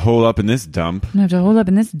 We have to hole up in this dump. We have to hole up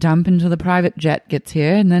in this dump until the private jet gets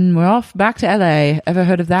here, and then we're off back to LA. Ever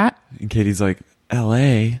heard of that? And Katie's like,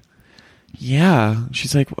 LA? Yeah.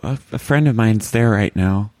 She's like, a friend of mine's there right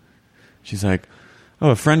now. She's like, oh,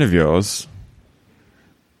 a friend of yours?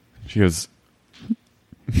 She goes...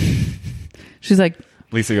 She's like...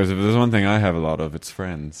 Lisa goes, if there's one thing I have a lot of, it's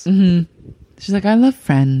friends. Mm-hmm. She's like, I love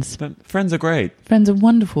friends. But friends are great. Friends are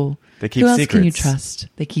wonderful. They keep Who else secrets. Can you trust?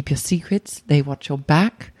 They keep your secrets. They watch your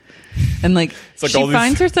back. And like she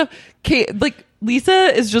finds herself... like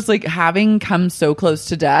Lisa is just like having come so close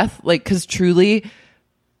to death. Like, because truly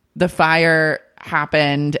the fire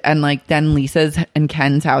happened and like then Lisa's and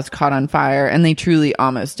Ken's house caught on fire and they truly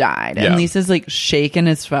almost died. And Lisa's like shaken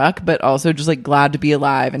as fuck, but also just like glad to be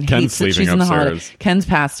alive and Ken's hates that she's in the holiday. Ken's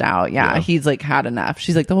passed out. Yeah. He's like had enough.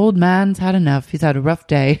 She's like, the old man's had enough. He's had a rough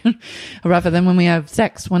day. Rougher than when we have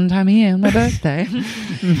sex one time a year on my birthday.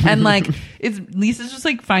 And like Lisa's just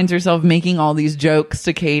like finds herself making all these jokes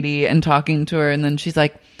to Katie and talking to her, and then she's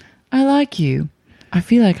like, I like you. I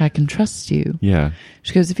feel like I can trust you. Yeah.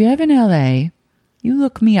 She goes, if you're ever in LA, you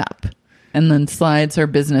look me up. And then slides her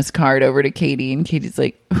business card over to Katie. And Katie's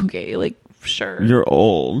like, okay, like sure. You're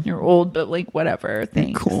old. You're old, but like, whatever.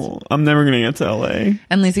 Thanks. Cool. I'm never going to get to LA.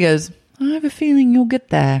 And Lisa goes, I have a feeling you'll get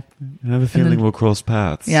there. I have a feeling we'll cross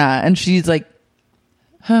paths. Yeah. And she's like,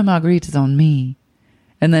 her margarita's on me.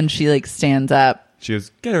 And then she like stands up. She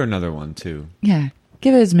goes, get her another one too. Yeah.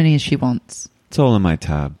 Give her as many as she wants. It's all in my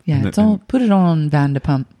tab. Yeah. It's all, put it on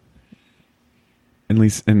Vanderpump.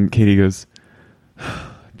 And Katie goes,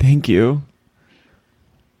 thank you.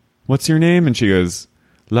 What's your name? And she goes,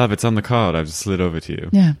 love, it's on the card. I've just slid over to you.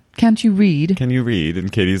 Yeah. Can't you read? Can you read?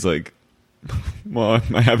 And Katie's like, well,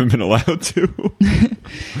 I haven't been allowed to.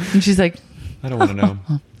 And she's like, I don't want to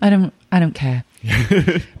know. I don't care.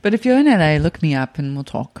 But if you're in LA, look me up and we'll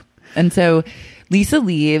talk. And so Lisa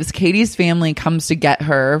leaves. Katie's family comes to get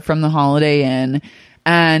her from the Holiday Inn,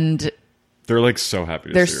 and they're like so happy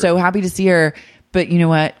to see her. They're so happy to see her. But you know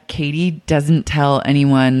what? Katie doesn't tell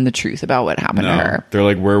anyone the truth about what happened to her. They're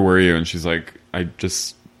like, where were you? And she's like, I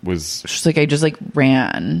just ran.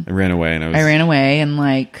 I ran away. I ran away and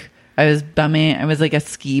like I was bumming. I was like a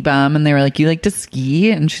ski bum, and they were like, you like to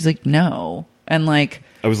ski? And she's like, no. And like,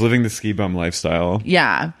 I was living the ski bum lifestyle.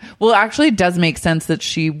 Yeah. Well, actually, it does make sense that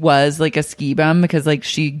she was like a ski bum because like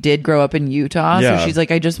she did grow up in Utah. Yeah. So she's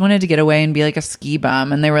like, I just wanted to get away and be like a ski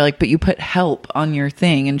bum. And they were like, but you put help on your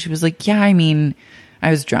thing. And she was like, yeah, I mean,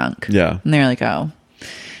 I was drunk. Yeah. And they're like, oh.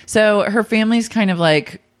 So her family's kind of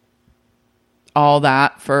like all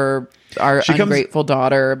that for our ungrateful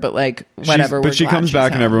daughter, but like whatever. But she comes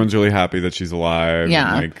back home. and everyone's really happy that she's alive.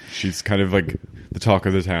 Yeah. And, like she's kind of like the talk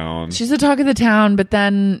of the town. She's the talk of the town, but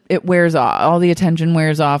then it wears off. All the attention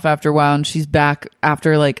wears off after a while, and she's back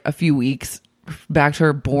after like a few weeks, back to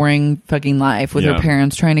her boring fucking life with her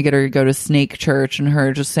parents trying to get her to go to Snake Church, and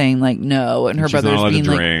her just saying like no, and her brother's being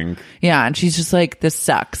like, yeah, and she's just like, this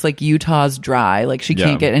sucks. Like Utah's dry. Like she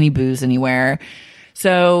can't get any booze anywhere.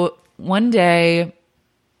 So one day,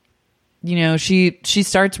 you know, she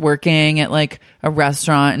starts working at like a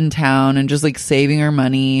restaurant in town and just like saving her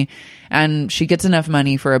money. And she gets enough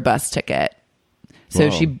money for a bus ticket. So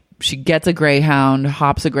she gets a Greyhound,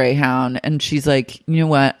 hops a Greyhound, and she's like, you know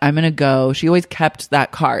what? I'm going to go. She always kept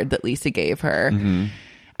that card that Lisa gave her. Mm-hmm.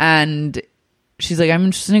 And she's like,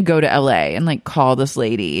 I'm just going to go to LA and like call this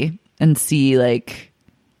lady and see like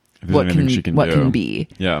what can be.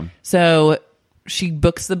 Yeah. So she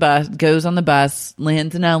books the bus, goes on the bus,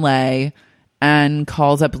 lands in LA, and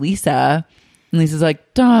calls up Lisa. And Lisa's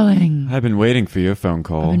like, darling, I've been waiting for your phone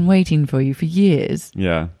call. I've been waiting for you for years.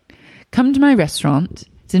 Yeah. Come to my restaurant.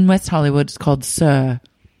 It's in West Hollywood. It's called Sir.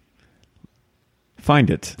 Find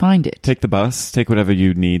it. Take the bus. Take whatever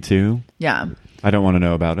you need to. Yeah. I don't want to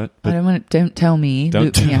know about it. I don't want to. Don't tell me.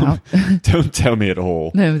 Loop me out. Don't tell me at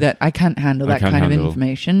all. No, that I can't handle that kind of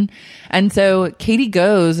information. And so Katie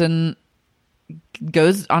goes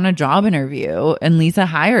on a job interview, and Lisa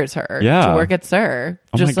hires her to work at Sir.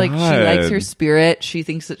 Just like she likes her spirit. She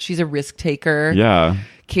thinks that she's a risk taker. Yeah.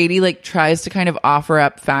 Katie like tries to kind of offer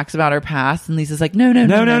up facts about her past, and Lisa's like, no.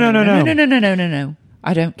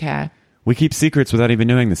 I don't care. We keep secrets without even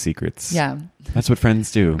knowing the secrets. Yeah. That's what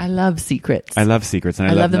friends do. I love secrets. I love secrets. And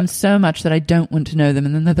I love them so much that I don't want to know them,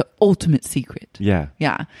 and then they're the ultimate secret. Yeah.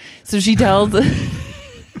 Yeah. So she tells...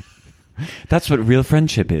 That's what real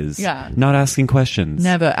friendship is. Yeah. Not asking questions.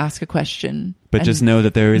 Never ask a question. But just know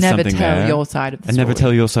that there is something there. Never tell your side of the story. And never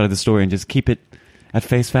tell your side of the story, and just keep it at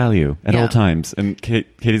face value at all times. And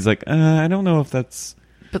Katie's like, I don't know if that's...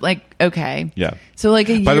 But like, okay. Yeah. So like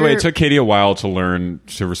a year... By the way, it took Katie a while to learn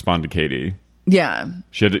to respond to Katie. Yeah.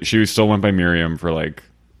 She still went by Miriam for like...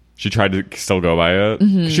 She tried to still go by it.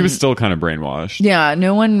 Mm-hmm. She was still kind of brainwashed. Yeah,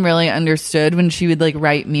 no one really understood when she would like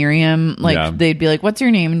write Miriam. Like they'd be like, "What's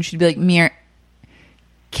your name?" And she'd be like,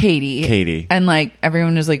 Katie. And like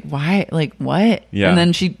everyone was like, "Why? Like what?" Yeah. And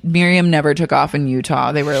then Miriam never took off in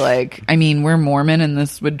Utah. They were like, "I mean, we're Mormon and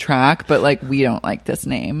this would track, but like we don't like this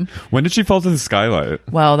name." When did she fall to the skylight?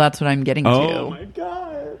 Well, that's what I'm getting to. Oh my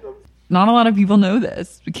god! Not a lot of people know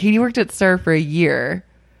this. Katie worked at Sir for a year,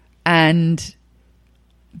 and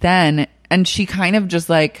she kind of just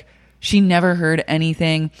like, she never heard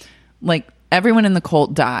anything. Like everyone in the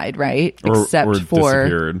cult died, right?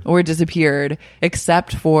 Or disappeared,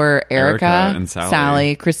 except for Erica and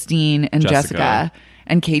Sally, Christine, and Jessica.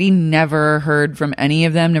 And Katie never heard from any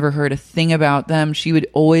of them, never heard a thing about them. She would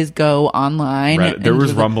always go online. Right. There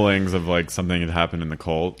was rumblings of like something had happened in the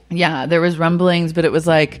cult. Yeah, there was rumblings, but it was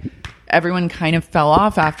like everyone kind of fell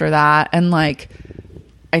off after that. And like,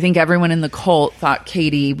 I think everyone in the cult thought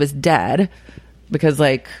Katie was dead because,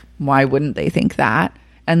 like, why wouldn't they think that?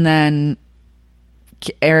 And then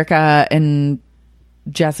Erica and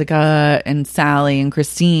Jessica and Sally and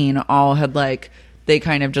Christine all had, like, they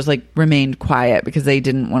kind of just like remained quiet because they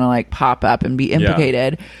didn't want to like pop up and be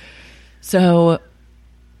implicated. So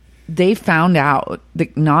they found out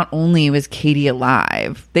that not only was Katie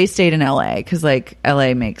alive, they stayed in LA because like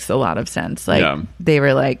LA makes a lot of sense. Like they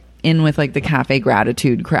were like in with like the Cafe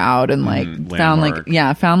Gratitude crowd and like found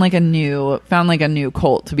like a new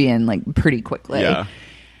cult to be in like pretty quickly. Yeah.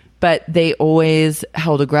 But they always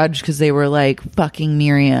held a grudge because they were like, fucking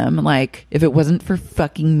Miriam. Like, if it wasn't for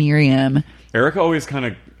fucking Miriam. Erica always kind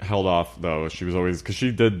of held off, though. She was always, because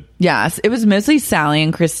she did. Yes, it was mostly Sally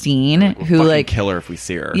and Christine who like kill her if we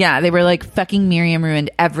see her. Yeah, they were like, fucking Miriam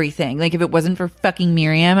ruined everything. Like, if it wasn't for fucking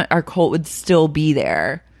Miriam, our cult would still be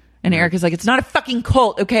there. And Erica's like, it's not a fucking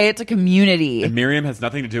cult, okay? It's a community. And Miriam has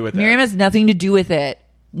nothing to do with it. Miriam has nothing to do with it.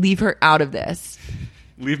 Leave her out of this.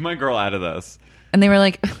 Leave my girl out of this. And they were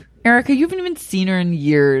like, Erica, you haven't even seen her in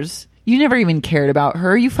years. You never even cared about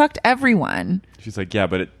her. You fucked everyone. She's like, yeah,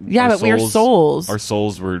 but we are souls. Our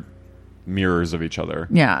souls were mirrors of each other.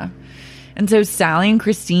 Yeah. And so Sally and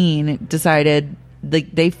Christine decided,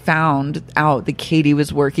 like, they found out that Katie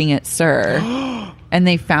was working at SUR. And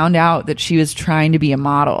they found out that she was trying to be a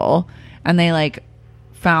model. And they, like,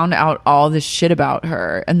 found out all this shit about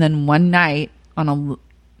her. And then one night on a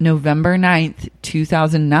November 9th,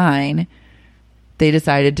 2009... they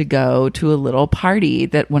decided to go to a little party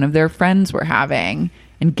that one of their friends were having.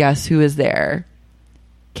 And guess who was there?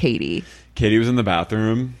 Katie. Katie was in the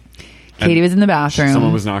bathroom.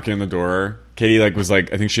 Someone was knocking on the door. Katie I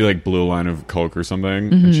think she like blew a line of coke or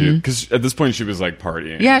something. Mm-hmm. Because at this point she was like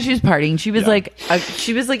partying. Yeah, she was partying. She was like a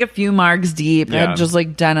few margs deep. Yeah. Had just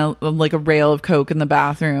like done a rail of coke in the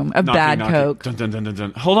bathroom. Knocking. Coke. Dun, dun, dun, dun,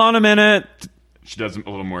 dun. Hold on a minute. She does a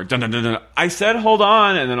little more. Dun, dun, dun, dun. I said, hold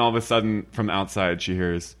on. And then all of a sudden, from outside, she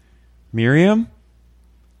hears, Miriam?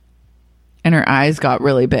 And her eyes got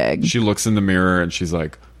really big. She looks in the mirror and she's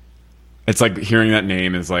like, it's like hearing that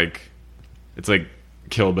name is like, it's like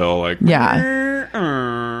Kill Bill. Like, yeah.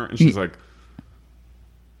 And she's like,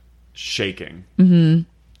 shaking.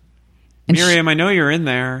 Mm-hmm. Miriam, I know you're in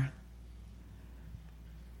there.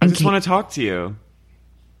 I just want to talk to you.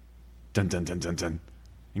 Dun, dun, dun, dun, dun.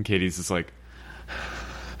 And Katie's just like,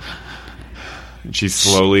 and she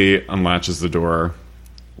slowly unlatches the door,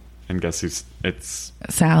 and guess who's? It's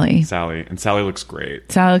Sally. And Sally looks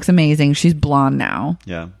great. Sally looks amazing. She's blonde now.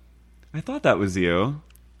 Yeah, I thought that was you.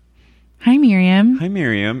 Hi, Miriam. Hi,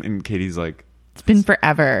 Miriam. And Katie's like, it's been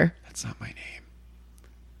forever. That's not my name.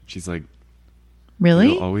 She's like,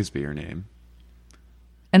 really? It'll always be your name.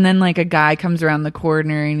 And then like a guy comes around the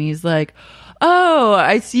corner and he's like, oh,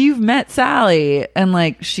 I see you've met Sally. And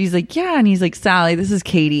like, she's like, yeah. And he's like, Sally, this is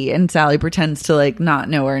Katie. And Sally pretends to like not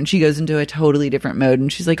know her. And she goes into a totally different mode.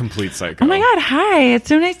 And she's like, complete psycho. Oh my God. Hi. It's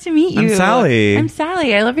so nice to meet you. I'm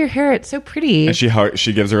Sally. I love your hair. It's so pretty. And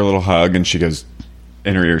she gives her a little hug and she goes,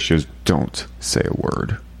 in her ear, she goes, don't say a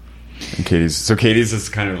word. And Katie's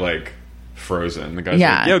just kind of like frozen. The guy's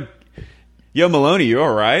like, yo, Maloney, you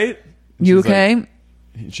all right? You okay?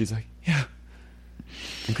 And she's like, yeah.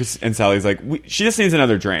 And Sally's like, she just needs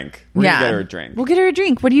another drink. We're gonna get her a drink. We'll get her a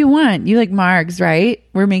drink. What do you want? You like margs, right?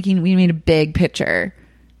 We made a big pitcher.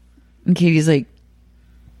 And Katie's like,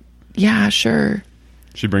 yeah, sure.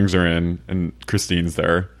 She brings her in, and Christine's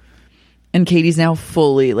there. And Katie's now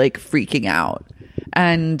fully like freaking out.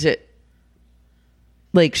 And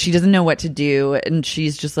like she doesn't know what to do. And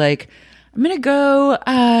she's just like, I'm gonna go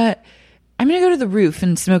to the roof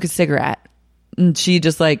and smoke a cigarette. And she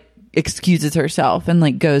just like excuses herself and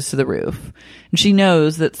like goes to the roof. And she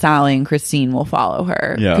knows that Sally and Christine will follow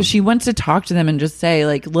her because she wants to talk to them and just say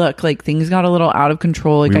like, look, like things got a little out of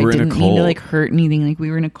control. Like I didn't mean to like hurt anything. Like we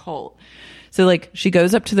were in a cult. So like she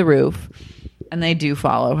goes up to the roof and they do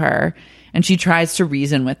follow her and she tries to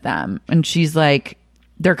reason with them. And she's like,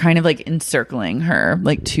 they're kind of like encircling her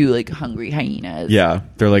like two like hungry hyenas. Yeah.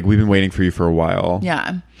 They're like, we've been waiting for you for a while.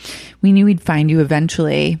 Yeah. We knew we'd find you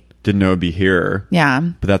eventually. Didn't know it'd be here. Yeah.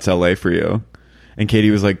 But that's LA for you. And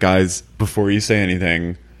Katie was like, guys, before you say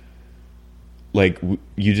anything, like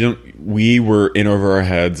we were in over our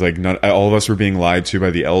heads. Like not all of us were being lied to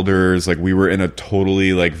by the elders. Like we were in a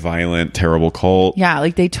totally like violent, terrible cult. Yeah.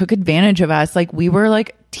 Like they took advantage of us. Like we were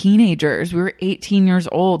like teenagers. We were 18 years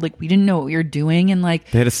old. Like we didn't know what we were doing. And like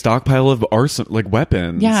they had a stockpile of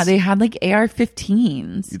weapons. Yeah. They had like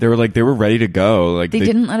AR-15s. They were ready to go. Like they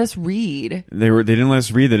didn't let us read. They didn't let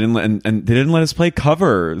us read. They didn't let us play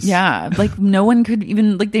covers. Yeah. Like no one could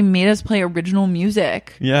even like they made us play original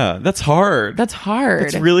music. Yeah. That's hard.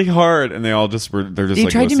 It's really hard. And they all just were, they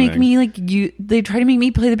tried to make me they tried to make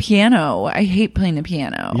me play the piano. I hate playing the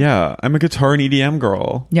piano. Yeah. I'm a guitar and EDM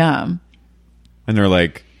girl. Yeah. And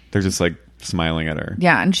they're just like, smiling at her.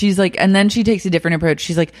 Yeah. And she's like, and then she takes a different approach.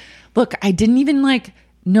 She's like, look, I didn't even like,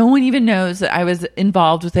 no one even knows that I was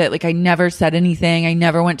involved with it. Like, I never said anything. I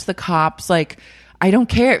never went to the cops. Like, I don't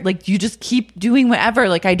care. Like, you just keep doing whatever.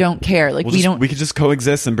 Like, I don't care. Like, we could just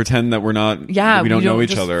coexist and pretend that we're not, we don't know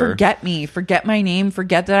each other. Forget me. Forget my name.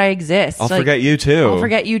 Forget that I exist. I'll forget you too. I'll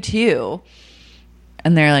forget you too.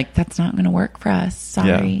 And they're like, that's not going to work for us.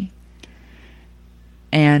 Sorry. Yeah.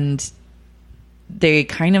 And they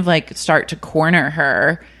kind of like start to corner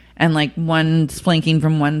her. And like one's flanking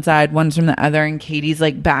from one side, one's from the other. And Katie's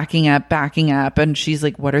like backing up. And she's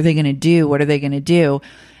like, what are they going to do? What are they going to do?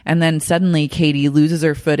 And then suddenly Katie loses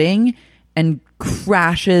her footing and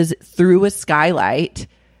crashes through a skylight,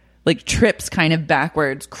 like trips kind of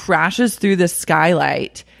backwards, crashes through the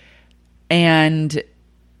skylight and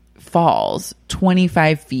falls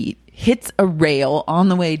 25 feet, hits a rail on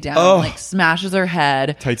the way down, like smashes her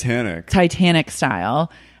head. Titanic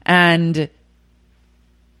style. And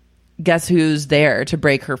guess who's there to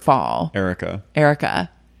break her fall? Erica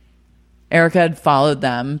had followed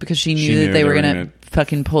them because she knew that they were going to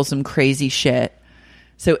fucking pull some crazy shit.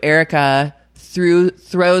 So Erica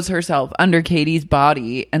throws herself under Katie's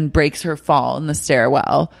body and breaks her fall in the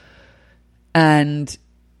stairwell. And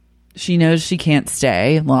she knows she can't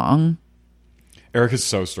stay long. Erica's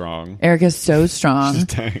so strong. She's a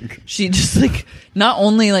tank. She just like not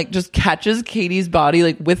only like just catches Katie's body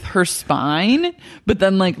like with her spine, but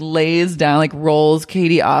then like lays down, like rolls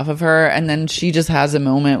Katie off of her, and then she just has a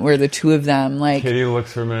moment where the two of them like Katie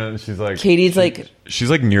looks for a minute and she's like she's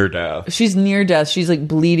like near death. She's near death. She's like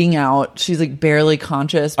bleeding out. She's like barely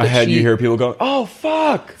conscious. But you hear people going, "Oh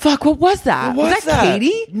fuck. What was that? Was that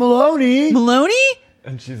Katie? Maloney?"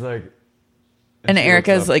 And she's like And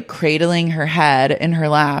Erica's like cradling her head in her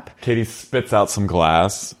lap. Katie spits out some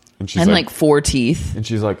glass and she's like 4 teeth. And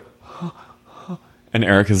she's like, and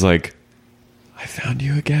Erica's like, I found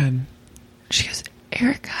you again. She goes,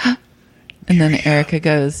 Erica. And then Erica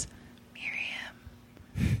goes,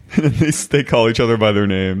 Miriam. And they call each other by their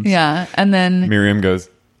names. Yeah. And then Katie goes,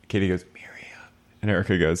 Miriam. And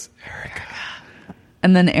Erica goes, Erica.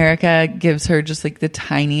 And then Erica gives her just like the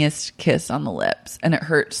tiniest kiss on the lips. And it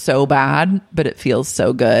hurts so bad, but it feels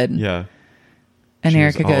so good. Yeah. And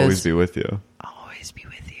Erica goes, always be with you. I'll always be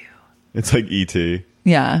with you. It's like E.T.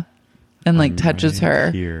 Yeah. And like touches her.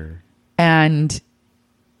 Here. And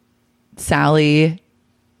Sally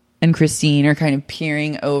and Christine are kind of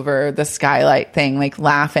peering over the skylight thing, like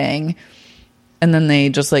laughing. And then they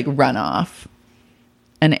just like run off.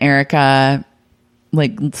 And Erica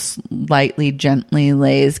like slightly gently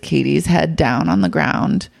lays Katie's head down on the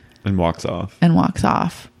ground and walks off.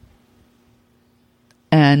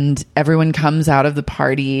 And everyone comes out of the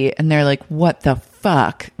party and they're like, what the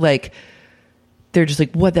fuck? Like, they're just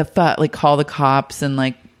like, what the fuck? Like, call the cops, and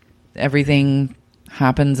like everything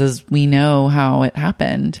happens as we know how it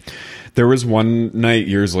happened. There was one night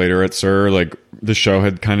years later at SUR, like the show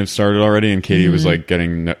had kind of started already, and Katie was like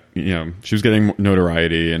getting, she was getting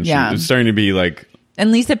notoriety, and she was starting to be like.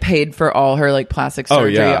 And Lisa paid for all her like plastic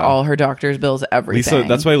surgery, all her doctor's bills, everything.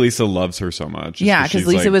 That's why Lisa loves her so much. Yeah, because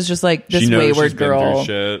Lisa was just like this wayward girl.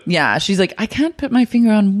 Yeah, she's like, I can't put my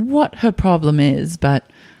finger on what her problem is, but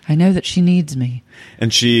I know that she needs me.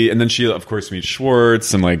 And then she of course meets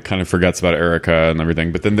Schwartz and like kind of forgets about Erica and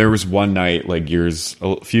everything. But then there was one night, like a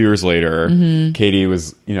few years later, Katie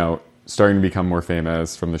was, starting to become more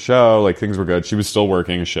famous from the show. Like things were good. She was still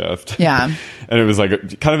working a shift. Yeah. And it was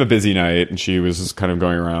like kind of a busy night, and she was just kind of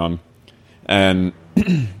going around. And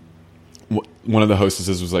one of the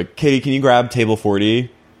hostesses was like, Katie, can you grab table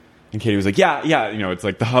 40? And Katie was like, yeah. It's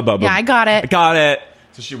like the hubbub. Yeah, I got it.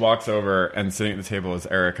 So she walks over, and sitting at the table is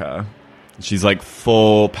Erica. She's like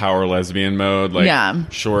full power lesbian mode,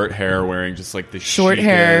 like short hair, wearing just like the short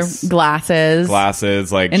hair, glasses,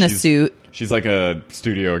 like in a suit. She's like a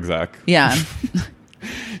studio exec. Yeah.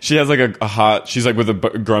 She has like a hot. She's like with a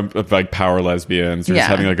group of like power lesbians. Or just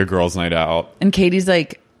having like a girls' night out. And Katie's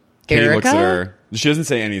like, Erica? Katie looks at her. She doesn't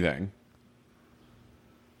say anything.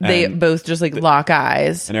 They both just like lock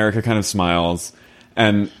eyes. And Erica kind of smiles,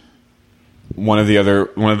 and one of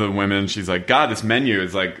the women, she's like, God, this menu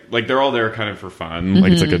is like they're all there kind of for fun.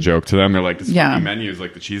 Like it's like a joke to them. They're like, this fucking menu is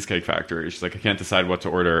like the Cheesecake Factory. She's like, I can't decide what to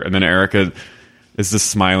order. And then Erica is just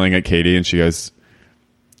smiling at Katie, and she goes,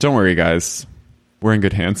 don't worry, guys. We're in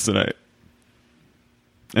good hands tonight.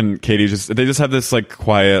 And Katie they just have this like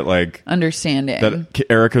quiet, like understanding that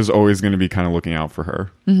Erica's always going to be kind of looking out for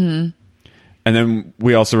her. Mm-hmm. And then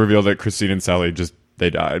we also reveal that Christine and Sally they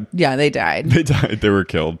died. Yeah, they died. They were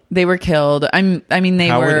killed. How'd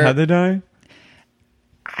they die?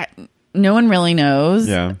 No one really knows.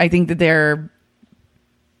 Yeah. I think that they're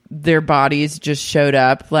their bodies just showed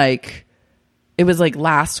up. Like, it was like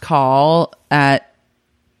last call at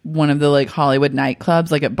one of the like Hollywood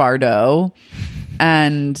nightclubs, like at Bardot,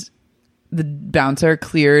 and the bouncer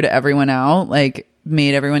cleared everyone out, like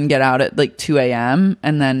made everyone get out at like 2 a.m.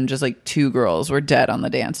 and then just like 2 girls were dead on the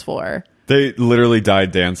dance floor. They literally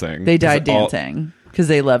died dancing. They died dancing because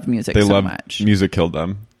they loved music so much. Music killed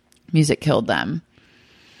them. Music killed them.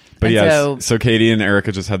 But and yes, so Katie and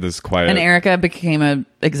Erica just had this quiet... And Erica became a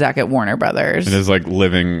exec at Warner Brothers. And is like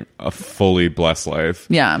living a fully blessed life.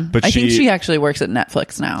 Yeah. But I think she actually works at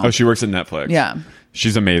Netflix now. Oh, she works at Netflix. Yeah.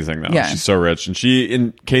 She's amazing though. Yeah. She's so rich. And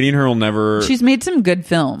Katie and her will never... She's made some good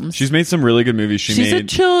films. She's made some really good movies. She's a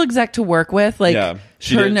chill exec to work with. Like, yeah,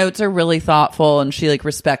 her notes are really thoughtful and she like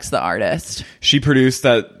respects the artist. She produced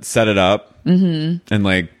that Set It Up. Mm-hmm. And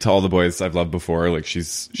like To All the Boys I've Loved Before. Like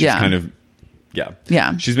she's kind of...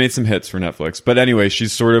 Yeah. She's made some hits for Netflix. But anyway, she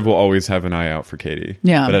sort of will always have an eye out for Katie.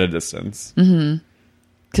 Yeah. But at a distance. Mm-hmm.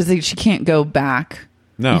 Because she can't go back.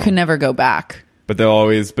 No. You can never go back. But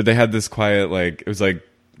they had this quiet, like, it was like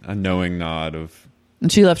a knowing nod of... And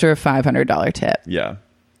she left her a $500 tip. Yeah.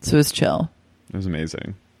 So it was chill. It was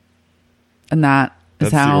amazing. And that's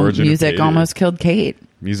how music almost killed Kate.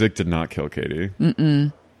 Music did not kill Katie.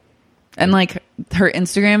 Mm-mm. And like her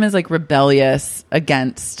Instagram is like rebellious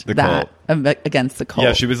against against the cult.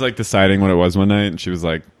 Yeah, she was like deciding what it was one night, and she was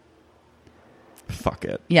like, "Fuck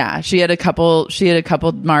it." Yeah, she had a couple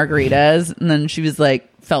margaritas, and then she was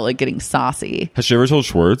like, felt like getting saucy. Has she ever told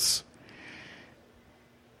Schwartz?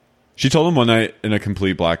 She told him one night in a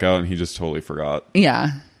complete blackout, and he just totally forgot.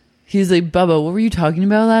 Yeah, he was like, "Bubba, what were you talking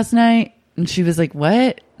about last night?" And she was like,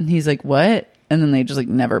 "What?" And he's like, "What?" And then they just like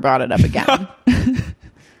never brought it up again.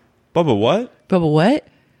 Bubba, what? Bubba, what?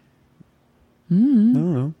 I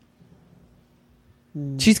don't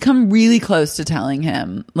know. She's come really close to telling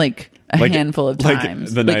him like a handful of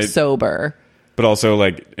times, like sober. But also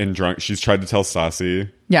like in drunk, she's tried to tell Stassi.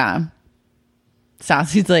 Yeah.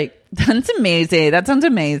 Stassi's like, that's amazing. That sounds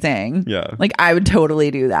amazing. Yeah. Like I would totally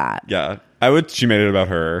do that. Yeah. She made it about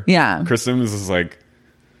her. Yeah. Kristen was just like,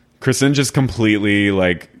 Kristen just completely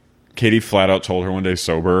like, Katie flat out told her one day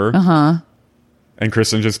sober. Uh-huh. And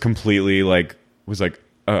Kristen just completely like was like,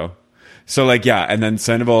 oh. So like, yeah. And then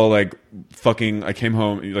Sandoval like fucking, I came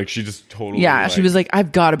home, like she just totally. Yeah. She was like,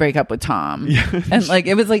 I've got to break up with Tom. Yeah. And like,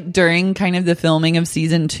 it was like during kind of the filming of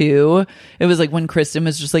season 2, it was like when Kristen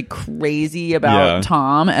was just like crazy about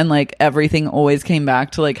Tom, and like everything always came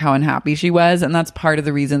back to like how unhappy she was. And that's part of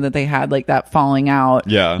the reason that they had like that falling out.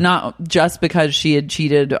 Yeah. Not just because she had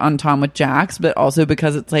cheated on Tom with Jax, but also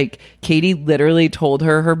because it's like Katie literally told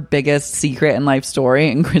her biggest secret in life story,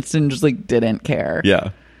 and Kristen just like didn't care.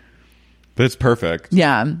 Yeah. But it's perfect.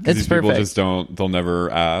 Yeah, it's these perfect. People just they'll never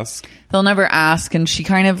ask. They'll never ask, and she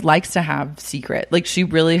kind of likes to have secret. Like, she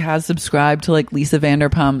really has subscribed to, like, Lisa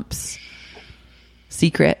Vanderpump's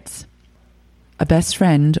secrets. A best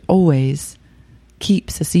friend always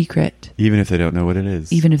keeps a secret. Even if they don't know what it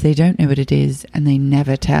is. Even if they don't know what it is, and they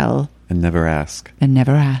never tell. And never ask. And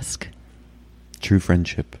never ask. True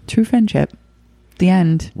friendship. True friendship. The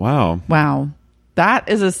end. Wow. Wow. That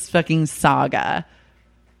is a fucking saga.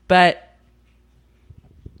 But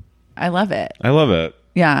I love it. I love it.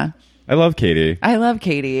 Yeah. I love Katie. I love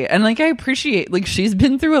Katie. And like, I appreciate, like, she's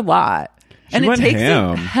been through a lot. And it takes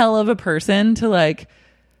a hell of a person to like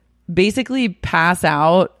basically pass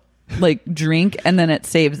out, like drink, and then it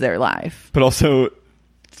saves their life. But also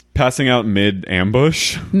passing out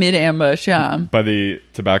mid-ambush. Mid-ambush, yeah. By the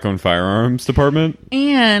Tobacco and Firearms Department.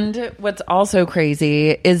 And what's also crazy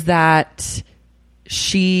is that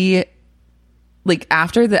she, like,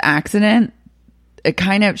 after the accident,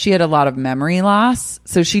 she had a lot of memory loss,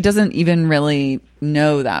 so she doesn't even really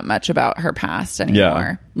know that much about her past anymore.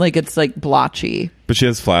 Yeah. Like, it's like blotchy. But she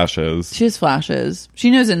has flashes.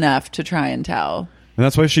 She knows enough to try and tell. And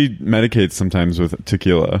that's why she medicates sometimes with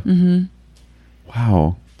tequila. Mm-hmm.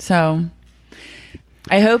 Wow. So,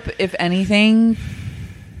 I hope, if anything,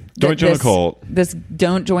 don't join a cult.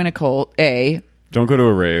 Don't join a cult. Don't go to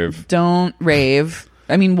a rave. Don't rave.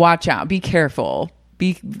 I mean, watch out. Be careful.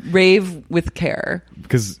 Rave with care.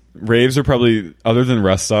 Because raves are probably, other than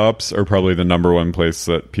rest stops, are probably the number one place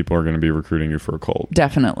that people are going to be recruiting you for a cult.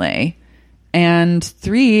 Definitely. And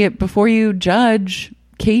 3, before you judge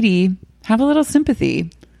Katie, have a little sympathy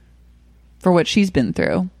for what she's been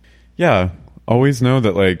through. Yeah. Always know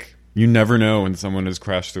that, like, you never know when someone has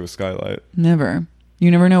crashed through a skylight. Never. You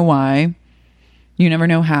never know why. You never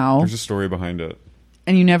know how. There's a story behind it.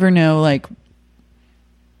 And you never know, like,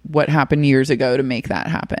 what happened years ago to make that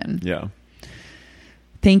happen. Yeah.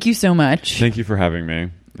 Thank you so much. Thank you for having me.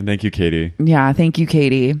 And thank you, Katie. Yeah, thank you,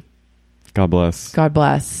 Katie. God bless. God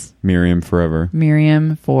bless. Miriam forever.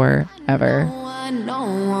 Miriam forever. I know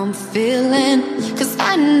I'm feeling, 'cause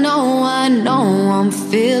I know I'm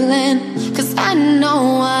feeling, 'cause I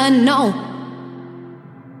know.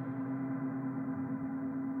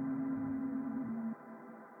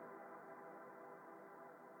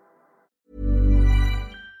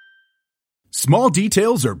 Small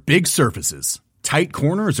details are big surfaces. Tight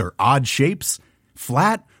corners are odd shapes.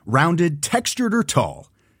 Flat, rounded, textured, or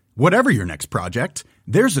tall. Whatever your next project,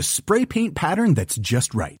 there's a spray paint pattern that's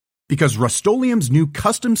just right. Because Rust-Oleum's new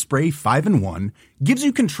Custom Spray 5-in-1 gives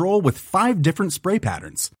you control with 5 different spray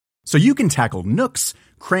patterns. So you can tackle nooks,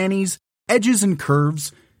 crannies, edges, and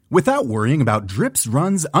curves without worrying about drips,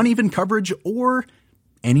 runs, uneven coverage, or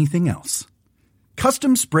anything else.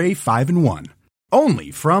 Custom Spray 5-in-1.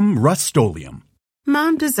 Only from Rust-Oleum.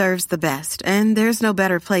 Mom deserves the best, and there's no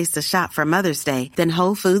better place to shop for Mother's Day than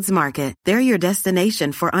Whole Foods Market. They're your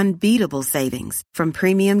destination for unbeatable savings, from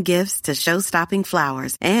premium gifts to show-stopping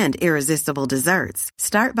flowers and irresistible desserts.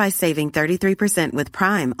 Start by saving 33% with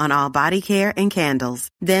Prime on all body care and candles.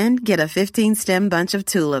 Then get a 15-stem bunch of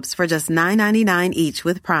tulips for just $9.99 each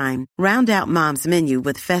with Prime. Round out Mom's menu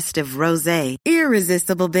with festive rosé,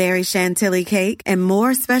 irresistible berry chantilly cake, and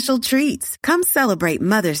more special treats. Come celebrate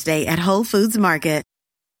Mother's Day at Whole Foods Market.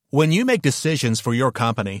 When you make decisions for your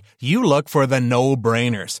company, you look for the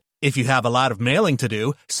no-brainers. If you have a lot of mailing to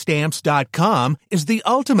do, Stamps.com is the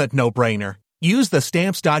ultimate no-brainer. Use the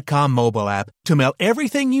Stamps.com mobile app to mail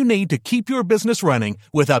everything you need to keep your business running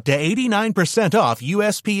with up to 89% off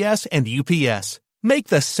USPS and UPS. Make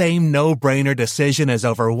the same no-brainer decision as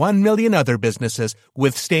over 1 million other businesses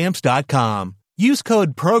with Stamps.com. Use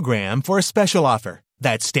code PROGRAM for a special offer.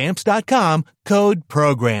 That's Stamps.com, code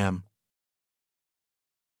PROGRAM.